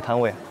那边一个摊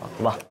位，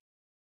好吧？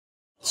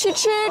去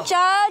吃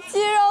炸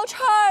鸡肉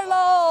串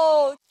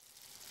喽！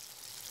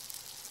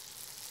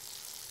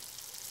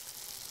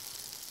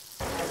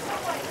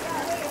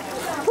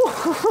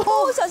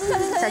小心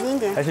一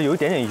点，还是有一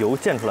点点油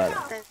溅出来的。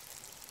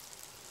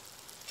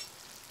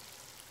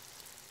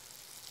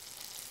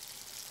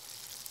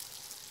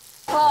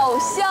好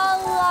香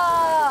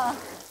啊！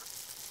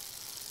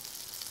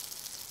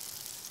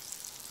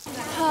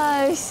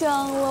太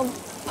香了。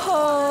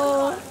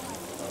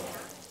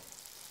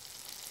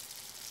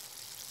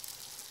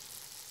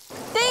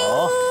叮，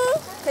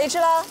可以吃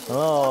了。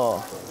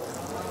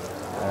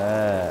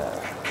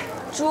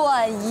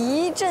转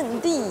移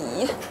阵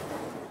地。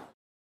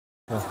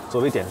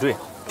作为点缀。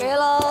可以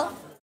了。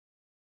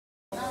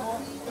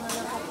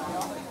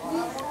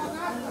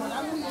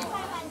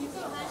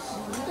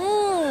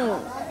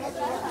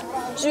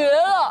绝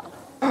了！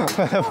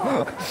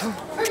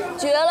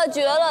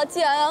绝了！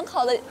季洋洋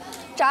烤的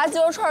炸鸡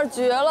肉串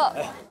绝了！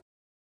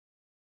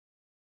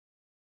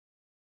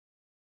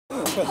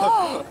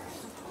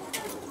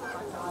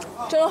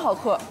真的好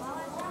嗑。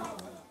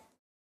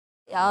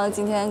洋洋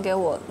今天给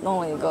我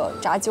弄了一个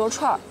炸鸡肉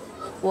串，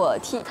我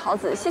替桃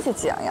子谢谢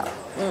季洋洋。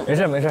没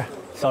事，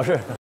小事。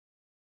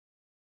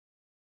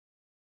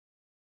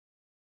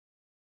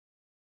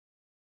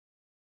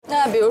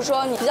那比如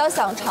说，你比较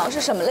想尝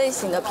试什么类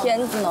型的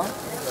片子呢？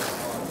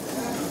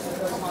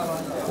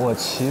我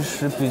其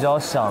实比较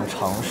想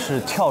尝试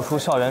跳出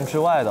校园之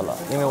外的了，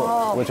因为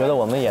我觉得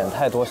我们演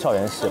太多校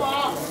园戏了。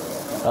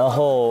然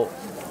后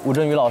吴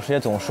镇宇老师也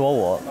总说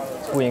我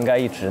不应该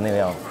一直那个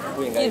样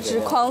子，一直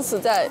框死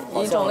在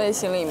一种类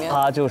型里面。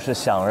他就是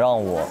想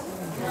让我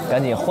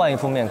赶紧换一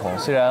副面孔，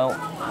虽然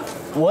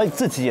我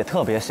自己也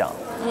特别想，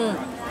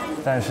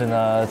但是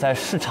呢，在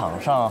市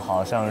场上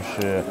好像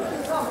是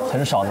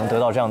很少能得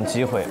到这样的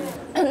机会。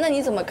那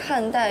你怎么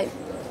看待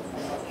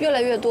越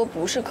来越多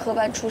不是科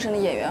班出身的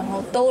演员，然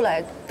后都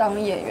来当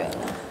演员呢？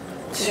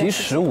其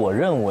实我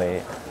认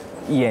为，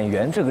演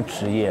员这个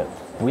职业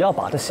不要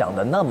把它想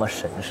得那么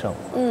神圣。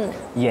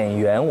演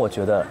员我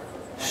觉得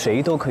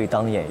谁都可以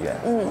当演员。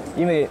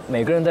因为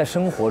每个人在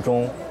生活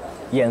中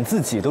演自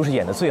己都是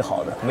演得最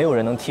好的，没有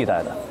人能替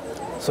代的。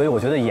所以我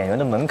觉得演员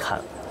的门槛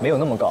没有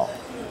那么高。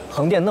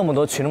横店那么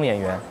多群众演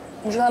员，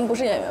你说他们不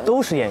是演员吗？都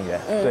是演员，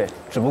对，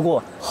只不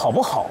过好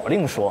不好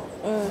另说。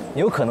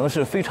有可能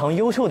是非常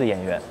优秀的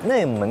演员，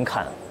那门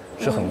槛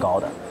是很高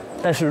的。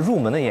但是入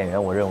门的演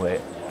员，我认为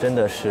真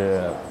的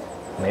是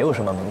没有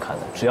什么门槛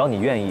的，只要你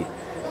愿意，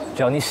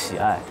只要你喜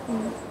爱，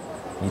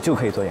你就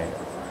可以做演员。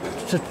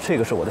这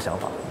个是我的想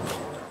法。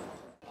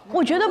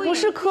我觉得不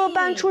是科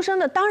班出身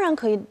的，当然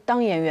可以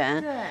当演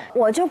员。对，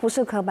我就不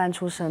是科班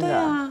出身的。对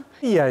啊，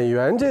演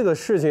员这个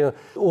事情，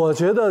我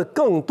觉得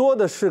更多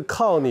的是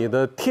靠你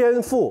的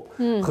天赋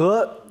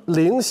和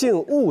灵性、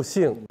悟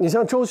性。你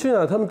像周迅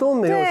啊，他们都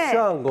没有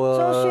上过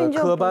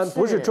科班，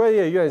不是专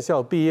业院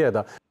校毕业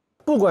的。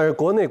不管是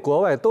国内国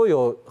外，都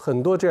有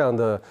很多这样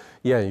的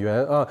演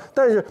员啊，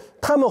但是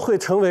他们会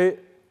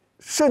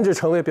甚至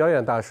成为表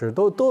演大师，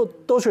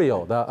都是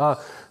有的啊。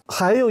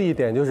还有一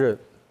点就是，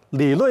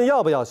理论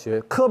要不要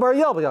学，科班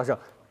要不要上，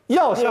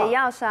要上，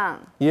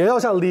也要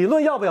上。理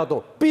论要不要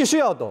懂，必须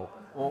要懂。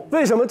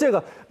为什么这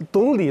个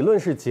懂理论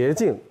是捷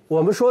径？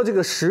我们说这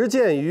个实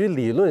践与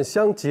理论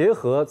相结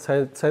合，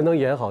才能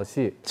演好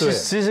戏。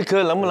其实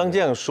能不能这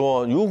样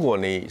说？如果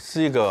你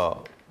是一个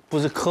不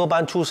是科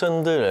班出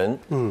身的人，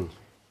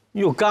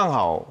又刚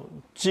好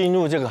进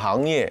入这个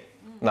行业，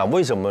那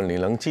为什么你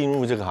能进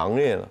入这个行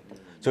业呢？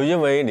就因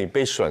为你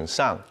被选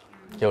上，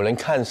有人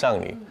看上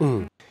你，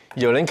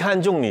有人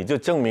看中你，就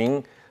证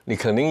明你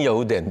肯定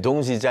有点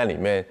东西在里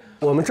面。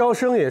我们招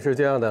生也是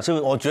这样的，是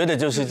我觉得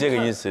就是这个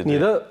意思。你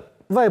的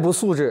外部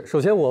素质，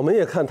首先我们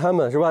也看他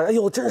们是吧？哎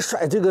呦，真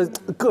帅！这个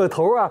个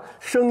头啊，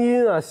声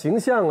音啊，形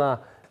象啊，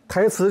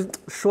台词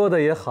说的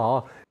也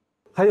好，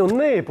还有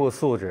内部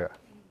素质，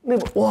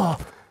哇，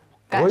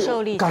感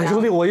受力，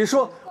我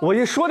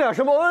一说点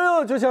什么，哎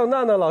呦，就像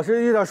娜娜老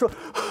师一点说，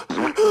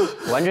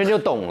完全就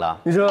懂了，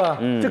你知道吧？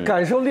这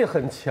感受力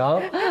很强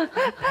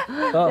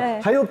啊，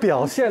还有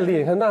表现力。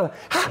你看娜娜，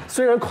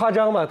虽然夸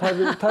张嘛，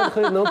她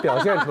可以能表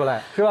现出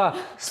来，是吧？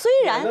虽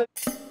然。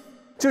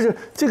就是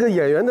这个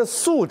演员的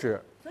素质，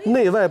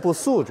内外部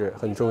素质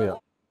很重要。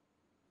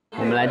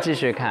我们来继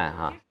续看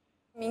哈。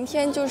明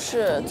天就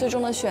是最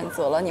终的选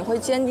择了，你会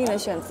坚定的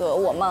选择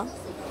我吗？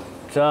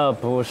这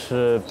不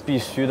是必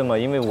须的嘛，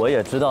因为我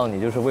也知道你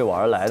就是为我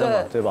而来的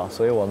嘛，对吧？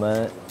所以我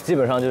们基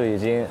本上就已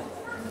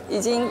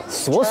经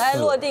尘埃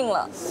落定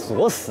了。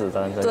锁死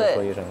咱就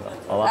说一声了，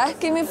好吧？来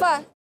 ，Give me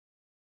five。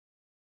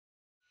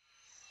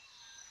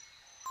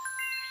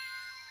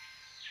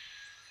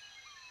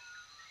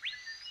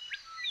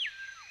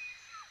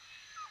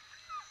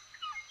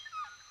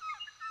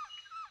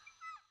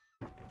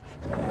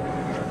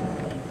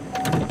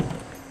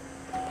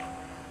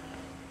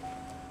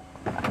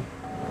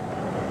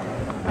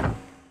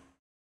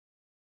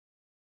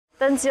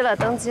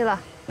登机了。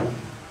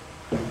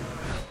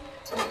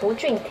胡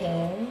俊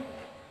廷，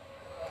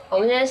我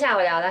们今天下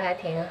午聊的还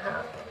挺好，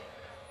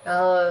然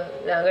后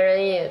两个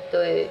人也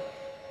对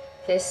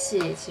这些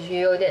戏其实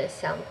有点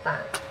想法，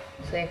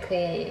所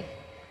以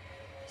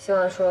希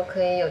望说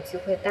可以有机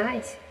会搭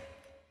一起。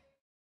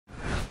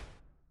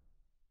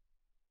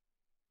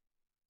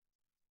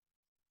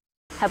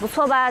还不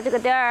错吧，这个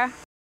地儿。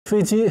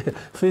飞机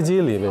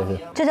里面是，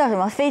这叫什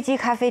么？飞机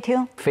咖啡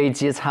厅？飞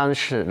机舱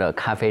式的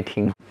咖啡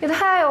厅，也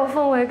太有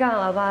氛围感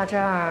了吧！这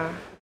儿，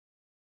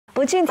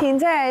胡俊廷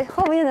在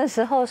后面的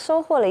时候收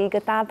获了一个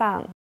搭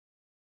档。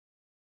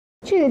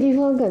这个地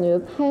方感觉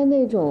拍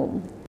那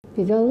种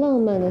比较浪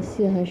漫的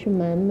戏还是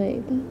蛮美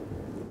的。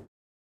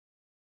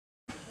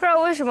不知道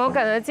为什么，我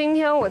感觉今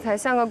天我才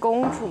像个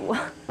公主，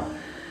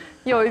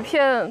有一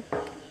片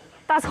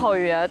大草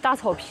原、大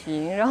草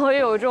坪，然后又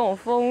有这种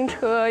风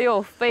车，又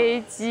有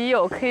飞机，又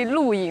有可以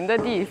露营的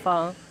地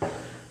方，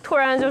突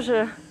然就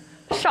是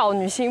少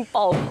女心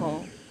爆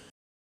棚。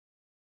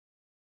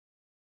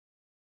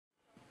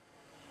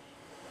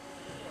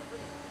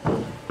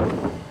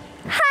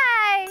嗨，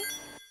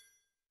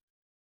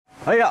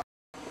哎呀，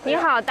你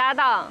好，搭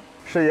档。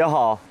师姐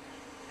好。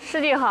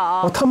师弟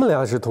好。他们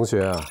俩是同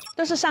学啊？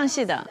都是上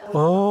戏的。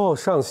哦，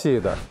上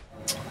戏的。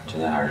今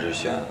天还是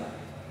选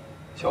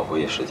小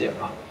辉师姐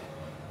吧。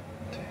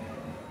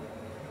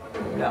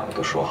我们两个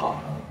都说好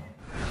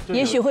了，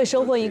也许会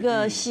收获一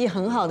个戏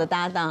很好的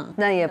搭档，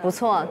那也不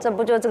错。这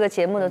不就这个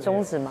节目的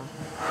宗旨吗？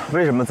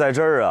为什么在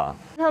这儿啊？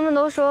他们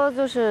都说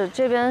就是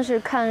这边是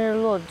看日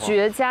落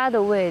绝佳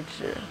的位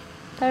置，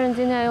但是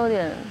今天有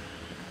点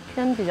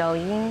天比较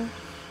阴。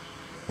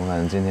我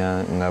感觉今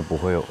天应该不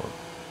会有了。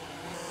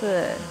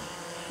对，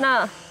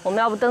那我们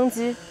要不登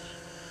机？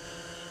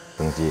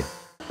登机。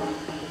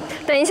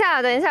等一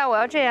下，我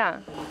要这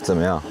样。怎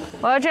么样？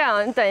我要这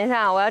样，你等一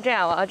下，我要这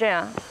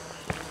样。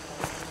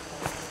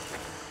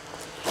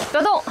不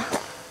要动！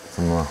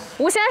怎么了？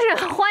吴先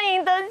生，欢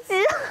迎登机。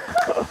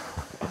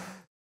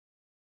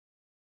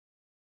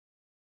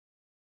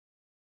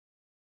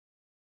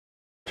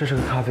这是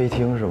个咖啡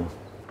厅是吗？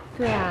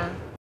对啊。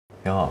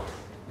挺好。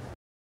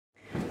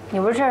你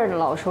不是这儿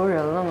老熟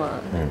人了吗？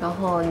然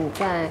后你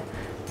在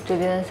这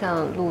边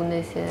像录那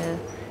些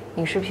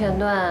影视片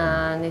段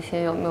啊，那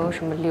些有没有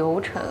什么流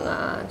程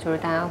啊？就是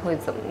大家会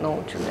怎么弄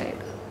之类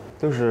的？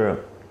就是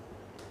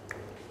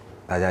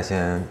大家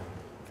先。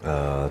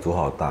组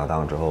好搭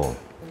档之后，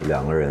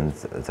两个人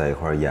在一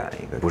块演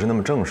一个，不是那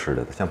么正式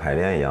的，像排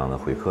练一样的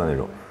回课那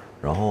种。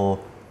然后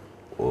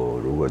我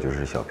如果就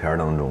是小片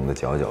当中的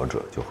佼佼者，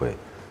就会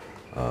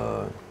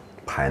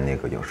拍那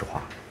个影视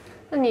化。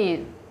那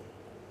你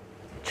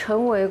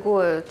成为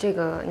过这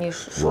个你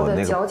说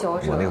的佼佼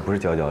者？我那个不是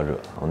佼佼者，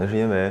我那是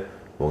因为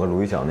我跟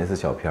卢玉晓那次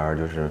小片儿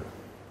就是，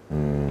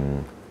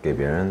给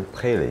别人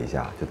配了一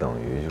下，就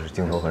等于就是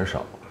镜头很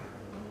少，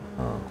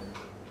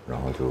然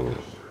后就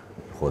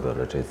获得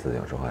了这次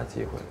影视化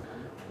机会。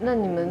那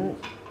你们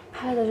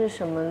拍的是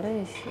什么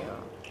类型啊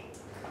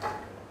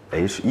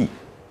 ？HE，HE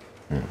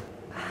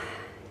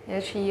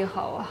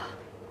好啊。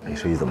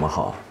HE 怎么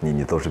好？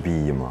你都是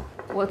BE 吗？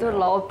我就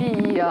老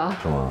BE 啊。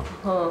是吗？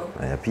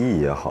哎呀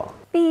 ，BE 也好。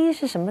BE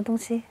是什么东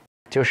西？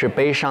就是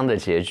悲伤的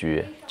结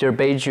局，就是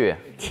悲剧。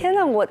天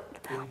哪，我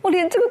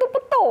连这个都不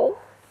懂。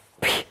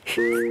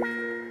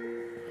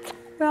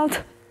我要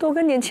多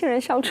跟年轻人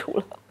相处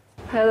了。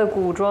拍的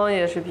古装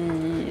也是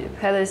BE，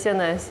 拍的现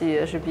代戏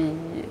也是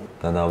BE。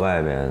但到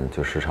外边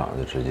就市场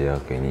就直接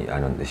给你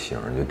按照你的型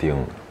就定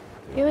了。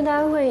因为大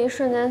家会一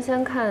瞬间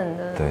先看你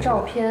的照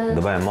片、你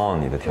的外貌、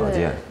你的条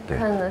件，对，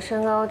看你的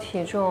身高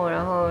体重，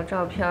然后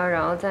照片，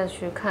然后再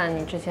去看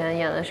你之前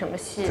演了什么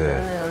戏的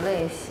那个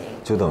类型。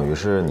就等于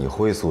是你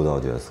会塑造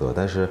角色，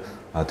但是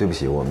啊，对不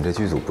起，我们这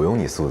剧组不用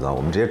你塑造，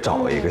我们直接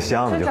找一个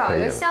像的就可以了。就找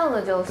一个像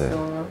的就行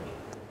了。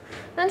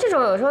但这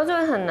种有时候就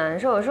会很难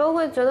受，有时候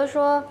会觉得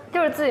说，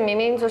就是自己明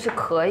明就是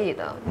可以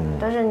的，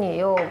但是你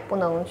又不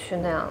能去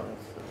那样子。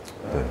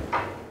对。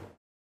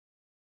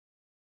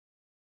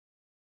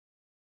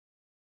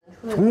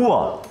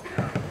哇，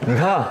你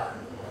看，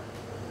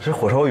是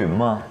火烧云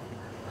吗？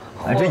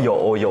哎，这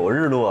有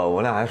日落，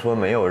我俩还说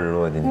没有日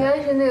落今天。应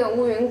该是那个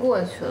乌云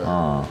过去了。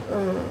啊，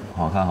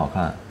好看好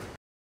看。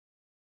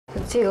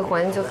这个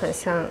环境就很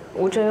像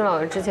吴镇宇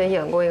老师之前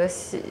演过一个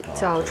戏，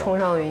叫《冲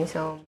上云霄》。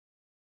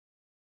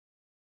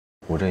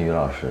吴镇宇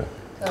老师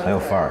很有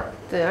范儿。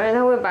对，而且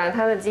他会把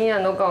他的经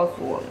验都告诉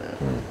我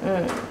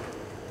们。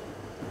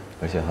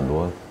而且很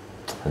多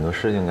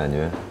事情感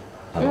觉。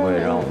它都会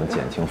让我们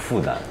减轻负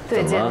担，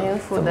对，减轻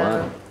负担。怎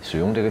么使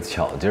用这个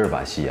巧劲儿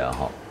把戏演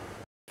好？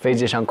飞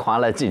机上夸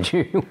了几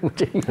句，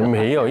这个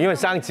没有，因为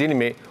上集里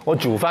面我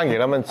煮饭给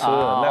他们吃。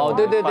哦，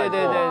对。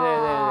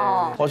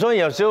我说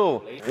有时候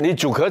你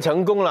主科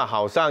成功了，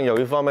好像有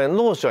一方面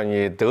落选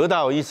也得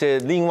到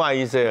另外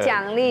一些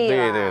奖励。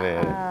对。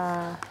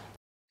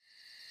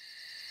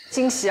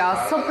惊喜啊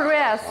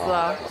 ，surprise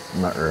啊！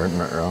哪儿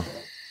啊？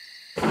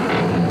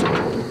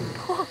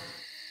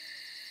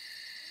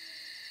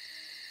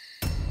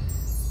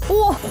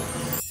哇！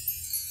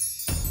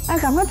哎，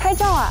赶快拍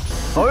照啊！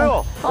哎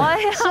呦，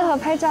适合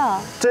拍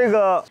照。这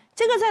个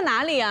在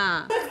哪里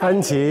啊？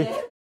安琪，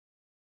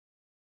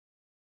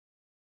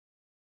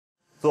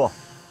坐，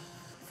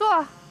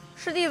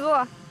师弟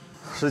坐，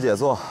师姐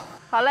坐。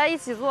好嘞，一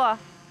起坐。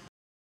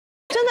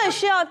真的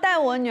需要带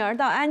我女儿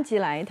到安吉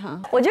来一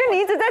趟。我觉得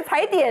你一直在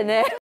踩点呢。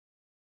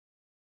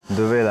你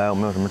对未来有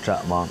没有什么展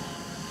望？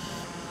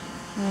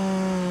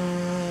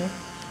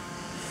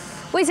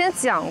我以前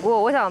讲过，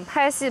我想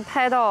拍戏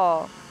拍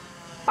到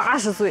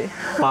80岁。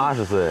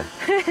80岁。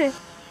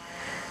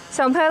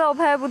想拍到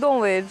拍不动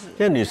为止。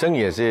这女生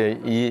也是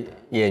以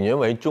演员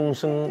为终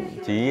生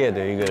职业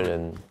的一个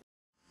人。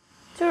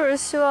就是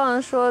希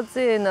望说自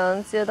己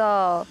能接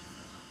到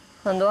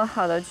很多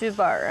好的剧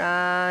本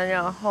啊，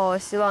然后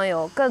希望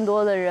有更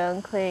多的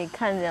人可以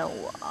看见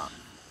我。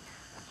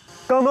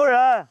更多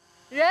人。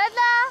人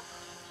呢？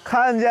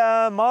看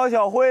见毛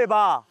小慧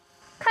吧。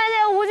看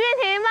见吴君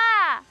婷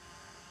吧。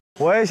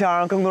我也想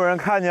让更多人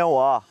看见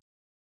我。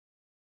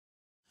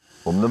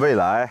我们的未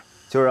来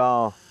就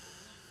让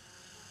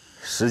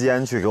时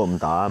间去给我们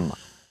答案吧。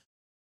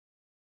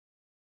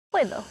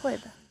会的。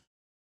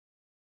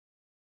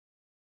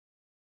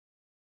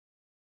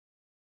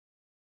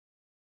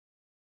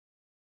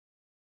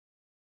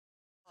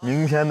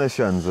明天的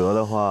选择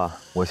的话，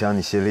我想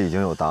你心里已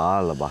经有答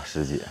案了吧，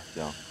师姐。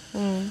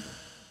行。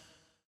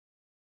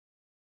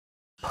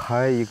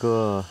拍一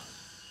个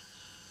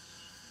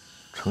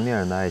成年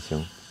人的爱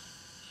情。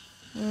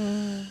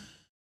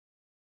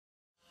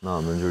那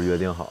我们就约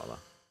定好了。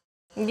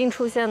一定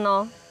出现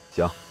哦。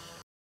行。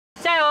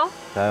加油！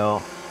加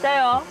油！加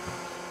油！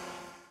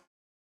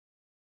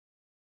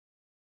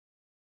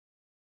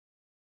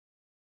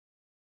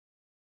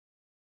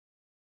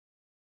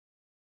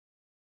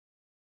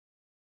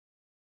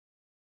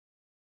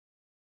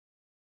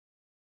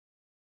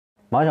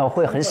毛小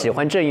慧很喜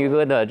欢振宇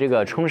哥的这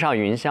个《冲上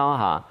云霄》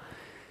哈。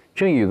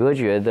振宇哥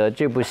觉得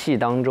这部戏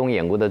当中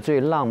演过的最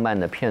浪漫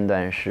的片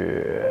段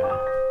是，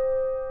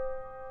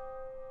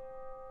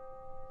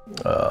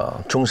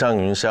冲上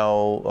云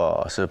霄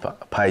是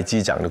拍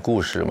机长的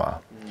故事嘛，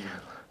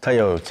他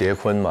有结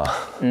婚嘛，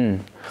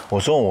我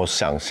说我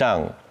想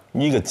象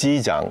一个机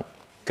长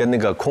跟那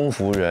个空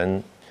服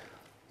人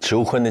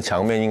求婚的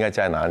场面应该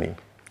在哪里？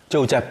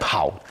就在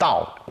跑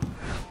道。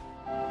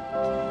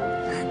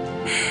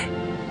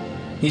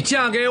你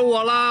嫁给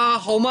我啦，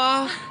好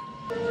吗？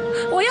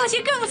我要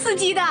些更刺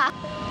激的。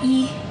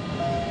1、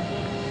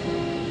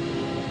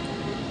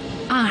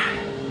2、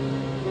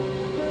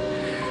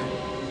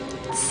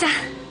3。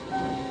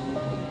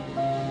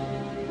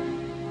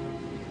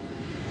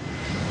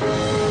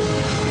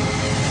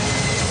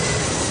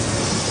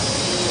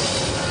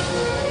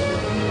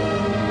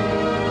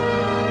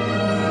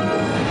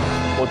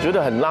我觉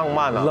得很浪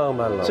漫啊，浪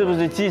漫了，是不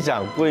是？机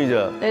长跪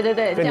着，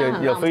对，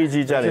跟有飞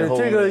机在你后面，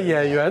这个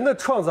演员的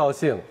创造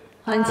性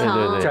很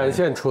强，展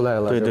现出来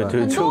了。对，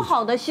很多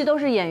好的戏都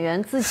是演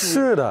员自己，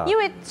是的，因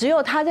为只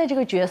有他在这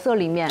个角色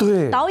里面，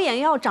对，导演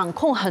要掌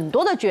控很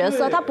多的角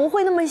色，他不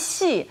会那么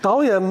细。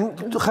导演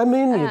还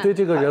没你对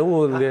这个人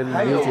物理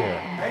解。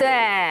对，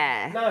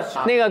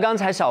那个刚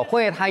才小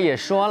慧她也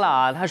说了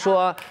啊，她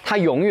说她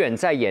永远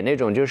在演那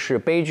种就是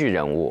悲剧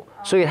人物，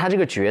所以她这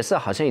个角色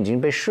好像已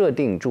经被设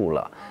定住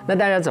了。那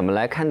大家怎么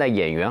来看待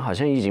演员好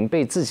像已经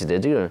被自己的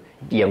这个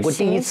演过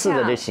第一次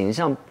的这形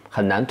象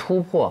很难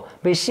突破，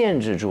被限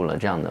制住了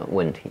这样的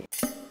问题？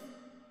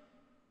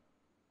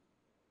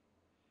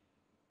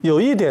有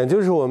一点就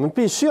是我们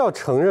必须要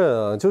承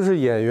认啊，就是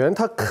演员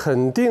他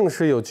肯定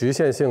是有局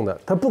限性的，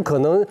他不可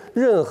能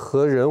任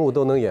何人物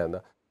都能演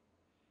的。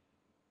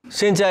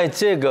现在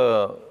这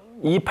个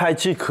一拍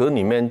即合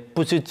里面，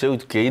不是只有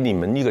给你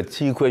们一个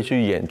机会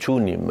去演出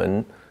你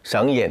们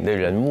想演的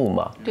人物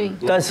嘛？对。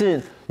但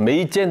是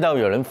没见到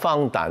有人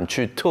放胆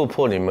去突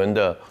破你们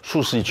的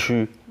舒适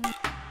区。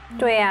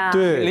对呀。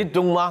对，你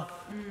懂吗？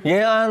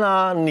延安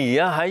啊，你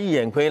啊，还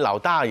演回老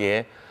大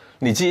爷。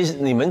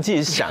你们自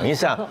己想一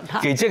下，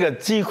给这个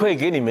机会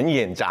给你们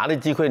演杂的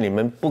机会，你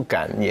们不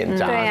敢演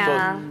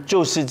杂，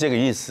就是这个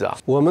意思啊。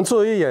我们作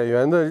为演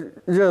员的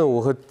任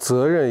务和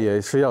责任也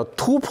是要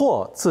突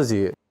破自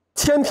己。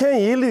千篇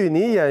一律，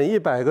你演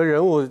100个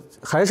人物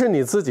还是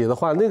你自己的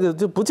话，那个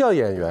就不叫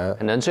演员。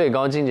可能最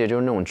高境界就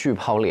是那种巨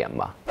抛脸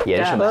吧，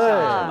演什么像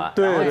什么，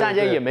然后大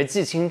家也没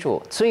记清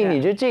楚，所以你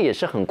觉得这也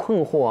是很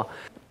困惑。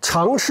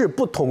尝试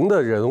不同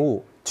的人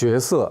物角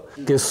色，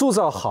给塑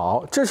造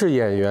好，这是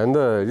演员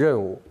的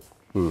任务，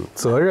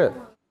责任。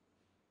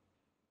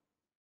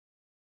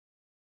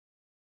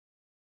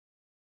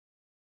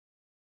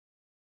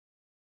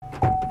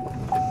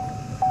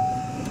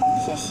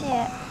谢谢。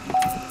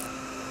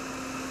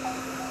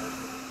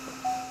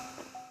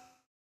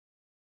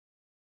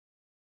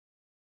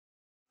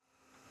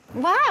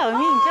哇哦，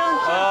命中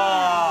注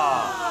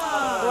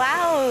定！哇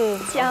哦，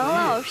蒋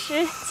老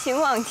师，请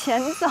往前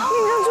走。命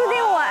中注定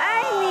我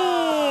爱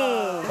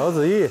你。敖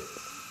子逸，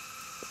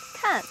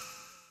看，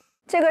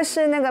这个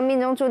是那个命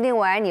中注定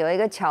我爱你有一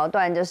个桥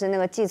段，就是那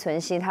个季存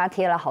希他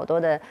贴了好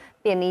多的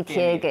便利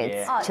贴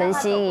给陈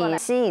心怡，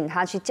吸引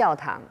他去教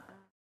堂。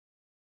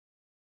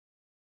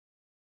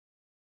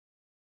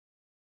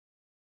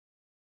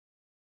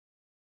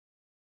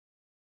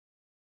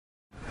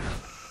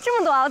这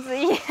么多敖子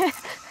逸。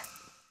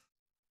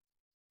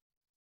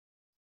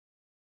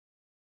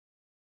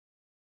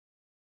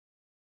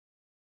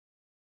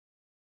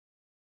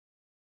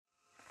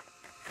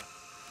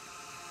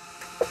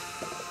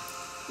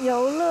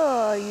游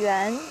乐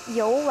园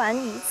游玩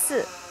1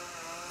次，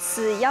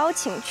此邀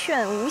请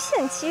券无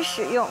限期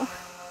使用。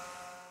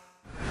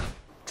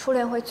初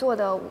恋会做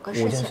的5个事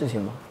情。5件事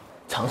情吗？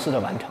尝试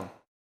的完成。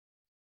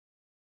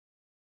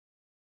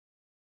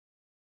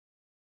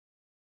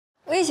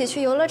我一起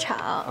去游乐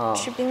场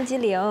吃冰激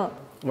凌。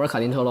玩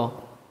卡丁车喽。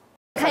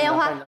看烟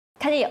花，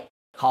看电影。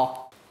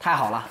好，太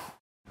好了。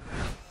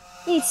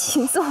一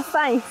起做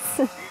饭1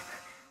次。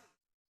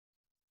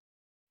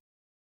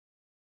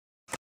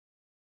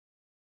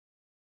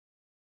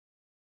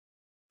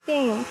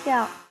电影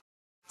票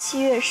7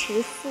月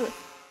14。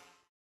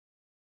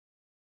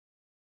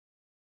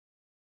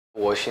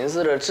我寻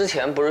思着之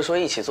前不是说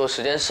一起做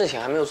10件事情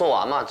还没有做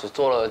完嘛，只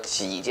做了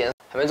几件，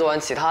还没做完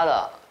其他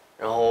的，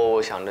然后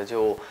想着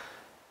就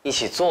一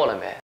起做了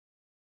呗。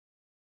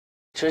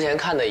之前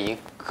看的一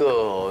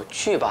个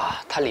剧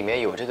吧，它里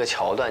面有这个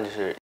桥段，就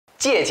是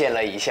借鉴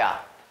了一下，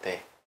对。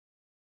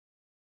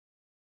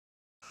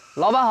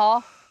老板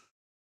好，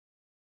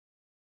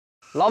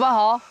老板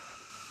好。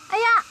哎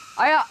呀！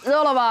哎呀，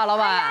热了吧，老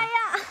板？哎呀！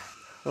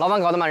老板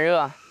搞得蛮热。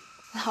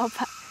老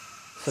板，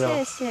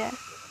谢谢。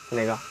是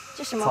哪个？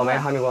这什么？草莓、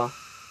哈密瓜，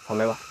草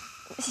莓吧。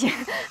行。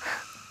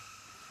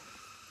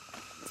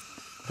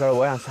这儿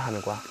我想吃哈密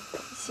瓜。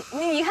行，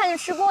你一看就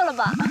吃过了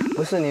吧？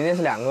不是，你那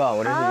是2个，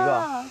我这是1个。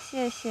哦，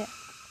谢谢。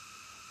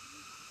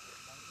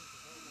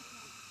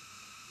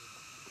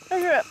这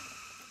是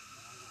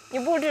你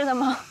布置的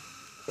吗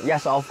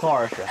 ？Yes, of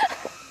course。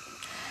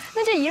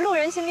那这一路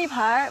人形立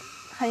牌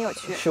很有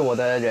趣。是我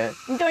的人。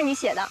都是你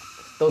写的。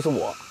都是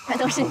我。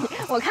都是你，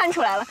我看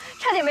出来了，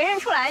差点没认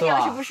出来。你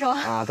要是不说。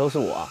啊，都是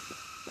我。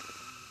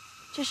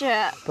这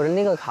是。不是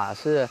那个卡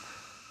是，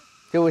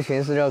就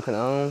寻思着可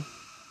能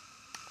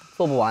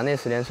做不完那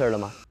10件事了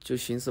嘛，就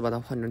寻思把它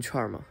换成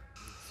券嘛，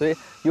所以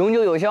永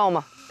久有效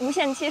嘛。无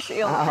限期使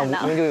用。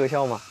永久有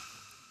效嘛。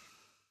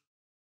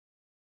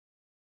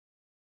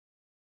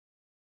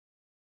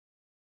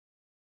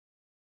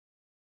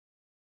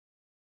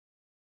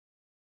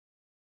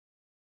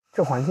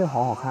这环境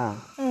好好看啊！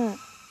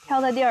挑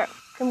的地儿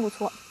真不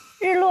错。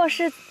日落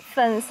是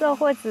粉色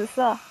或紫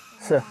色？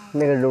是，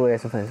那个日落也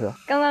是粉色。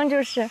刚刚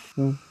就是。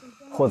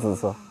或紫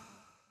色。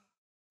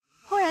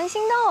怦然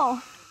心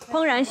动，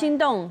怦然心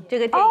动这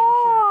个电影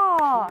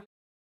是。哦。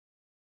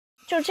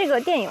就这个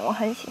电影我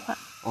很喜欢。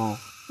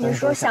你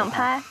说想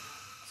拍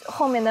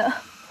后面的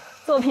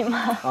作品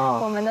吗？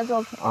我们的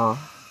作品。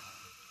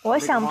我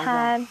想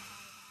拍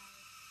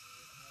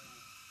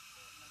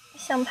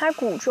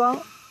古装。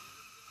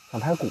想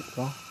拍古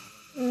装？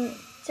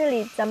这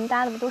里咱们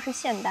搭的不都是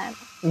现代吗？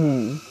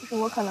就是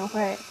我可能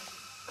会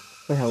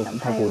想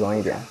拍古装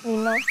一点。你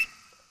呢？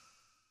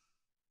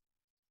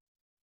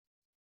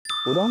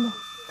古装的。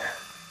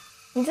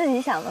你自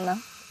己想的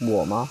呢？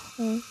我吗？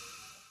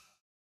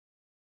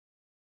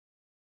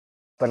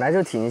本来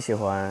就挺喜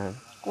欢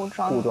古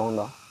装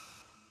的。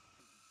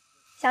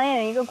想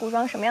演一个古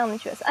装什么样的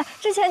角色？哎，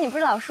之前你不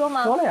是老说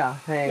吗？说了呀，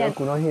想演一个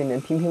古装戏里面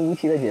平平无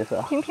奇的角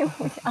色。平平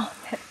无奇哦，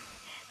对，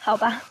好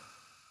吧。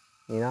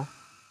你呢？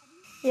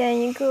演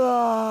一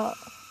个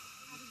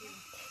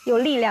有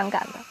力量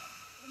感的，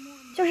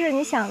就是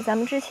你想咱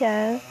们之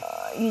前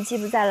雨季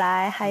不再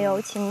来，还有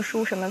情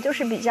书什么，就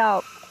是比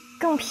较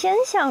更偏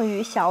向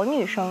于小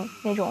女生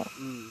那种。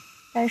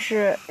但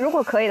是如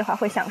果可以的话，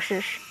会想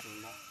试试。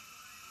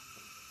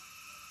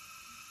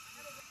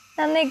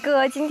那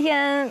个今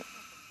天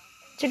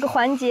这个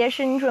环节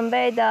是你准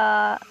备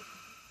的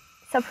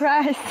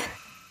surprise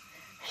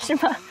是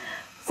吗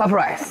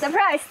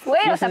 ？surprise， 我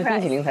也有 surprise。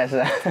冰淇淋才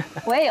是。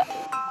我也有。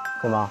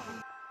什么？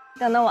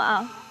等等我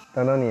啊。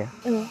等等你。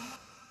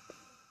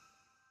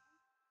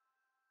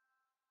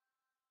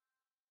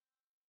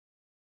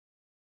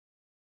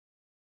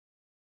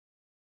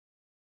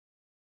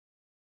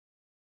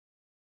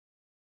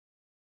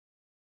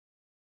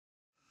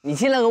你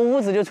进了个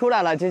屋子就出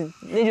来了，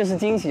那就是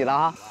惊喜了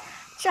啊！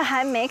这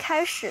还没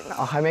开始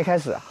呢。还没开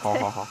始。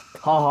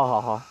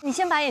好。你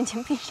先把眼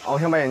睛闭上。我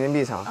先把眼睛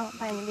闭上。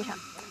把眼睛闭上。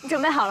你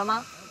准备好了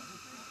吗？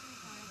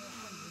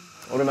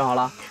我准备好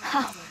了。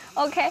好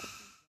 ，OK。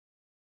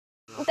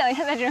你等一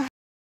下再扔。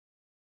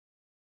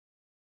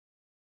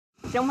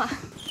扔吧。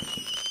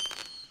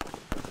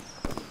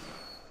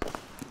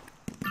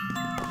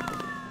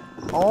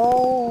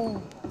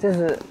哦，这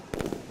是。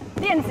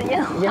电子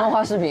烟花，烟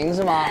花视频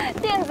是吗？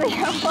电子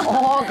烟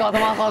花。搞得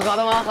蛮好。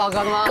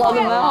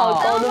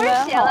不是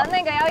写了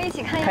那个要一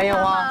起看烟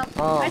花吗？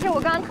而且我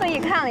刚刚特意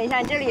看了一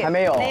下，这里还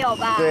没有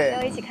吧？对，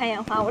要一起看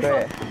烟花。我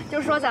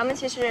说咱们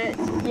其实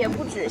也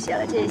不止写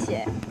了这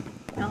些，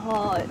然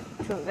后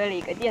准备了一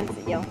个电子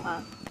烟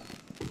花，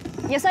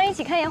也算一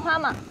起看烟花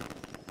嘛。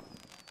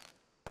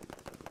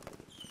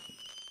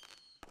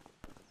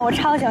我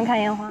超喜欢看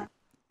烟花。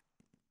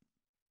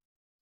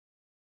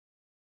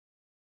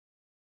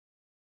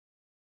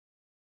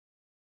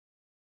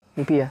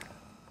你闭眼，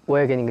我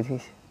也给你个惊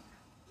喜。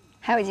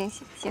还有惊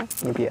喜，行。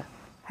你闭眼。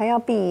还要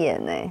闭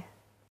眼呢。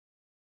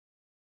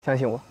相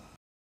信我。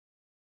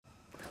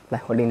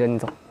来，我领着你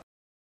走。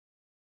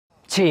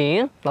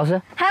请老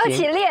师。还要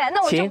起立？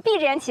那我就闭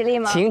着眼起立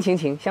吗？请，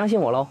相信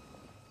我喽。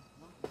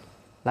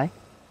来，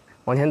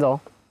往前走。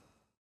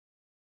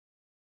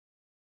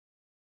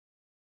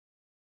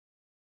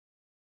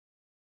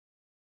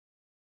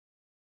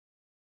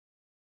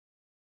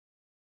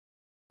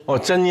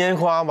真烟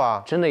花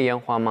吧？真的烟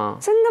花吗？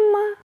真的吗？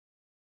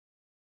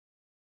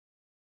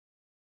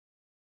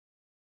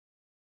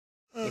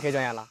你可以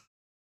转眼了。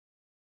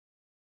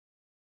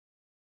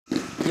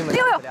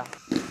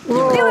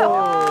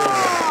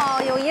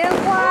哇，有烟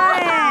花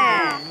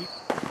哎！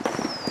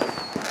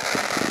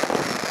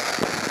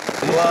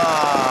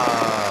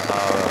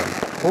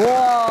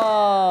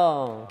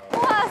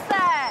哇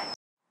塞！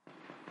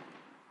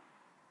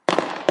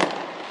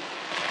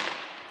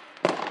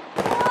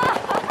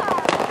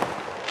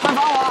看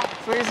防火，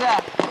数一次。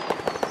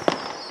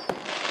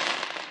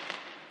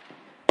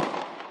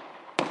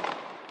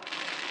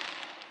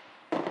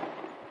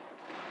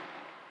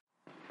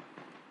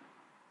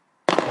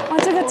哇，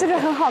这个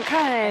很好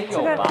看哎，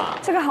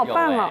这个好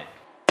棒哦。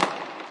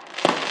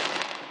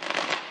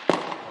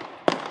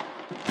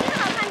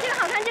这个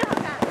好看。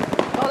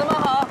搞得蛮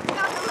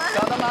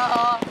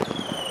好。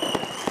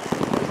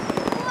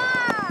哇，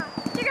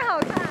这个好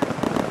看。看。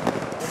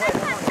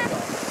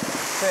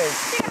对。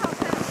这个好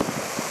看。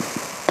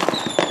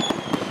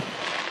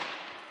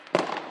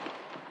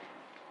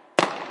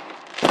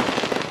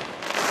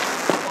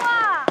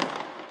哇！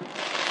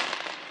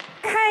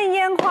看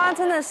烟花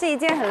真的是一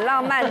件很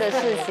浪漫的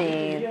事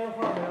情，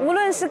无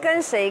论是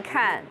跟谁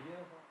看，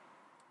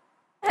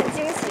很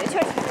惊喜，确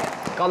实是。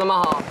搞得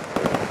蛮好。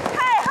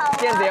太好了。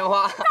电子烟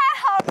花。太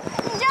好了，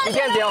你这样。你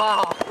电子烟花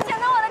好。你讲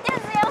到我的电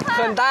子烟花。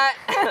很呆。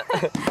很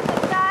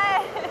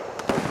呆。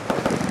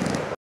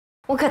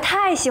我可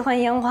太喜欢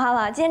烟花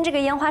了，今天这个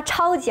烟花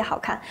超级好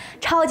看，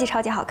超级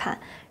好看。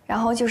然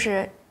后就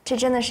是这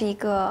真的是一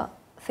个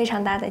非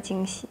常大的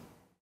惊喜。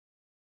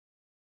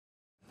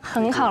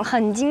很好，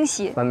很惊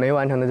喜。把没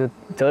完成的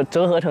就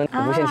折合成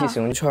无限期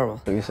使用券嘛，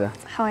属于是。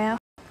好呀，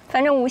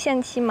反正无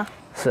限期嘛。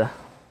是。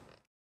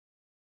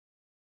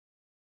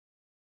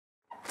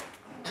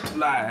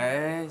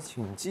来，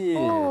请进。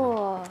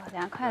哦，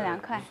凉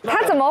快。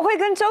他怎么会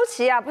跟周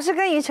琦啊？不是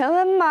跟于承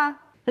恩吗？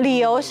理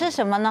由是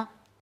什么呢？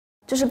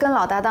就是跟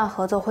老搭档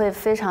合作会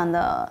非常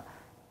的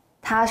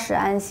踏实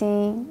安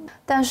心，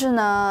但是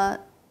呢，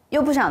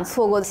又不想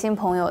错过新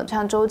朋友，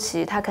像周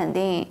琦，他肯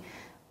定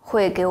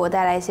会给我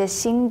带来一些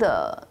新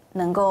的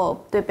能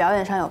够对表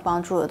演上有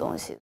帮助的东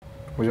西。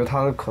我觉得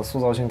他的可塑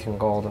造性挺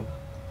高的，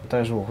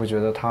但是我会觉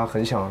得他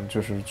很想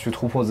就是去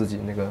突破自己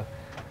那个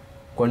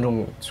观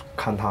众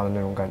看他的那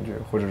种感觉，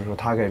或者说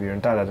他给别人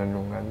带来的那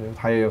种感觉，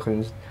他也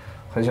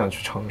很想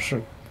去尝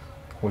试。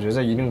我觉得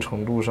在一定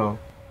程度上，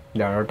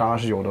俩人搭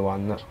是有的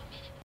玩的。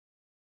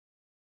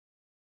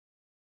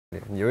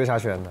你为啥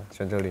选呢？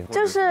选这里？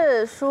就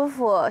是舒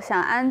服，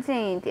想安静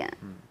一点。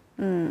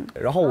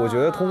然后我觉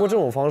得通过这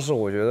种方式，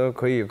我觉得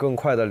可以更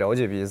快的了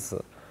解彼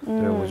此。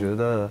对，我觉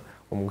得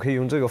我们可以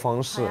用这个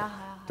方式。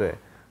对，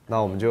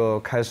那我们就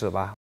开始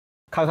吧，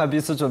看看彼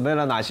此准备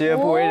了哪些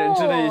不为人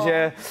知的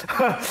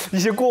一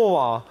些过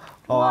往。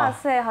哇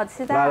塞，好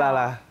期待！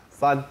来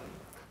，3、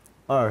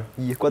2、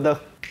1，关灯。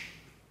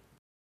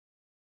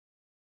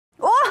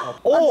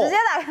直接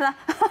打开了。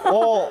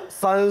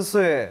3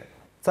岁。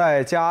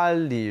在家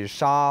里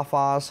沙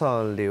发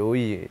上留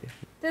影，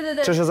对，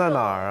这是在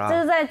哪儿啊？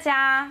这是在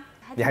家。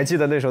你还记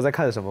得那时候在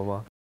看什么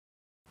吗？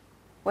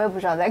我也不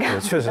知道在干什么。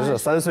确实是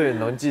3岁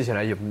能记起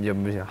来也不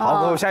行。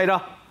好，给我下一张。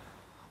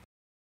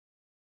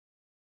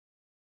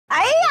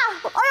哎呀，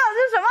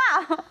这是什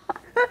么？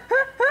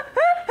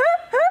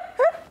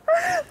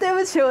对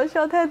不起，我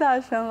笑太大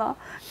声了，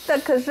但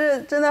可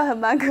是真的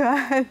蛮可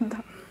爱的。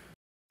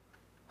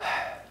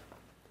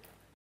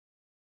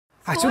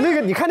哎，就那个，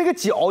你看那个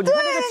脚，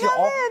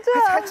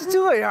还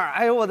这样，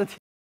哎呦我的天！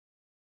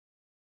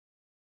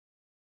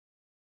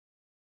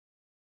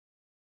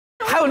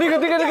还有那个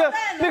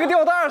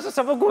吊带是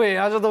什么鬼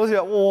啊？这东西，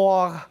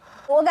哇！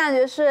我感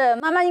觉是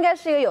妈妈应该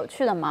是一个有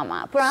趣的妈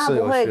妈，不然她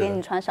不会给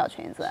你穿小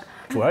裙子。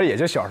主要也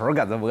就小时候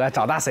敢这么干，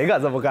长大谁敢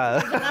这么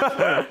干？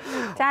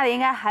家里应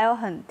该还有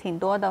挺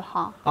多的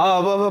哈。啊，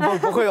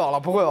不会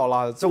有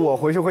了，这我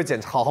回去会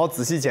好好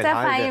仔细检查一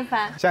遍。再翻一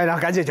翻。下一张，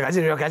赶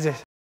紧。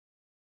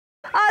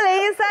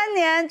2013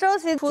年周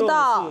琦出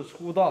道，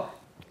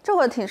这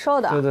会儿挺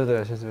瘦的。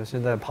对，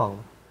现在胖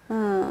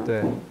了。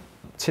对，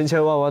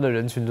千万的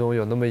人群中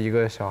有那么一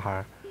个小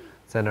孩，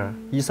在那儿。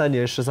13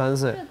年13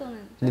岁，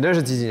你那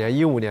是几年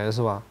？15年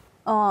是吧？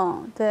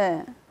对，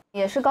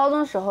也是高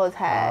中时候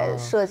才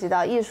涉及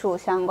到艺术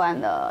相关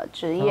的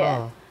职业，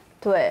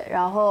对，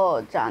然后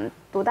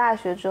读大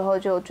学之后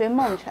就追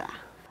梦去了。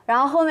然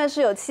后后面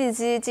是有契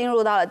机进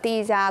入到了第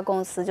一家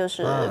公司，就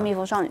是蜜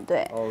蜂少女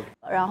队，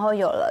然后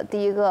有了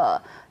第一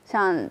个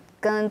像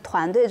跟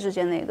团队之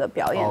间的一个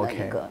表演的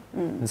一个，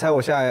你猜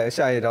我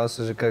下一张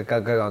是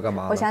干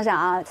嘛？我想想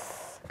啊，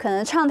可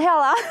能唱跳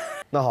了。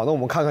那好，那我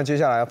们看看接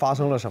下来发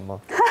生了什么。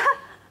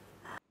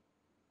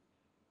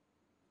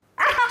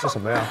这什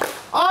么呀？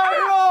哎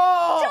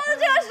呦，就是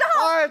这个时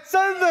候，哎，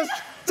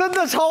真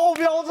的超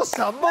标，这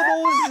什么东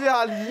西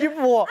啊，离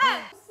谱！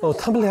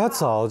他们俩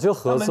早就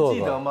合作了，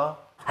记得吗？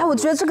哎，我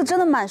觉得这个真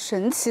的蛮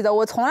神奇的，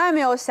我从来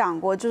没有想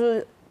过，就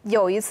是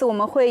有一次我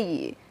们会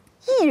以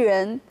艺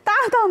人搭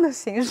档的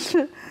形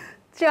式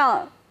这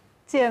样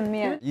见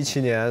面。17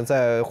年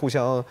在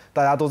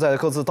大家都在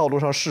各自道路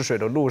上试水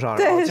的路上，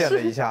然后见了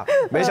一下，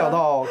没想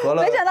到隔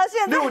了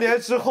6年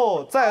之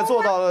后再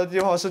坐到的地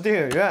方是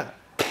电影院。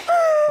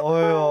哎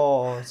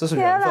呦，这是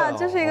缘分！天哪，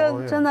这是一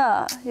个真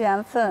的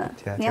缘分。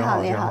你好，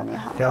挺好，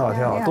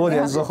多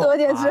年之后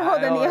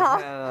的你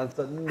好，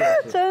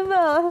真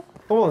的。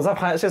不如我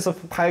们这次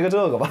拍个这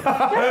个吧，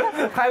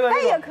拍个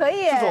也可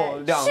以，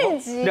这种续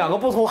集，两个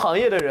不同行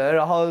业的人，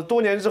然后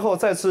多年之后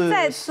再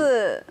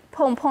次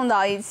碰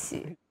到一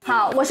起。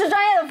好，我是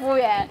专业的服务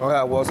员。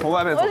OK， 我从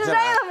外面走进来。我是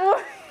专业的服务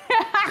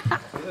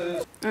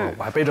员。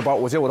我还背着包，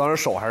我记得我当时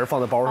手还是放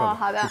在包上。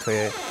好的。一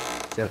推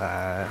进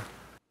来。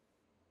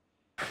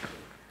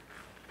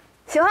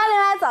喜欢您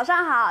来，早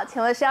上好，请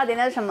问是要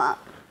点什么？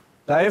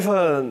来一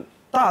份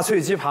大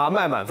脆鸡扒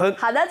麦满分。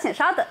好的，请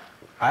稍等。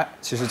哎，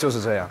其实就是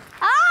这样。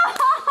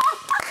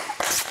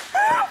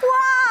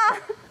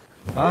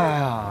哇！哎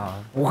呀，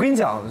我跟你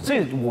讲，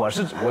我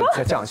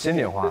讲心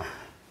里话，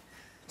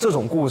这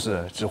种故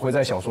事只会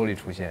在小说里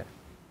出现，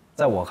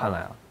在我看来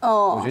啊，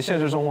我觉得现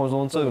实生活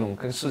中这种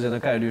跟事件的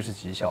概率是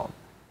极小的。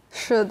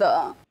是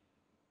的。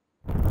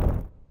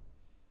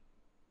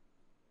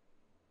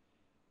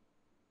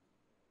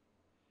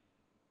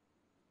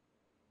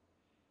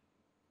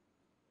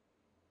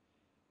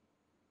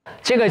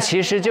这个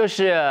其实就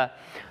是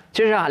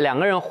两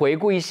个人回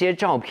顾一些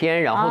照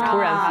片，然后突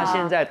然发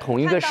现在同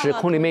一个时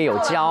空里面有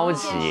交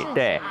集，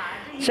对，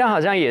这好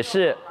像也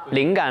是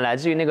灵感来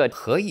自于那个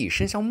何以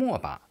笙箫默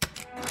吧。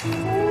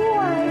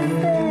哇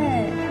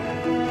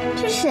塞，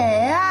是谁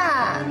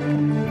啊？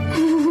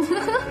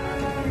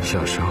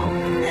小时候。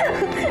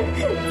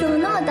怎么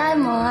那么呆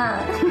萌啊？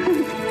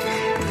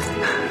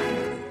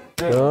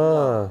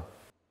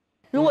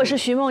如果是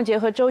徐梦洁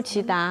和周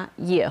琦达，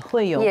也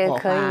会有火花，也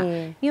可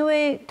以，因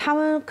为他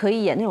们可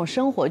以演那种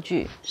生活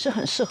剧，是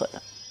很适合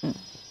的。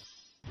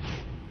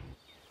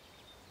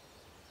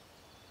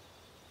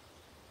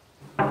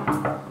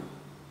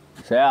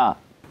谁啊？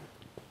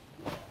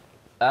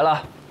来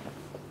了，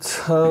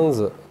昌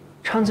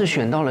子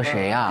选到了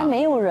谁呀？还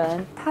没有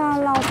人，他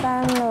落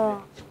单了。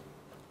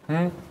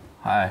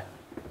嗨，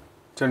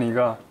就你一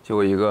个？就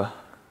我一个。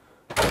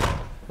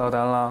落单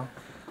了？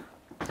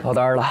落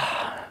单了。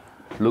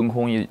轮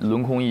空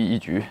一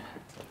局，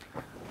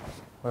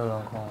我有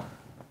轮廓。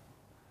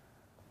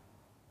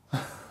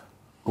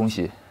恭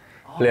喜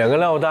，2个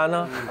落单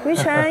呢？于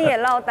承恩也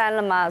落单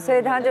了嘛，所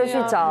以他就去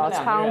找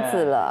昌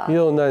子了。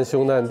又难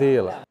兄难弟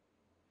了。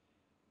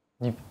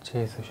你这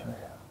一次选的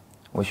谁？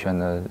我选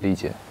的丽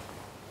姐。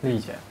丽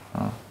姐。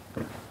嗯。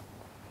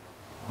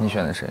你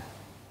选的谁？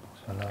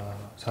选的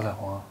小彩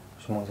虹啊，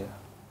徐梦洁。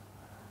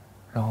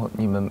然后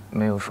你们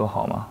没有说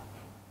好吗？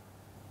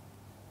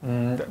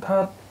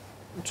他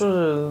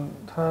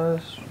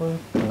说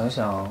可能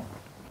想，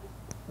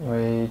因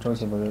为周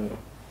琦不是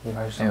一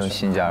开始有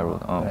新加入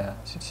的，对，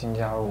新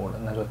加入了，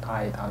那就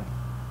搭一搭。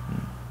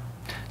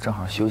正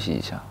好休息一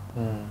下。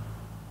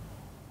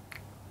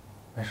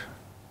没事。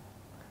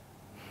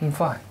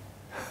fine。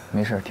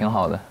没事，挺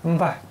好的。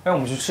fine。哎，我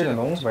们去吃点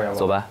东西吧，要不？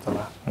走吧，走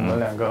吧，我们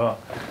2个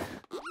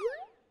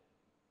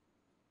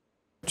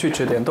去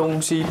吃点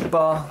东西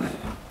吧。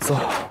走。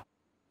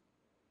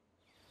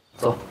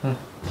走，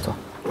走。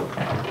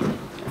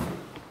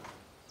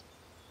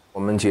我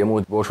们节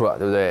目播出了，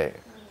对不对？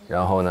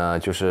然后呢，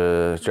就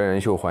是真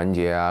人秀环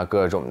节啊，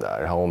各种的。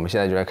然后我们现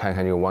在就来看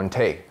看这个 one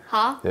take，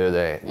 好，对不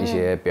对？一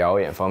些表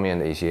演方面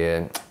的一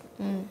些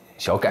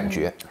小感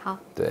觉。好，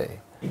对。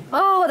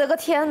哦，我的个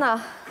天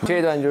哪！这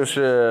一段就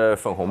是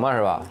粉红嘛，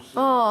是吧？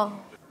哦。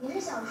你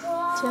是想说？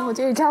天，我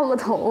这里扎过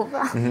头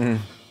发。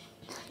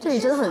这里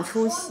真的很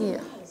出戏。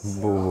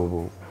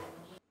不。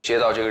接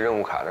到这个任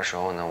务卡的时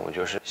候呢，我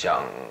就是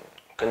想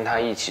跟他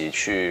一起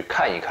去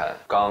看一看，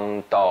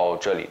刚到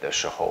这里的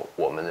时候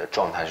我们的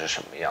状态是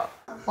什么样。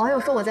网友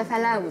说我在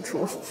拍 live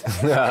出。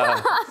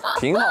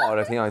挺好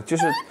的，挺好，就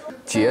是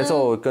节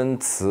奏跟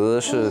词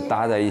是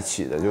搭在一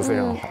起的，就非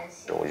常好。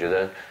我觉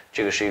得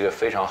这个是一个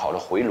非常好的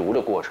回炉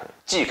的过程，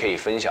既可以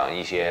分享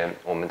一些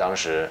我们当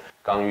时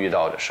刚遇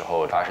到的时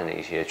候发生的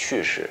一些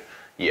趣事，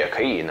也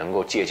可以能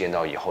够借鉴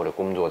到以后的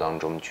工作当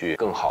中去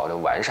更好的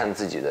完善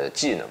自己的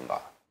技能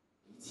吧。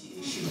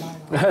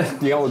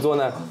你看我做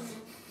呢，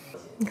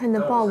你看你的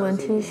豹纹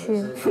T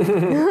恤，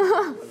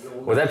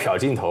我在瞟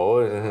镜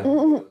头。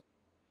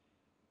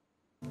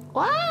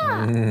哇！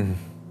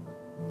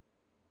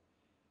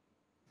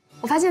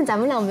我发现咱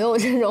们俩没有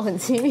这种很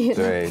亲密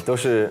的，对，都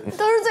是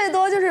最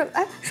多就是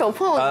手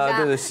碰一下，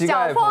对，膝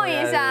盖脚碰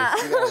一下，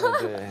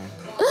对，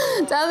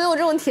咱没有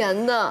这种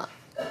甜的。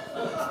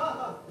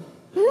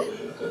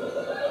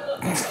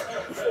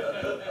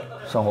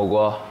上火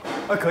锅。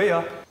可以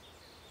啊。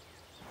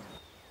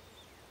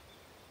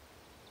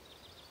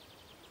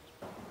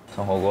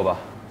上火锅吧。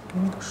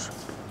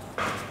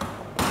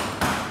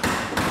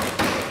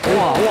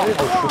哇，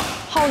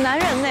好男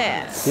人呢！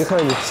一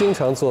看你经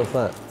常做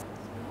饭。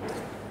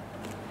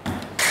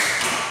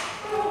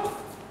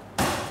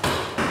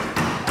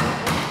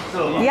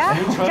呀，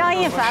张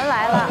一凡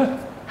来了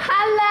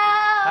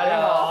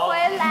 ，Hello， 我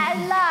回来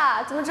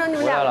了，怎么只有你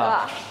们2个？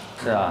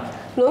是啊。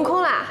轮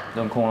空啦？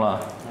轮空了。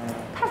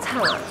太惨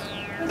了。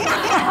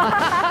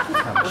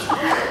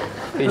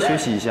可以休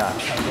息一下。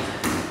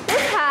不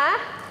惨？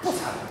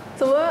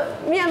怎么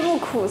面部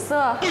苦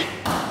涩？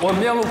我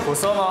面部苦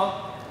涩吗？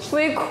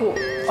微苦。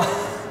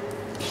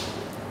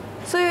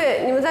所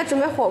以你们在准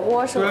备火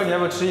锅是吗？对，你要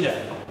不要吃一点？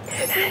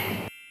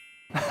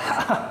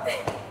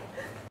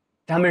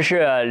他们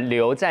是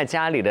留在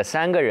家里的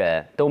3个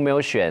人都没有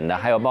选的，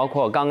还有包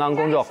括刚刚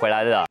工作回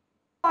来的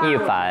一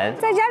凡。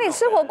在家里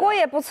吃火锅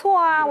也不错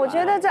啊，我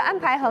觉得这安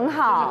排很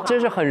好，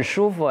真是很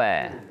舒服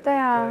哎。对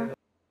啊。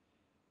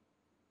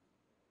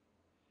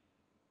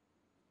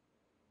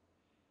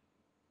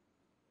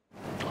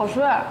好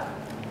吃。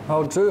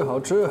好吃，好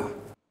吃。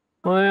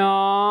哎呀！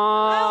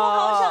我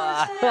好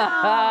想吃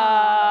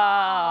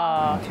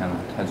啊！天哪，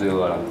太罪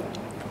恶了。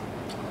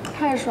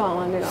太爽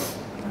了，这个。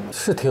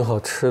是挺好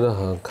吃的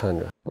哈，看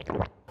着。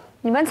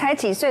你们才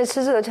几岁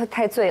吃这个就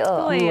太罪恶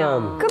了，对呀，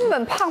根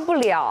本胖不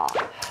了，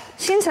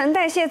新陈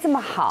代谢这么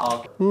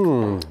好。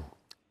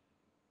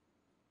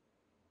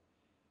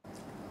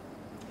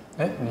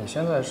哎，你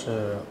现在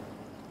是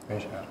没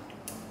选？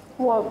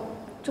我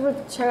这不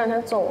前2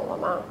天走了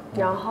嘛，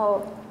然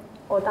后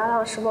我搭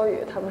档石博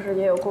宇他不是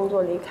也有工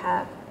作离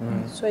开，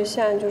所以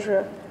现在就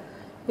是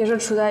也是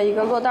处在一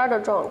个落单的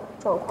状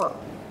况。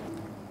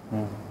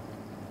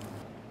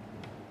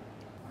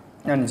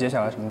那你接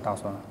下来什么打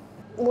算？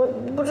我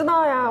不知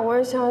道呀，我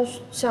也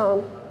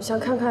想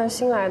看看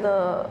新来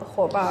的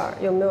伙伴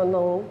有没有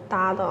能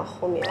搭到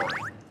后面。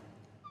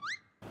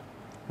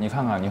你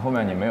看看，你后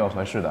面你没有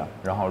合适的，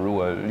然后如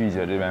果丽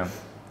姐这边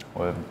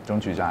我争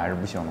取一下还是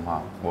不行的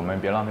话，我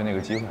们别浪费那个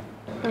机会。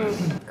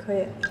可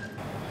以。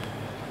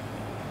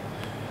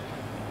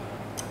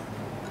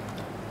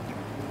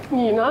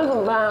你呢？怎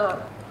么办啊？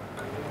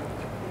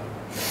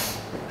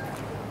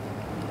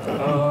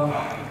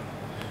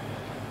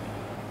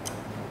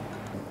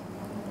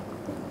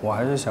我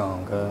还是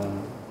想跟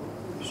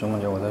徐梦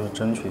洁我再去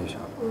争取一下。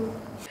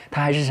他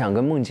还是想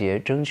跟梦洁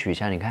争取一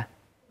下，你看。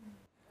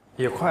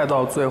也快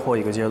到最后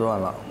一个阶段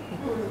了，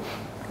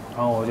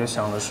然后我就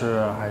想的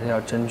是，还是要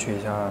争取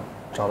一下，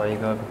找到一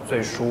个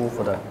最舒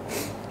服的，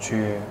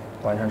去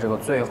完成这个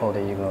最后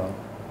的一个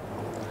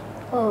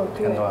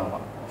片段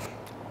吧。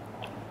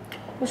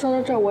你说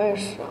到这儿，我也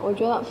是，我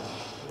觉得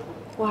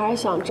我还是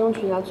想争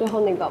取一下最后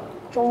那个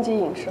终极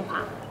影视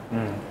化。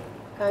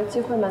感觉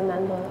机会蛮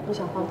难得的，不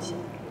想放弃。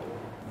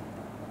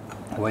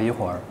我一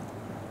会儿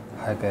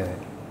还给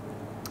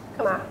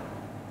干嘛？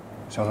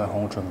小彩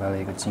虹准备了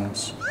一个惊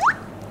喜。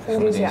什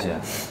么惊喜？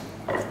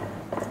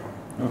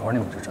一会儿你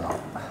们就知道了。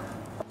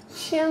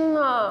天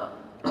哪！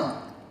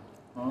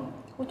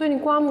我对你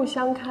刮目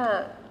相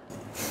看。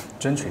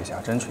争取一下，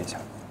争取一下。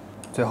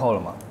最后了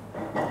吗？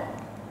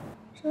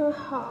真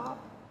好。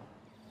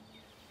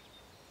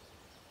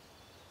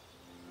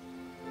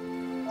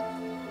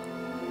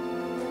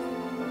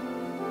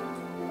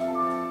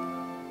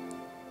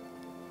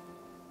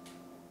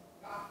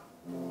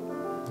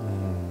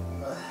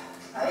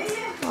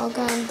好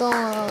感动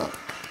啊！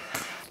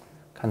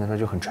看得出来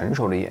就很成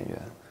熟的演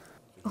员。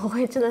我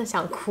会真的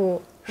想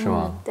哭。是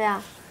吗？对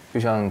啊。就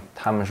像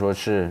他们说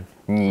是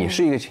你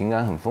是一个情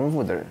感很丰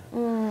富的人，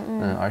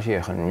而且也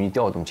很容易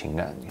调动情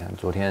感。你看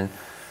昨天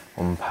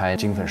我们拍《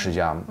金粉世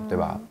家》，对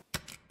吧？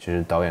其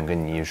实导演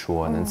跟你一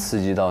说，能刺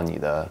激到你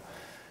的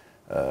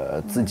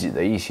自己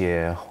的一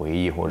些回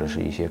忆或者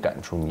是一些感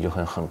触，你就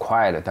很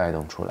快的带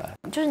动出来。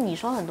就是你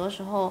说很多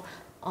时候，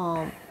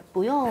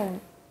不用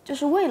就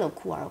是为了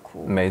哭而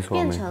哭，没错，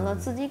变成了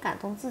自己感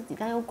动自己，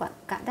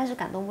但是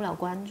感动不了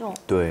观众。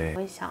对，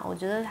我想，我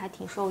觉得还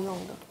挺受用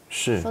的。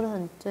是，说得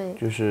很对。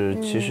就是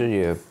其实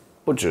也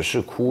不只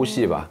是哭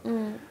戏吧，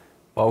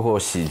包括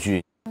喜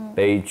剧、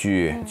悲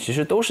剧，其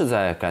实都是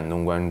在感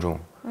动观众，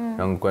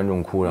让观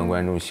众哭，让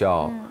观众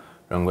笑，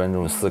让观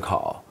众思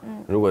考。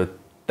如果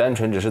单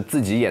纯只是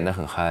自己演得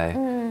很嗨，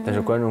但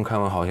是观众看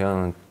完好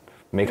像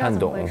没看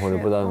懂或者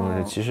不知道怎么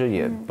回事，其实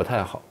也不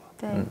太好。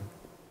对，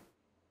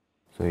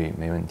所以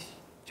没问题，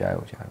加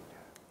油，加油，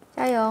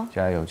加油，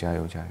加油，加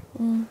油，加油！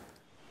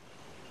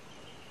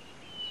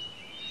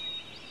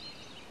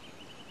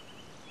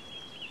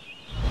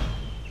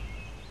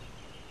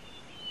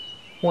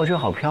哇，这个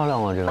好漂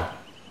亮啊！这个。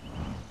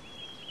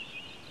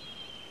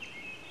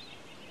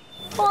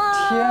哇！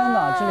天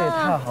哪，这个也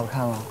太好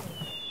看了！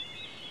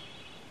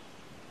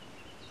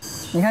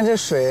你看这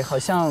水好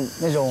像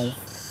那种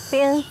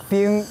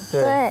冰，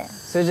对，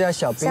所以这叫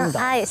小冰岛，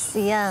像 ice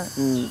一样。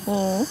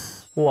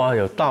哇，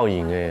有倒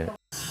影哎！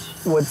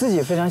我自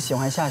己非常喜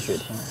欢下雪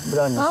天，不知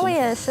道你。我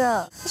也是，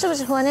是不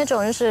是和那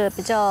种就是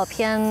比较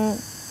偏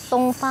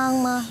东方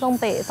吗？东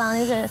北方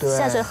就是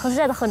下雪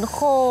下的很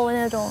厚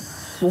那种。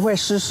不会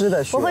湿湿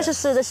的雪，不会是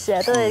湿的雪，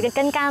对，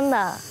干干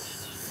的。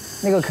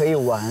那个可以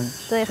玩，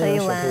对，可以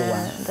玩，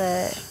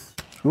对。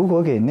如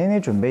果给奈奈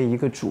准备一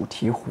个主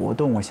题活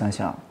动，我想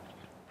想，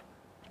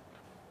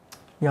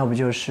要不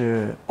就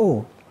是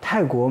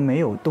泰国没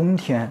有冬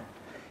天，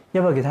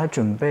要不要给他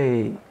准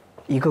备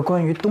一个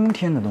关于冬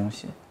天的东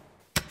西？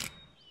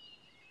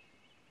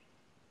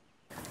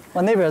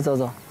往那边走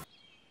走。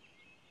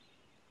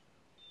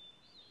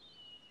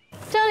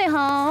这里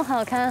好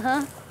好看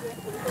哈！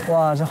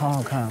哇，这好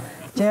好看啊！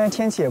今天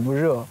天气也不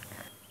热，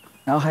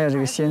然后还有这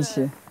个仙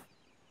气。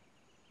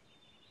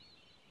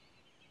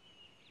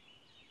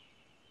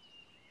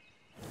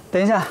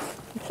等一下。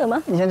什么？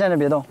你先站着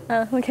别动。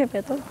OK，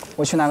 别动。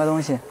我去拿个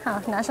东西。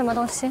好，拿什么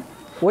东西？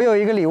我有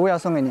一个礼物要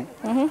送给你。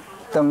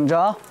等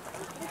着。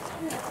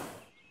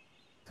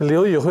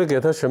刘宇会给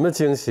他什么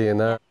惊喜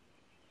呢？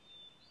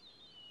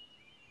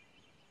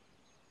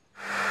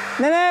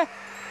奶奶。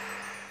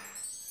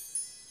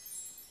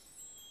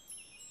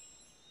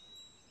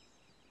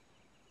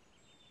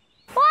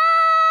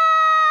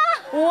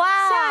哇！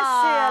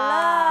下雪了！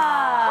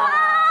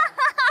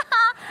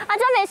哇！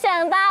真没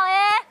想到哎。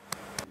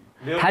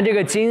他这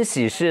个惊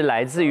喜是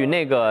来自于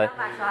那个《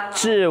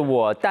致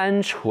我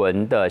单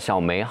纯的小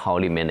美好》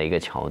里面的一个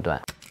桥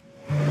段。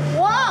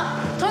哇！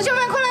同学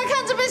们，快来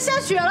看，这边下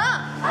雪了！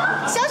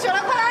下雪了，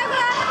快来，快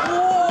来！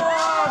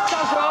哇！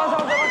下雪了，下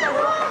雪了，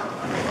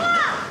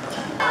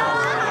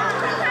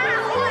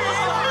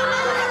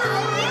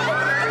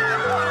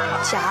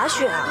下雪了！假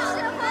雪啊！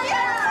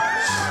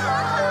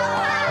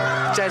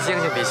摘星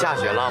星比下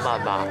雪浪漫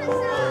吧？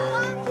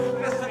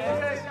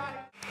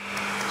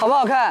好不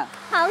好看？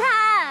好看！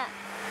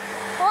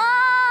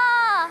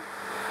哇！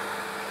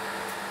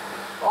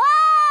哇！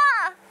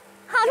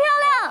好漂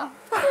亮！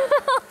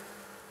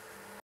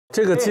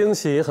这个惊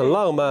喜很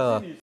浪漫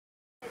啊。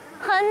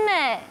很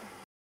美。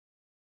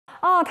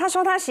哦，他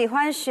说他喜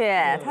欢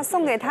雪，他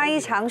送给他一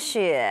场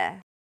雪。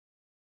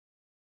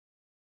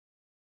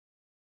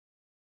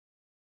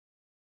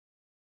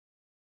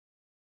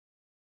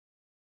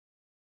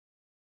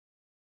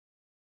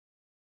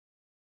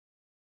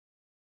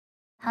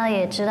他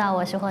也知道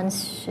我喜欢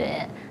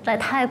雪，在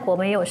泰国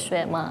没有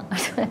雪嘛。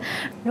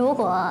如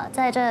果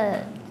在这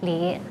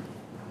里，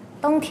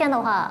冬天的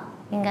话，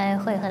应该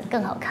会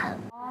更好看。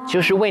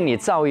就是为你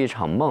造一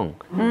场梦，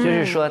就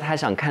是说他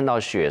想看到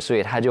雪，所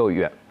以他就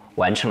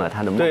完成了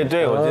他的梦。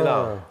对，我知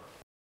道。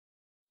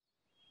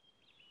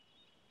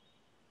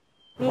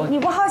你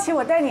不好奇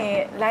我带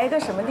你来一个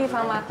什么地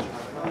方吗？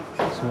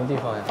什么地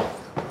方呀？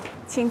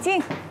请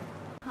进。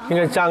应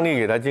该张力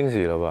给他惊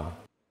喜了吧？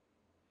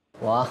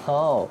哇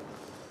哦！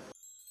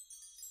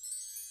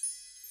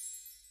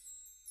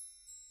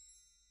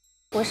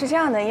我是这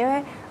样的，因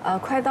为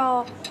快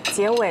到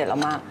结尾了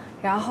嘛，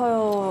然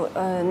后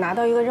拿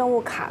到一个任务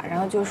卡，然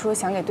后就说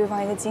想给对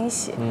方一个惊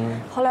喜。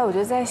后来我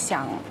就在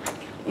想，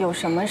有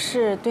什么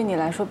是对你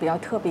来说比较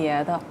特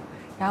别的？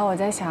然后我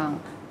在想，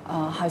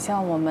好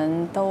像我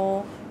们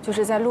都就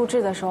是在录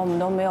制的时候，我们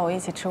都没有一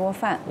起吃过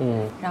饭。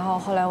然后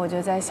后来我就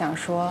在想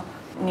说，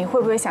你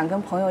会不会想跟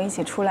朋友一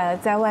起出来，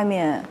在外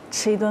面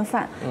吃一顿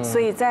饭？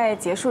所以在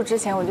结束之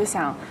前，我就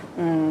想，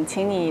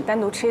请你单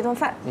独吃一顿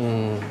饭，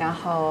然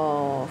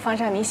后放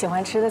上你喜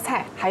欢吃的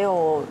菜，还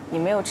有你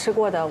没有吃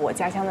过的我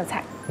家乡的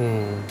菜。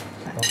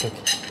OK，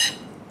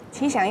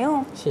 请享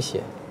用。谢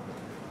谢，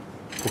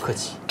不客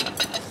气。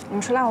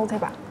你吃辣 OK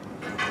吧？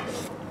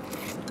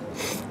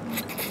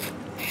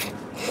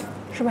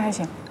是不是还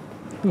行？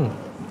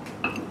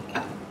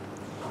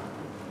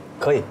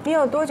可以。你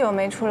有多久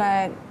没出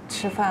来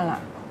吃饭了？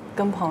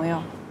跟朋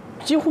友？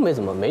几乎没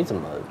怎么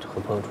和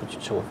朋友出去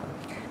吃过饭。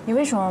你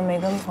为什么没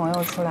跟朋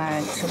友出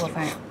来吃过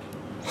饭呀？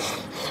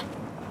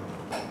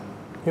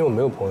因为我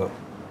没有朋友。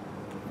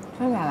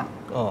真的假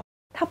的？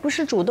他不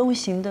是主动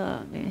型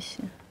的联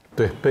系。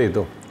对，被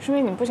动。是因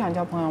为你不想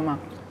交朋友吗？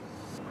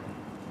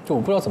就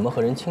我不知道怎么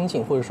和人亲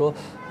近，或者说，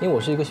因为我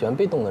是一个喜欢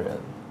被动的人，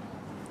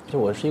就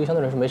我是一个相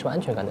对来说没什么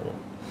安全感的人，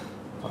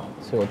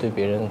所以我对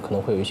别人可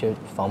能会有一些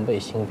防备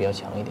心比较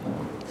强一点。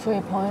所以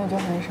朋友就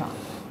很少。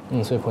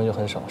所以朋友就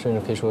很少，甚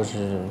至可以说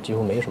是几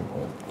乎没什么朋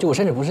友。就我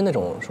甚至不是那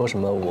种说什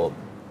么我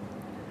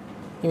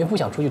因为不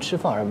想出去吃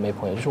饭而没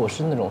朋友，就是我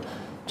是那种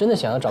真的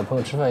想要找朋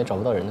友吃饭也找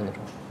不到人的那种。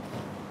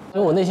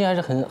所以我内心还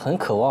是很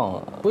渴望，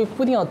不一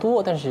定要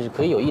多，但是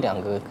可以有1、2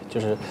个，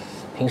就是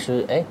平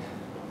时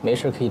没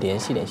事可以联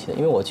系联系的。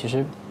因为我其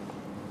实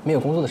没有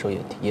工作的时候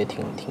也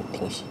挺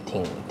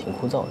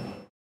枯燥的。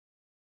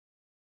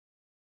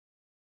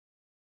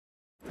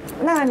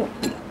那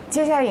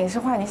接下来影视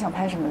化你想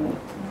拍什么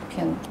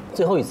片子？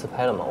最后一次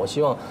拍了嘛，我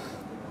希望，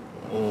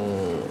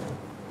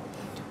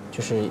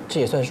就是这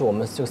也算是我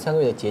们这3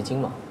个月的结晶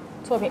嘛。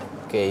作品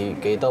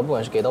给到不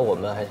管是给到我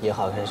们也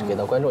好，还是给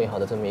到观众也好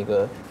的这么一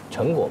个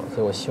成果，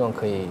所以我希望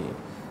可以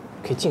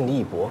尽力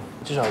一搏，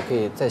至少可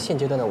以在现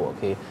阶段的我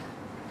可以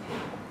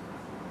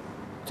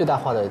最大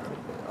化的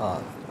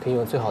可以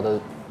用最好的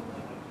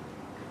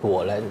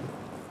我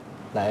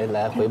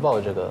来回报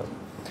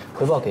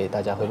给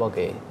大家，回报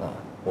给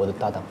我的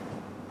搭档。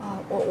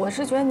我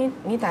是觉得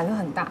你胆子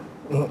很大，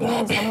因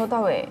为你从头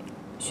到尾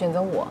选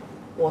择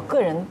我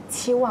个人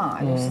期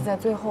望就是在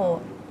最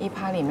后1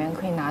趴里面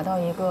可以拿到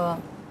一个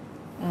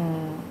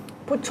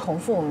不重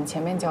复我们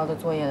前面交的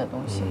作业的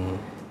东西，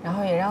然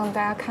后也让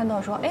大家看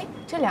到说，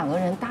这2个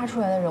人搭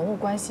出来的人物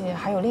关系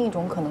还有另一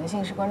种可能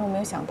性是观众没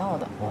有想到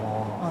的。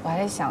我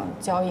还是想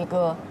交一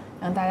个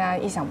让大家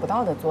意想不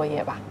到的作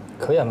业吧。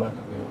可以啊，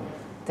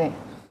对。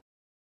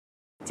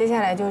接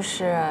下来就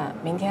是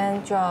明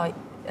天就要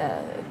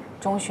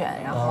中选，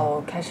然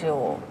后开始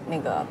有那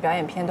个表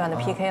演片段的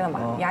PK 了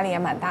嘛，压力也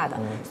蛮大的。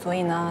所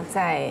以呢，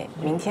在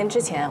明天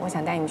之前，我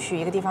想带你去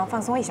一个地方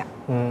放松一下，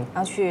然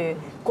后去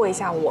过一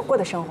下我过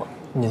的生活。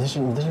你的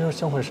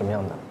生活是什么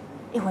样的？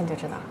一会儿你就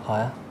知道了。好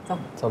呀，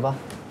走吧。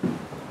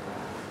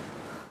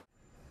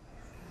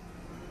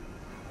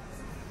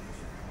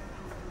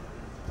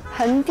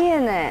横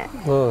店哎。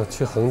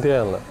去横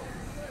店了。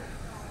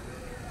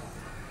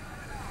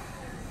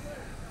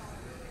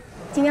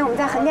今天我们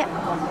在横店，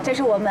这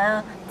是我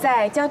们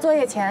在交作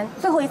业前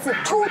最后一次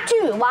出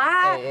去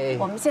玩。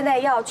我们现在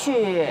要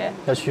去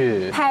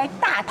拍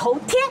大头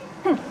贴。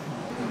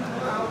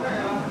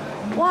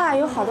哇，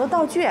有好多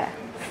道具，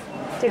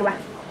这个吧。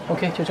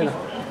OK， 就这个。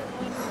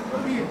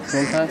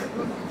轮拍。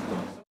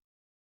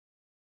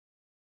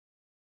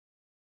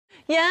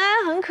延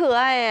安很可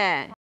爱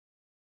哎。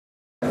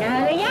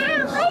呀，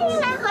欢迎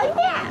来横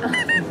店。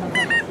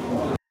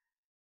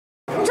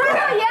抓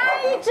到延安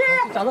一只。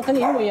长得和你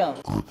一模一样。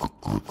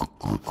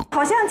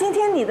好像今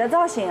天你的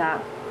造型啊。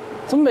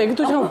怎么每个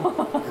都像我？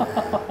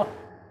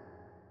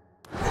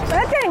我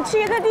要带你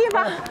去一个地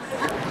方。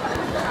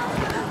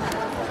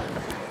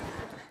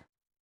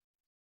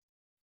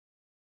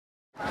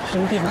什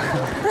么地方？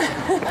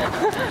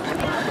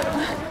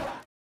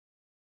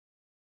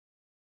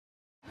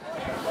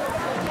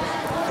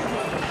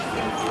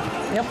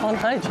你要跑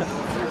哪里去？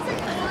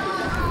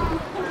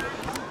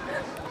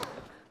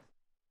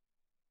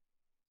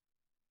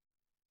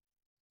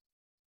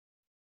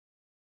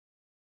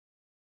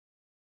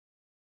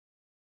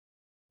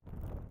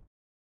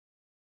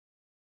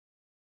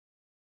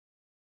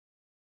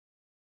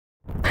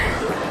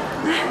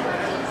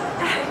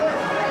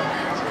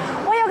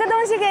我有个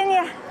东西给你。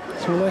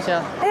什么东西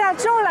啊？哎呀，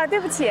重了，对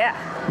不起。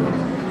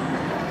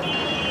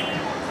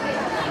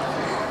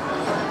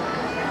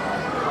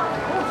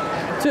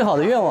最好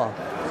的愿望。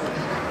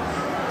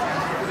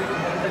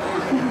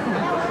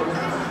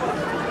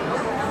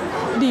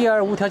立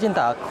而无条件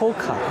打扣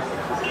卡。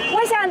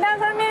我想单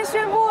方面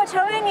宣布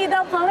成为你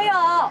的朋友，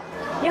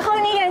以后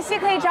你演戏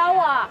可以找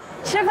我，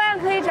吃饭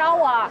可以找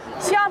我，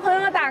需要朋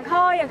友打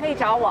call 也可以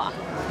找我。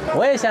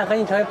我也想和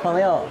你成为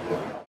朋友。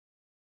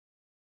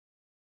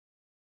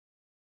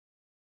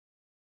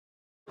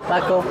拉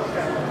钩。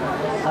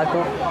阿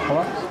哥，好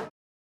吗？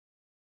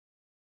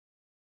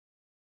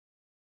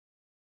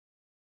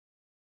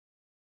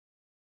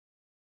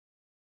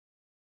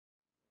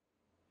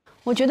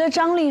我觉得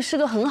张丽是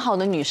个很好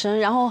的女生，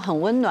然后很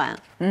温暖，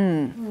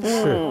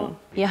是，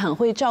也很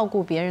会照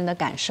顾别人的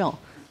感受，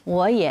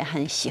我也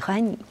很喜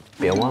欢你。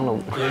别忘了，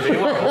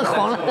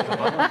黄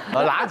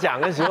了。拿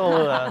奖的时候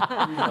呢？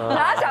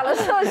拿奖的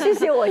时候谢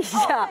谢我一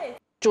下。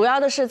主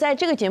要的是在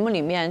这个节目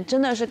里面，真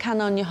的是看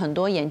到你很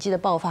多演技的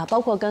爆发，包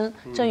括跟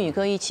振宇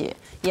哥一起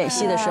演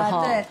戏的时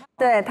候，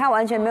对他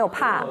完全没有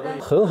怕，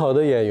很好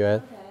的演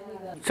员。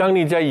张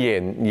丽在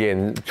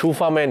演出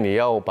方面，你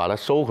要把它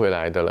收回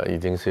来的了，已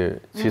经是，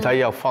其他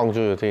要放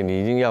住的，你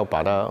一定要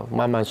把它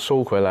慢慢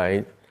收回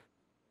来。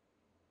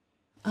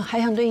还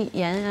想对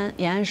延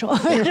安说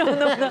什么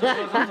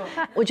的？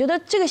我觉得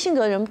这个性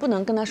格人不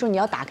能跟他说你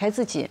要打开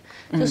自己，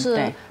就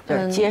是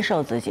接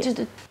受自己，就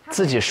是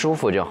自己舒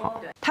服就好。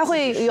他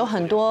会有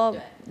很多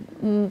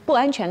不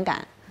安全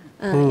感，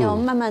要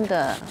慢慢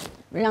的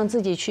让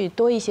自己去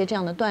多一些这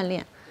样的锻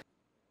炼。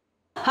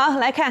好，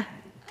来看。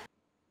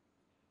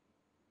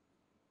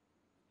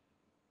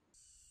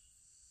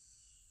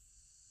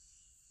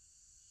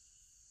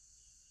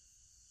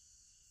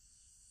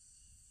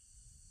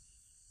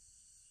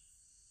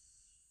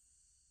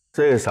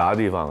这是啥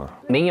地方啊？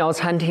民谣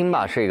餐厅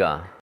吧，是一个。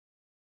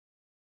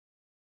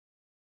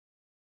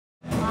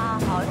哇，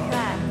好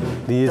帅！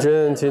李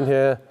真今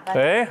天，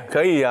哎，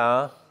可以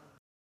啊。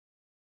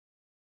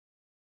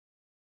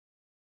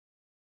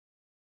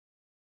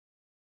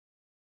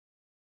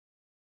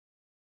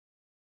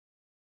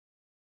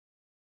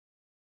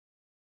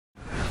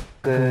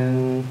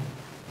跟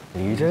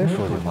李真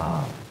说句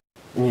话，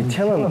你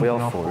千万不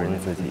要否认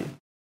自己，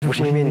不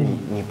是因为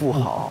你不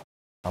好，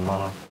好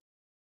吗？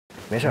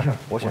没事，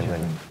我选择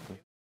你。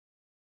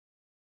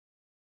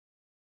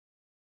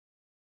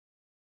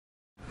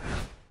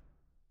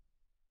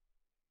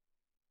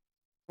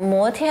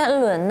摩天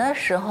轮的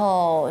时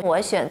候，我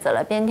选择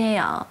了边天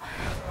阳。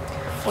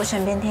我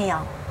选边天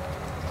阳，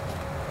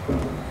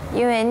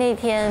因为那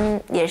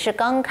天也是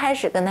刚开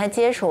始跟他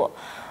接触，我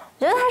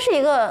觉得他是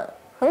一个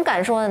很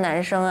敢说的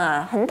男生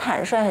啊，很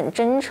坦率，很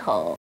真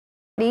诚。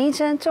李依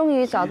珍终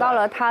于找到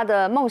了她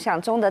的梦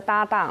想中的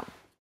搭档。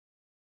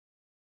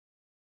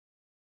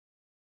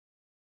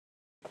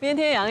边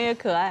天阳也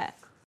可爱。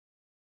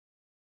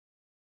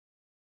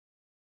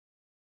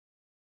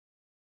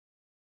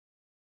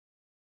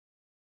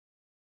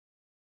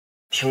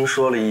听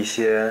说了一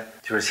些，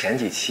就是前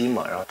几期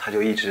嘛，然后他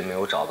就一直没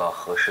有找到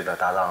合适的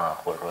搭档啊，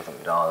或者说怎么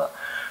着的，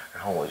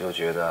然后我就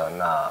觉得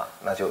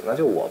那就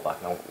我吧，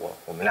那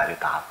我们俩就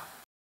搭吧。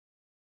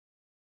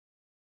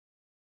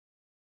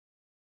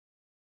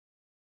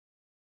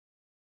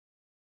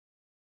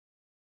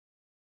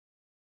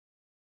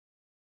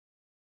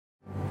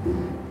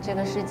这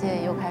个世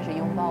界又开始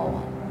拥抱我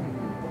了，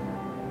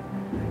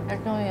而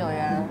终于有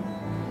人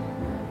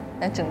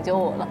来拯救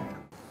我了。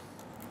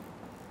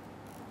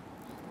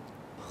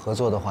合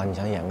作的话，你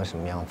想演个什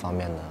么样方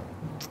面的，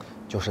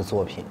就是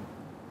作品？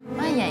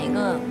我要演一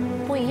个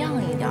不一样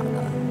一点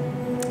的，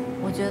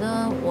我觉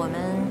得我们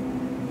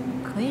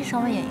可以稍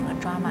微演一个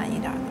drama 一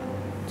点的，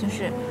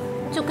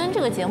就跟这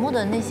个节目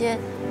的那些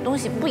东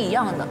西不一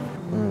样的。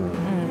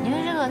因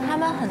为这个他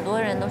们很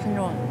多人都是那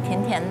种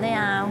甜甜的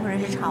呀，或者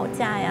是吵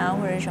架呀，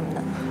或者是什么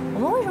的。我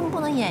们为什么不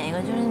能演一个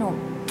就是那种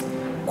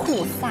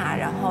酷飒，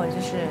然后就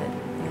是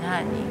你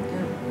看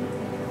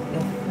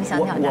你想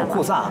挑战吗？我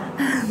酷飒，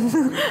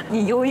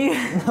你忧郁，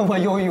我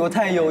忧郁，我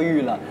太忧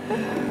郁了。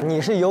你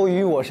是鱿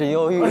鱼，我是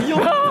忧郁。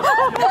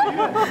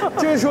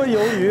就是说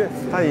鱿鱼，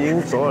他已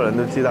经所有人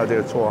都知道这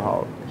个绰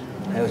号了。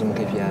还有什么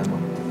KPI 吗？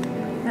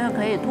那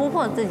可以突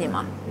破自己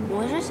嘛。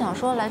我是想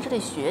说来这里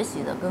学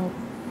习的，跟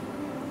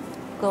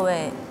各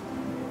位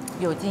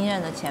有经验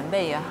的前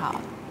辈也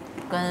好，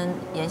跟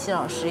妍希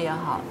老师也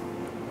好。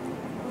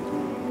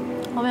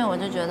后面我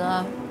就觉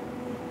得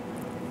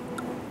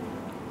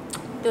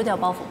丢掉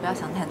包袱，不要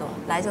想太多，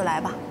来就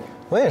来吧。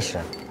我也是，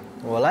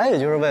我来也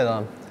就是为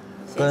了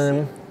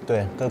跟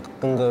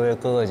各位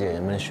哥哥姐姐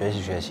们学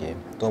习，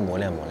多磨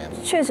练磨练。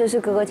确实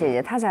是哥哥姐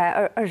姐，他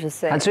才20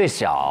岁，他最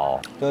小，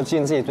就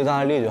尽自己最大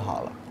的力就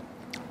好了。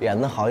演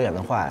得好演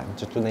得坏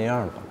就那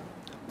样吧，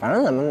反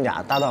正咱们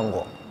俩搭档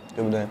过，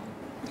对不对？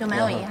就没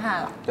有遗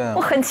憾了。对啊。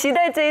我很期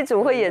待这一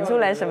组会演出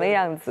来什么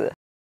样子。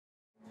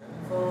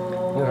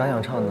你有啥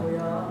想唱的？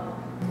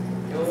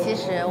其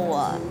实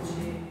我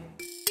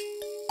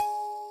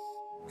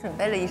准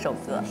备了一首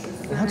歌。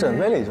他准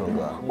备了一首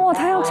歌。哇，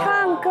他要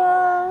唱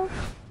歌。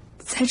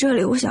在这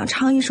里，我想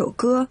唱一首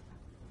歌，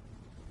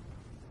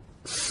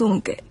送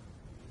给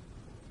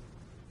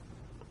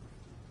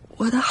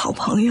我的好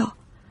朋友。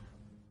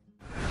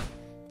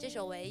这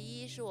首《唯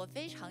一》是我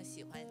非常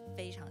喜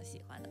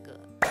欢的歌。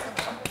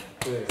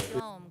对，希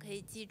望我们可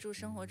以记住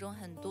生活中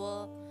很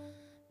多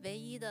唯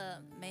一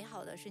的美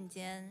好的瞬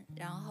间，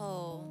然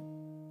后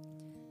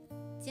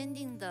坚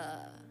定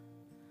的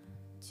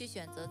去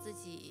选择自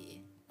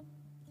己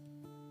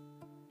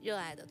热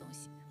爱的东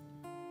西。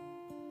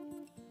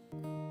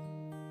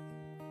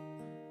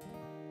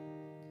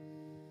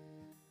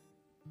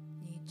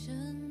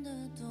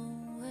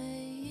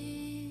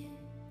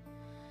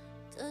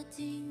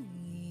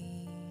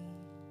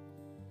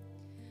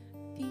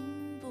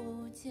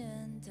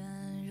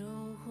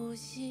呼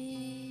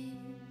吸。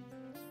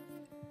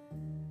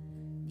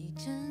你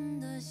真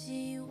的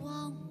希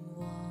望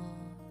我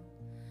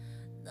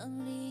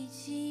能理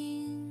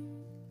清，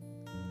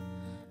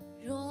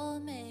若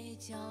没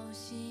侥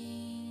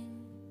幸，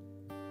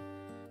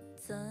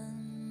怎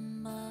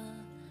么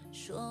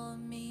说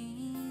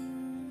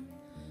明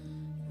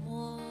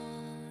我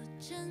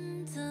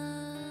真的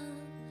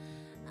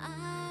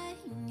爱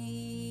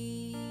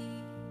你？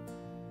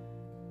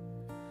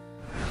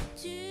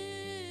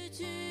句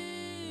句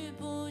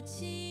不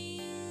轻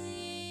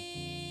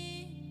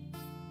易，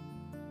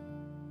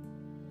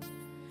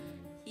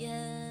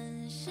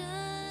眼神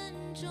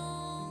中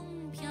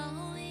飘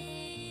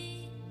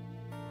逸，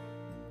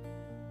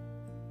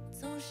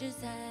总是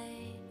在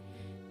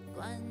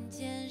关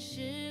键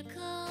时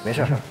刻。没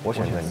事，我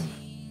选择你。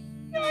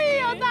终于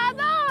有搭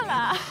档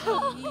了。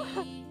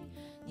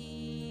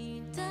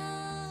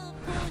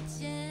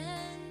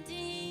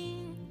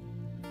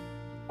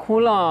哭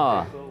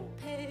了。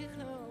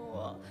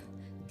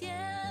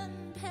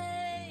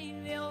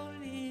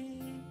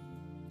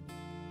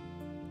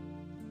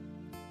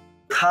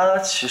她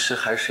其实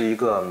还是一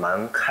个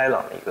蛮开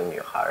朗的一个女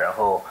孩，然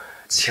后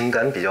情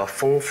感比较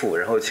丰富，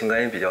然后情感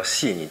也比较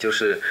细腻，就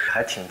是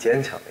还挺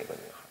坚强的一个女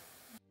孩。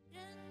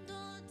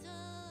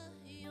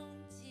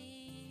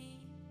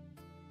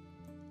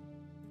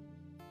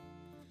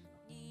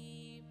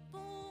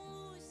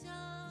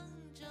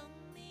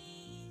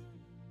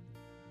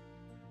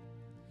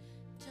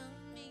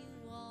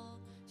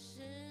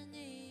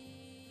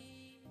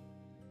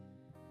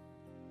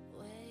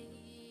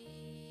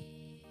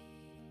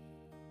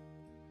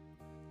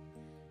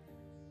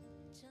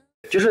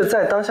就是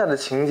在当下的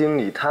情景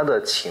里，他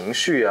的情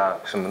绪啊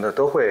什么的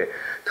都会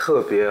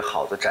特别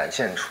好的展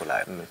现出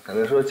来。可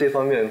能说这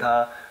方面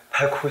他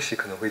拍哭戏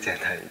可能会简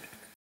单一点。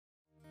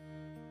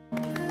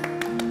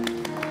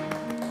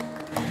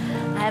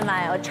哎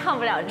妈呀，我唱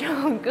不了这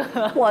种歌。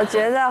我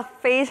觉得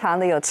非常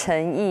的有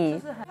诚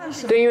意。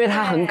对，因为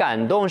他很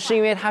感动，是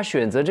因为他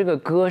选择这个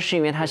歌，是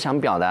因为他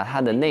想表达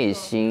他的内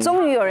心。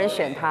终于有人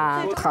选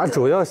他。他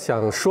主要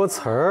想说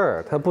词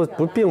儿，他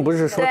并不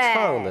是说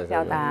唱的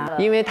表达。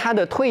因为他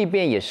的蜕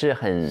变也是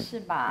很是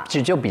吧？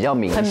就比较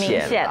明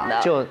显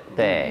的，就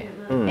对，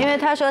因为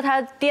他说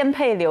他颠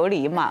沛流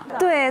离嘛。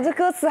对，这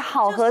歌词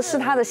好合适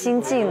他的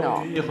心境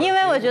哦。因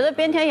为我觉得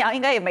边天阳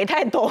应该也没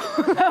太懂，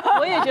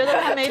我也觉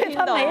得他没听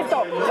懂。他没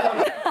懂。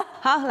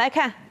好，来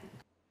看。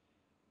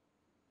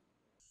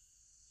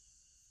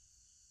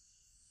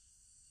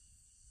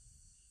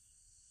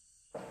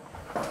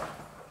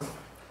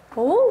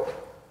哦，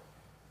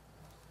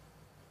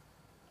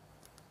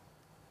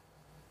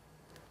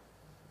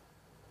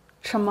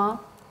什么？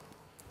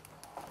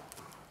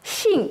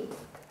信？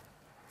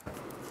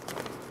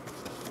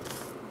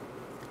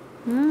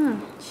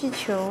气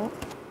球。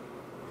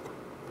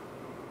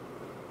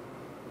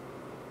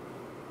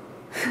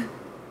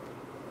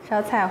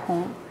小彩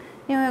虹，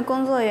因为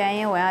工作原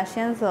因，我要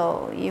先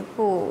走一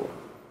步，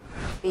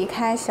离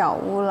开小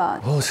屋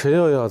了。哦，谁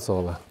又要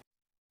走了？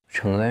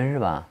承恩是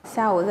吧？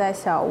下午在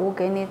小屋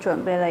给你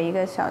准备了一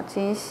个小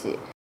惊喜，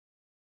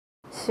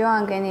希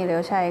望给你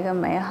留下一个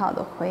美好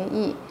的回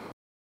忆。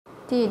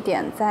地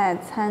点在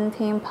餐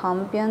厅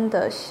旁边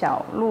的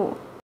小路，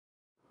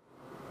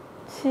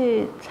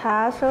去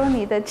查收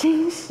你的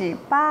惊喜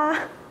吧。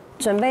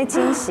准备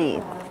惊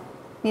喜，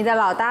你的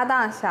老搭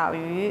档小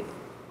鱼。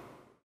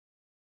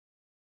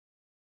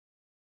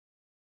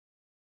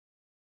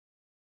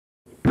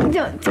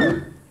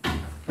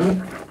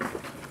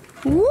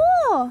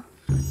哇！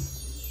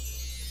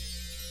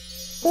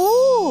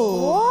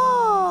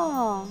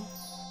哦，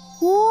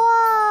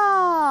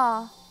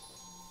哇，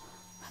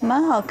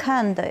蛮好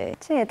看的哎，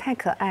这也太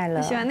可爱了。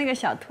我喜欢那个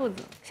小兔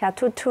子，小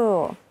兔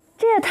兔，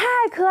这也太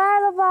可爱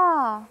了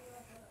吧！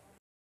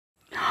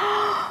天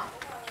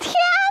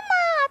哪，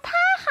太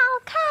好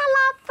看了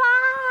吧！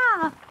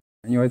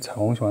因为彩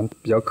虹喜欢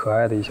比较可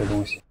爱的一些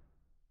东西，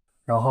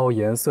然后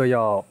颜色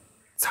要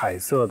彩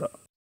色的，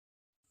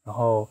然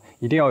后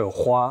一定要有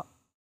花。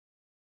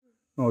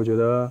那我觉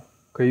得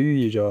可以寓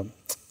意着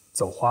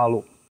走花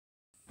路，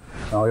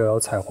然后又有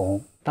彩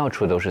虹，到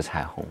处都是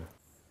彩虹，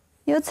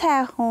有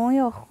彩虹，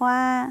有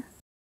花。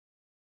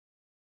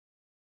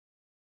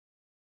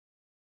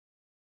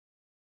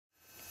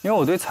因为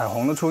我对彩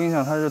虹的初印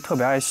象，它是特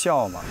别爱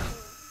笑嘛，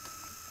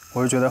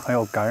我就觉得很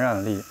有感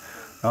染力，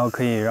然后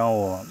可以让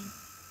我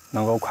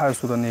能够快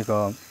速的那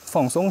个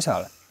放松下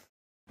来，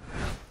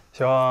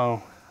希望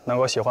能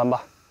够喜欢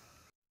吧。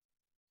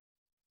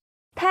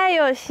太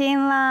有心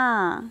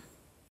了，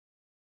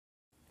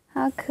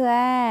好可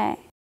爱，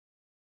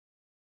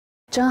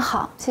真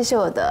好！谢谢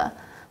我的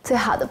最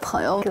好的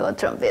朋友给我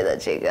准备的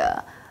这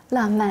个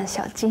浪漫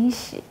小惊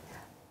喜，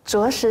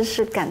着实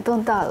是感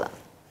动到了，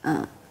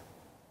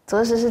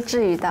着实是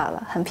治愈到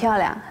了，很漂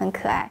亮，很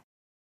可爱。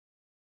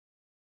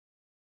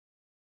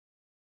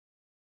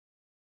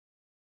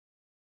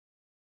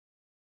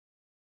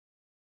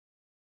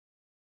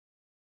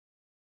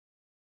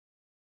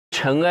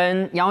承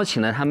恩邀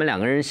请了他们两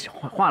个人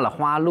画了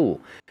花路，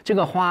这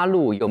个花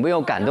路有没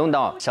有感动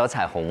到小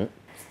彩虹？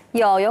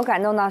有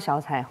感动到小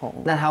彩虹。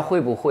那他会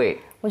不会？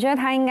我觉得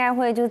他应该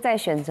会就是再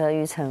选择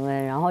于承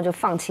恩，然后就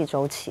放弃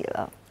周琦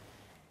了，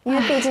因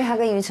为毕竟他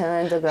跟于承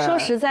恩这个说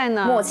实在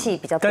呢，默契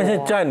比较多。但是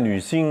在女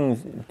性，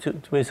就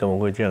为什么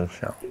会这样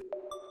想？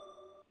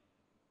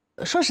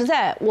说实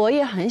在，我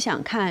也很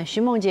想看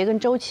徐梦洁跟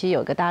周琦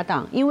有个搭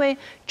档，因为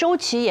周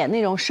琦演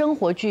那种生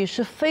活剧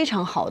是非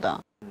常好的。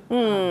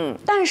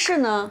但是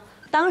呢，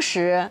当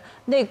时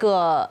那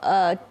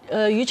个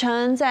于承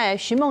恩在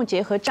徐梦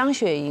洁和张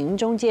雪迎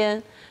中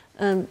间，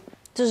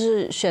就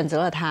是选择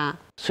了他。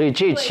所以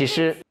这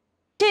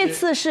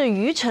次是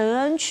于承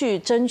恩去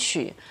争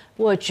取。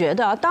我觉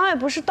得当然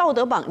不是道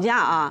德绑架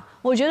啊，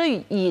我觉得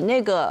以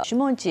那个徐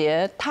梦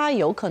洁，她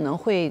有可能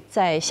会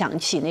再想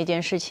起那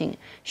件事情，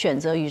选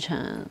择于承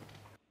恩。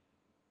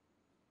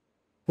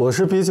我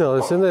是比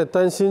较现在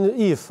担心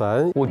一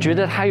凡，我觉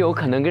得他有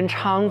可能跟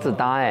昌子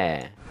搭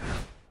哎。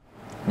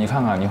你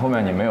看看，你后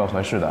面你没有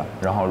合适的，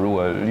然后如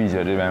果丽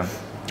姐这边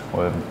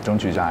我争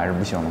取一下还是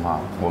不行的话，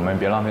我们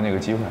别浪费那个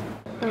机会。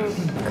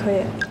可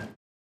以。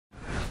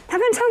他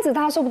跟昌子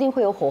搭说不定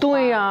会有火花。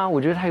对呀，我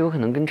觉得他有可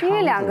能跟昌子搭。因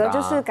为两个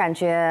就是感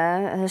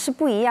觉是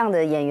不一样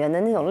的演员的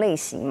那种类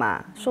型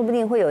嘛，说不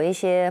定会有一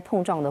些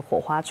碰撞的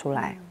火花出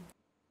来。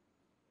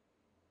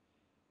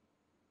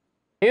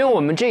因为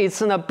我们这一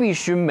次呢，必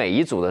须每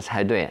一组的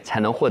猜对才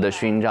能获得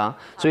勋章，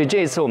所以这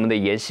一次我们的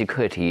研习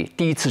课题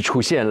第一次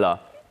出现了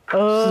失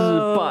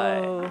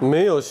败，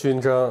没有勋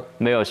章，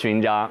没有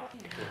勋章。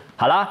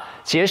好了，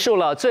结束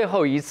了最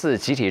后一次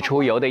集体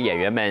出游的演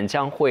员们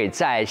将会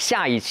在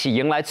下一期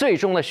迎来最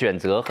终的选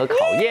择和考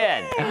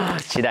验，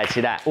期待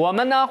期待。我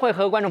们呢会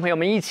和观众朋友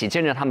们一起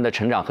见证他们的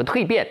成长和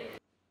蜕变，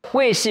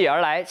为戏而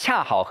来，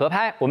恰好合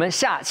拍。我们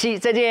下期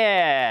再见，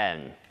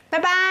拜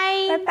拜，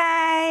拜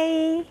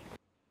拜。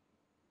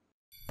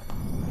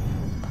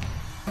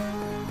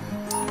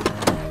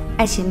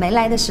爱情没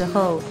来的时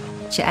候，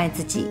去爱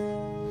自己；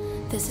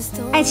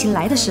爱情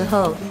来的时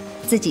候，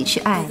自己去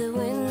爱。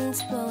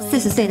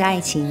40岁的爱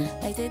情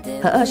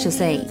和20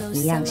岁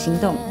一样心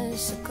动。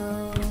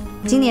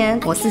今年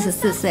我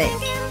44岁，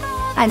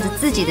按着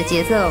自己的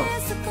节奏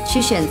去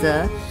选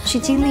择、去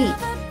经历，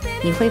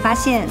你会发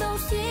现，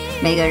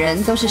每个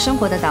人都是生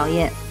活的导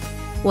演。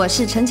我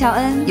是陈乔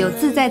恩，有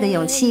自在的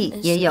勇气，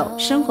也有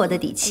生活的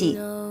底气。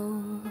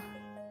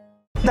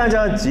大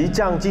家即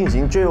将进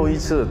行最后一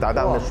次搭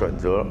档的选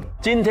择，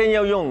今天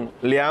要用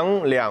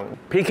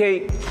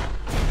2PK。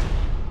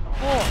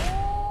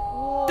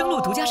登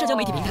录独家社交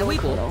媒体平台微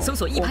博，搜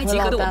索“一拍即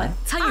合的我们”，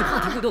参与话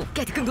题互动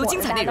 ，get 更多精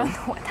彩内容。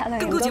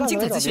更多节目精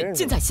彩资讯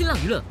尽在新浪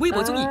娱乐、微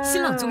博综艺、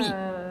新浪综艺。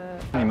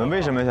你们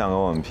为什么想跟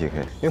我们 PK？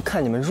 因为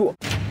看你们弱。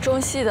中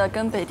戏的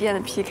跟北电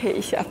的 PK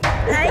一下。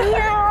哎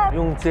呀，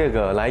用这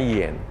个来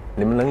演，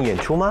你们能演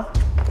出吗？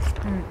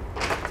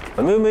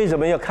你们为什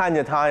么要看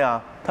着他呀？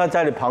他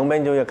在你旁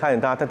边就要看着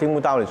他，他听不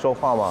到你说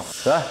话吗？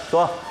来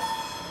说，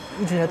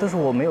一直以来都是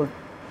我没有。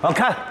好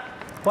看。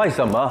为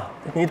什么？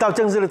你到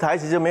正式的台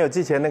词就没有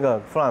之前那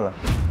个 fun 了？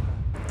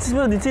是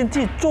不是你自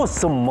己做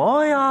什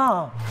么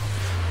呀？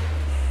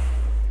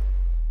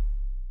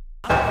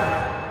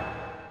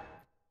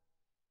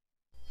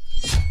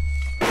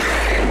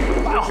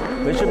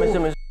没事没事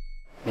没事。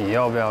你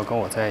要不要跟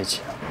我在一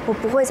起啊？我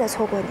不会再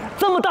错过你了。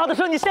这么大的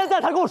事，你现在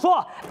才跟我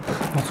说？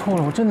我错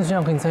了，我真的这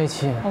样跟你在一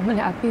起。我们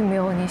俩并没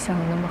有你想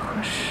的那么合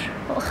适。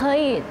我可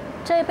以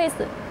这一辈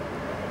子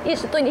一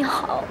直对你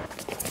好。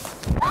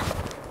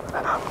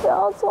不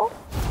要走。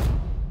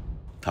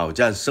挑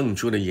战胜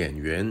出的演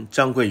员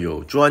将会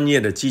有专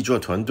业的制作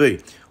团队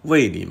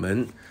为你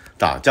们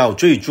打造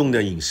最终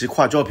的影视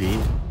化作品。